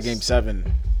Celtics won that was. game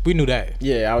 7. We knew that.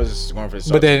 Yeah, I was just going for the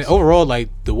Celtics. But then overall, like,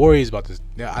 the Warriors about to,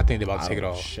 I think they're about to take it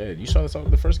off. Shit, you saw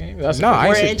the first game? That's No, I ain't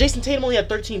Where, seen- and Jason Tatum only had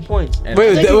 13 points. And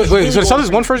Wait, I think he was so the really Celtics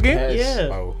going won first game? Yes.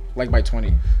 Yeah. Oh. like by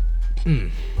 20.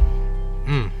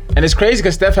 And it's crazy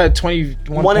because Steph had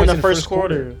 21 One in points the first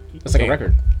quarter. That's like a Damn.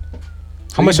 record.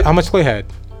 How much Clay had?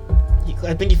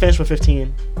 I think he finished with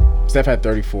 15. Steph had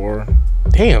 34.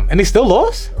 Damn, and they still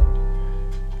lost?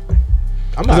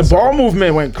 I'm not The ball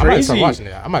movement went I might start crazy. watching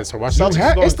it. I might start watching Celtics it.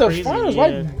 is going It's the crazy, finals. yeah.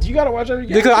 Why you gotta watch every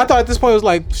game? Because I thought at this point it was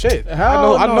like, shit.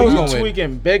 Hell I know no, he's you going to win.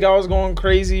 tweaking. Big I was going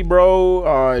crazy, bro.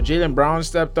 Jalen Brown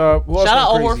stepped up. Who else Shout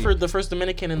out went Al crazy? Horford, the first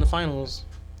Dominican in the finals.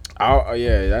 Oh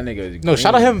yeah, that nigga. No,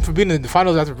 shout out him for being in the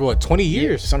finals after, what, 20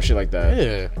 years? Some shit like that.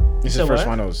 Yeah. It's his said first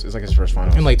what? finals. It's like his first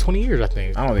finals. In like 20 years, I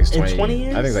think. I don't think it's In 20. 20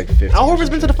 years? I think it's like 15. Al or Horford's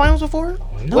been to some the shit. finals before?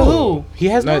 No. With who? He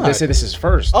has No, not. they say this is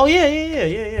first. Oh,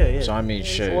 yeah. So I mean,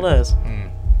 shit. Old ass.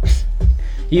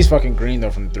 He's fucking green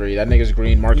though from 3. That nigga's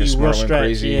green. Marcus He's real Smart went stretch,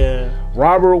 crazy. yeah.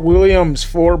 Robert Williams,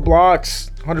 4 blocks,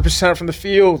 100% from the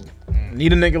field.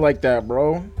 Need a nigga like that,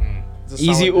 bro. It's a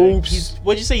Easy solid thing. oops.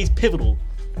 What'd you say? He's pivotal.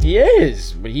 He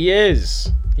is, but he is.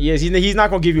 He's not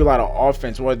gonna give you a lot of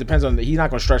offense. Well, it depends on. He's not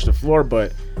gonna stretch the floor,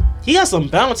 but He got some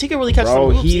bounce. He can really catch bro,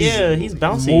 some hoops. he's He's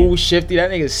bouncy. move shifty. That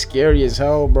nigga's scary as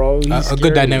hell, bro. He's a scary.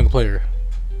 good dynamic player.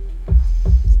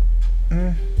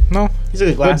 No, He's a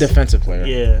good Good glass. defensive player.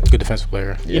 Yeah. good defensive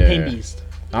player. Yeah. Paint beast.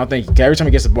 I don't think every time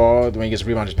he gets the ball, when he gets a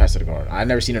rebound, just pass to the guard. I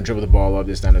never seen him dribble the ball up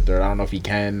this, down, the third. I don't know if he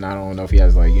can. I don't know if he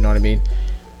has like, you know what I mean.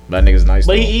 But that nigga's nice.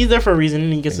 But though. he's there for a reason,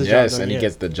 and he gets his job Yes, done. and yeah. he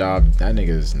gets the job. That nigga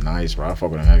is nice, bro. I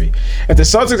fuck with him heavy. If the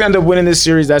Celtics end up winning this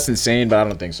series, that's insane, but I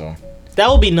don't think so. That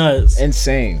would be nuts.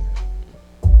 Insane.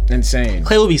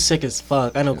 Clay would be sick as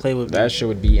fuck. I know Clay would be. That shit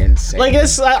would be insane. Like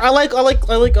it's, I like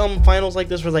finals like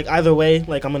this where like either way,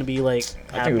 like I'm gonna be like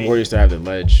I happy. think the Warriors still have the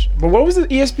ledge. But what was the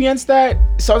ESPN stat?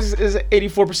 Celtics is an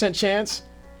 84% chance.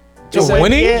 Yo, It said-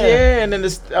 winning? Yeah, and then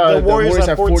the Warriors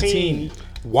have 14.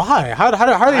 Why? How are they?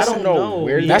 I don't know.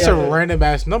 Where That's they a at. random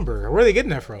ass number. Where are they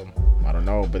getting that from? I don't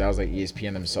know, but that was like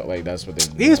ESPN themselves. Like that's what they.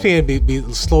 ESPN be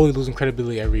slowly losing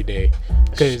credibility every day.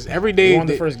 Because every day, They won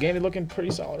the first game. They're looking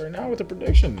pretty solid right now with the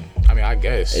prediction. I mean, I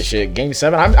guess. Hey, shit, game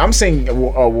 7. I'm saying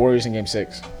Warriors in game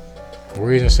 6.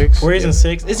 Warriors in 6. Warriors in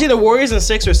 6. It's either Warriors in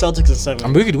 6 or Celtics in 7. I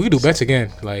mean, we could do bets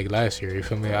again, like last year. You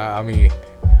feel me? I mean,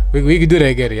 we could do that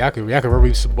again. Y'all could rub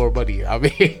me some more money. I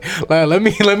mean, like,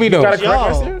 let me know. Got a correct Yo.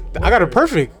 last year? I got a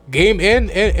perfect game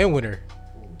and winner.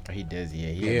 Oh, he did.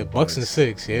 Yeah, Bucks in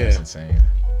 6. That's Yeah. insane.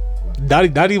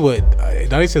 Dottie what?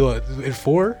 Dottie said what? In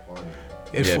 4?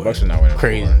 Yeah, Bucks are not winning.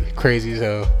 Crazy as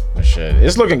hell. But shit,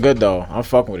 it's looking good though. I'm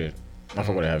fucking with it. I'm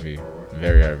fucking with it heavy,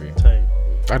 very heavy. Tight.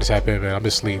 I just happened, man. I'm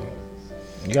just sleep.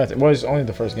 You got well, it's only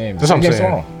the first game. That's what I'm saying.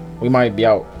 Tomorrow. We might be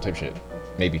out type shit.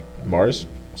 Maybe bars,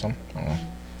 some. I don't know.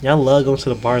 Y'all love going to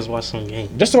the bars to watch some games.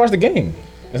 Just to watch the game.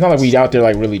 It's not like we out there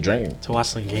like really drinking. To watch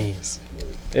some games.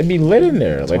 It'd be lit in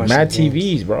there, like mad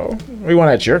TVs, bro. We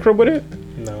want at your crib with it?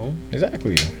 No.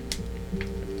 Exactly.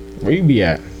 Where you be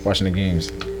at watching the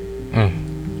games?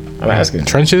 I'm asking.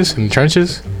 Trenches? In the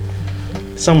trenches?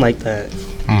 Something like that.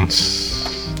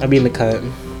 I'd be in the cut.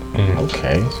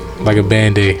 Okay. Like a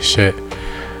band-aid. Shit.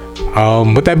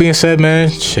 With that being said, man,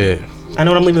 shit. I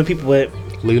know what I'm leaving the people with.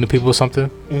 Leaving the people with something?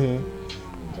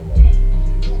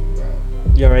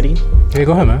 You ready? Yeah,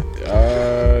 go ahead, man.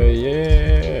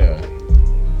 Yeah.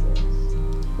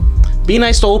 Be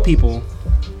nice to old people.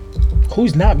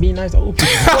 Who's not being nice to old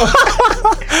people?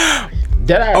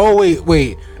 Dead eye. Oh,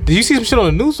 wait. Did you see some shit on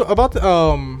the news about the,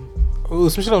 some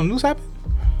shit on the news happened?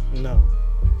 No.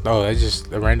 Oh, that's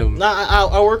just a random. Nah,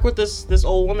 I work with this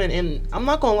old woman, and I'm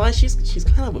not gonna lie, she's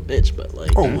kind of a bitch, but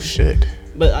like. Oh shit.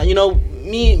 But you know,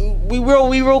 we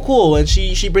real cool, and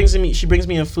she brings me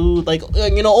in food. Like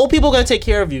you know, old people gonna take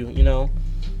care of you. You know,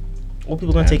 old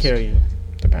people gonna take care of you.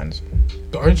 Depends.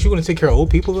 Aren't you gonna take care of old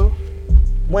people though?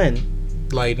 When?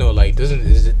 Like no, like is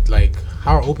it like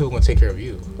how are old people gonna take care of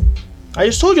you? I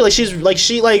just told you,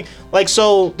 like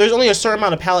so there's only a certain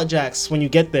amount of pallet jacks when you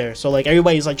get there. So like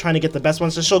everybody's like trying to get the best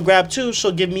ones. So she'll grab 2,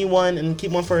 she'll give me 1 and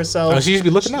keep 1 for herself. Oh, she used to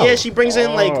be looking out. Yeah, she brings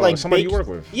in like somebody you work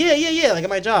with. Yeah, like at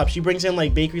my job. She brings in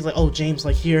like bakeries like, oh James,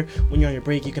 like here, when you're on your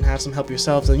break you can have some help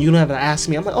yourselves and you don't have to ask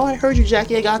me. I'm like, oh I heard you,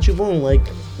 Jackie, I got you, boom. Like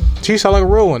she sound like a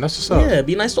real one, that's what's up. Yeah,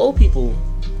 be nice to old people.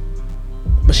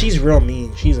 But she's real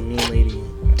mean. She's a mean lady.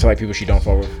 To like people she don't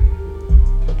fuck with.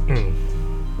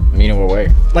 Mean in what way?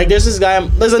 Like there's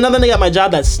another nigga at my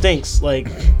job that stinks, like.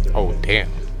 Oh damn.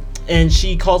 And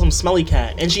she calls him Smelly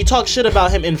Cat, and she talks shit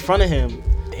about him in front of him.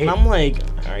 And I'm like,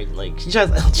 all right, like she tries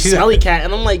Smelly Cat,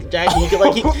 and I'm like, Jackie, he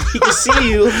can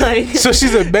see you, like. So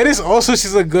she's a menace. Also,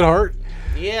 she's a good heart.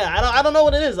 Yeah, I don't know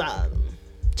what it is.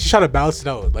 She's trying to balance it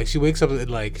out. Like she wakes up and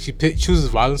like she chooses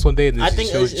violence one day, and then I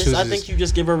think you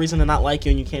just give her a reason to not like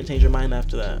you, and you can't change your mind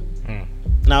after that.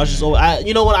 And I was just,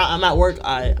 you know, when I'm at work,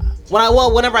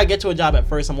 whenever I get to a job at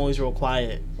first, I'm always real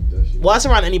quiet. Well, that's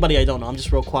around anybody I don't know. I'm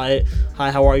just real quiet.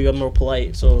 Hi, how are you? I'm real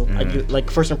polite. So I get,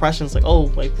 like first impressions, like, oh,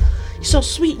 like you're so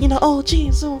sweet, you know. Oh,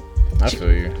 geez, so. I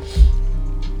feel you.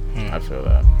 I feel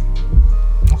that.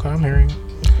 Okay, I'm hearing you.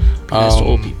 Be nice to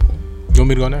old people. You want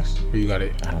me to go next, or you got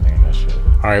it? I don't think I got shit.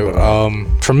 All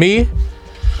right. For me,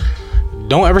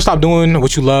 don't ever stop doing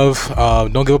what you love.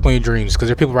 Don't give up on your dreams, because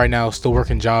there are people right now still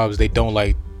working jobs they don't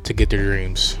like to get their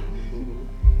dreams.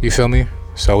 You feel me?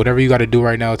 So whatever you got to do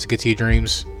right now to get to your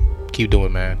dreams, keep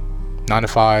doing, man. 9 to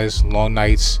 5s, long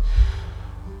nights,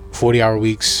 40-hour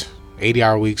weeks,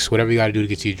 80-hour weeks, whatever you got to do to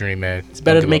get to your dream, man. It's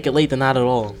better to make it late than not at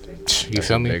all. You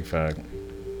feel me? Big fact.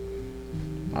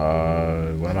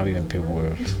 What am I leaving people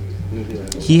with?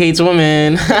 He hates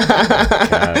women.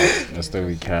 Cap. Let's do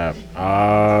it, cap.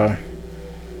 I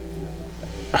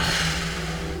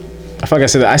feel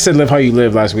like I said live how you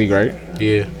live last week, right?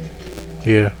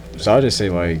 Yeah. So I'll just say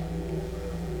like,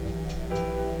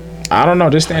 I don't know,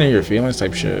 just stand in your feelings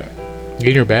type shit. Get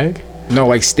in your bag? No,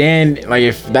 like stand, like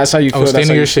if that's how you feel, stand that's in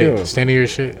how your you shit. feel. Stand in your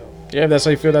shit. Yeah, if that's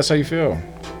how you feel, that's how you feel. I'm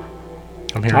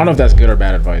I hearing don't know if that's good or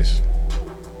bad advice.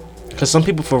 Because some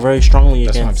people feel very strongly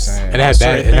That's against. what I'm saying. And it has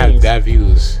bad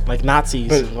views. Like Nazis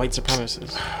But- and white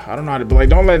supremacists. I don't know how to, but like,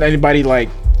 don't let anybody like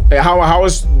how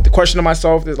was the question to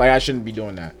myself is like I shouldn't be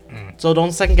doing that So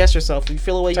don't second guess yourself. You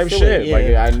feel the way you type feel shit. it. Yeah.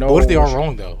 Like I know. But what if they are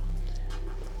wrong though?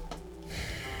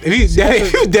 If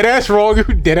you dead ass wrong, you're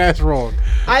dead ass wrong.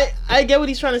 I get what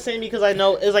he's trying to say because I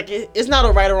know it's like it's not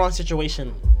a right or wrong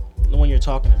situation the one you're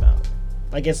talking about.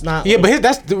 Like it's not. Yeah, like,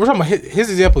 but we're talking about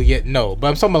his example. Yet no, but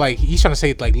I'm talking about like he's trying to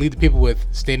say like leave the people with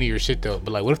standing your shit though.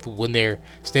 But like, what if when they're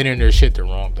standing in their shit, they're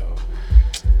wrong though?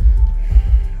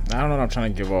 I don't know what I'm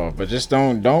trying to give off, but just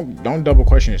don't double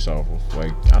question yourself.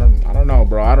 Like I don't know,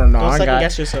 bro. I don't know. Don't I ain't second got,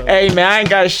 guess yourself. Hey man, I ain't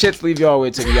got shit to leave y'all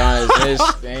with, to be honest.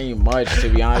 This ain't much, to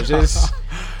be honest. Just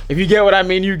if you get what I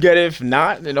mean, you get it. If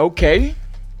not, then okay.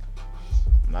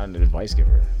 I'm not an advice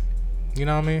giver. You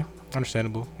know what I mean?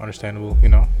 Understandable. You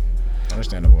know.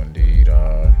 Understandable indeed.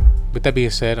 With that being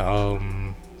said,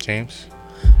 James,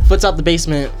 Foot's out the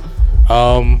basement.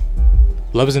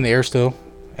 love is in the air still,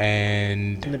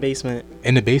 and In the basement.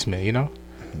 You know.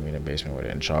 We in the basement with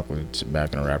it, and chocolates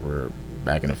back in the wrapper,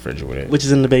 back in the fridge with it. Which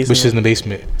is in the basement. Which is in the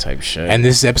basement. Type shit. And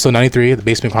this is episode 93 of the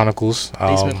Basement Chronicles.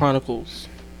 Basement Chronicles.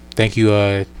 Thank you,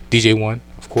 DJ One.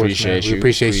 Of course, Appreciate man. you. We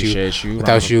appreciate you.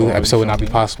 Without you, episode would not be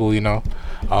possible.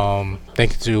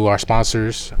 Thank you to our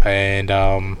sponsors, and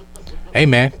hey,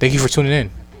 man, thank you for tuning in,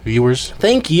 viewers.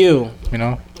 Thank you.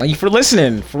 Thank you for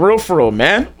listening. For real,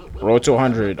 man. Road to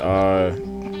 100. I'm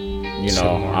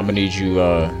gonna need you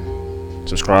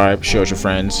subscribe, share with your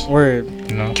friends. Word.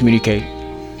 Communicate.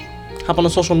 Hop on the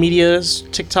social medias,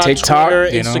 TikTok, Twitter,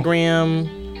 Instagram.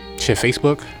 Shit,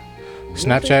 Facebook,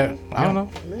 Snapchat. I don't know.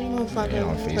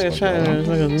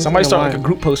 Somebody start like a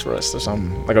group post for us or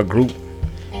something. Like a group.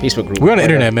 Facebook group. We're on the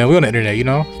internet, man. We're on the internet,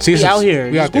 See, we out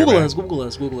here. We out Google there, us.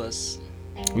 Google us.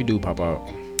 We do pop out.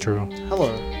 True.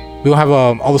 Hello. We'll have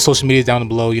all the social medias down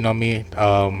below. You know what I mean?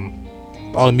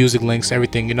 All the music links,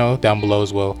 everything. Down below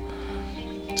as well.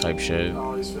 Type shit.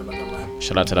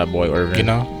 Shout out to that boy Irvin.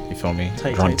 You feel me?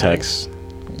 Drunk text.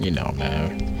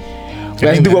 Man. We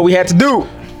had to do what we had to do.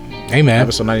 Hey, man.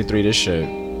 Episode 93. This shit.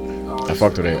 I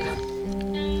fucked with it.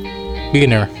 We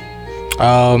in there.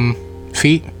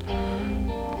 Feet.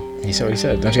 He said what he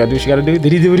said. Don't you gotta do what you gotta do?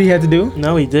 Did he do what he had to do?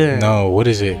 No, he didn't. No. What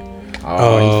is it?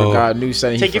 Oh, he forgot. New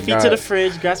setting. Take your feet to the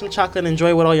fridge, grab some chocolate, and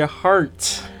enjoy with all your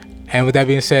heart. And with that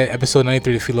being said, episode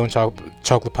 93 of the Feet Alone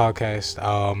Chocolate Podcast.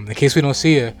 In case we don't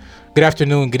see you, good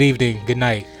afternoon, good evening, good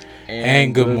night,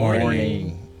 and good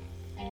morning.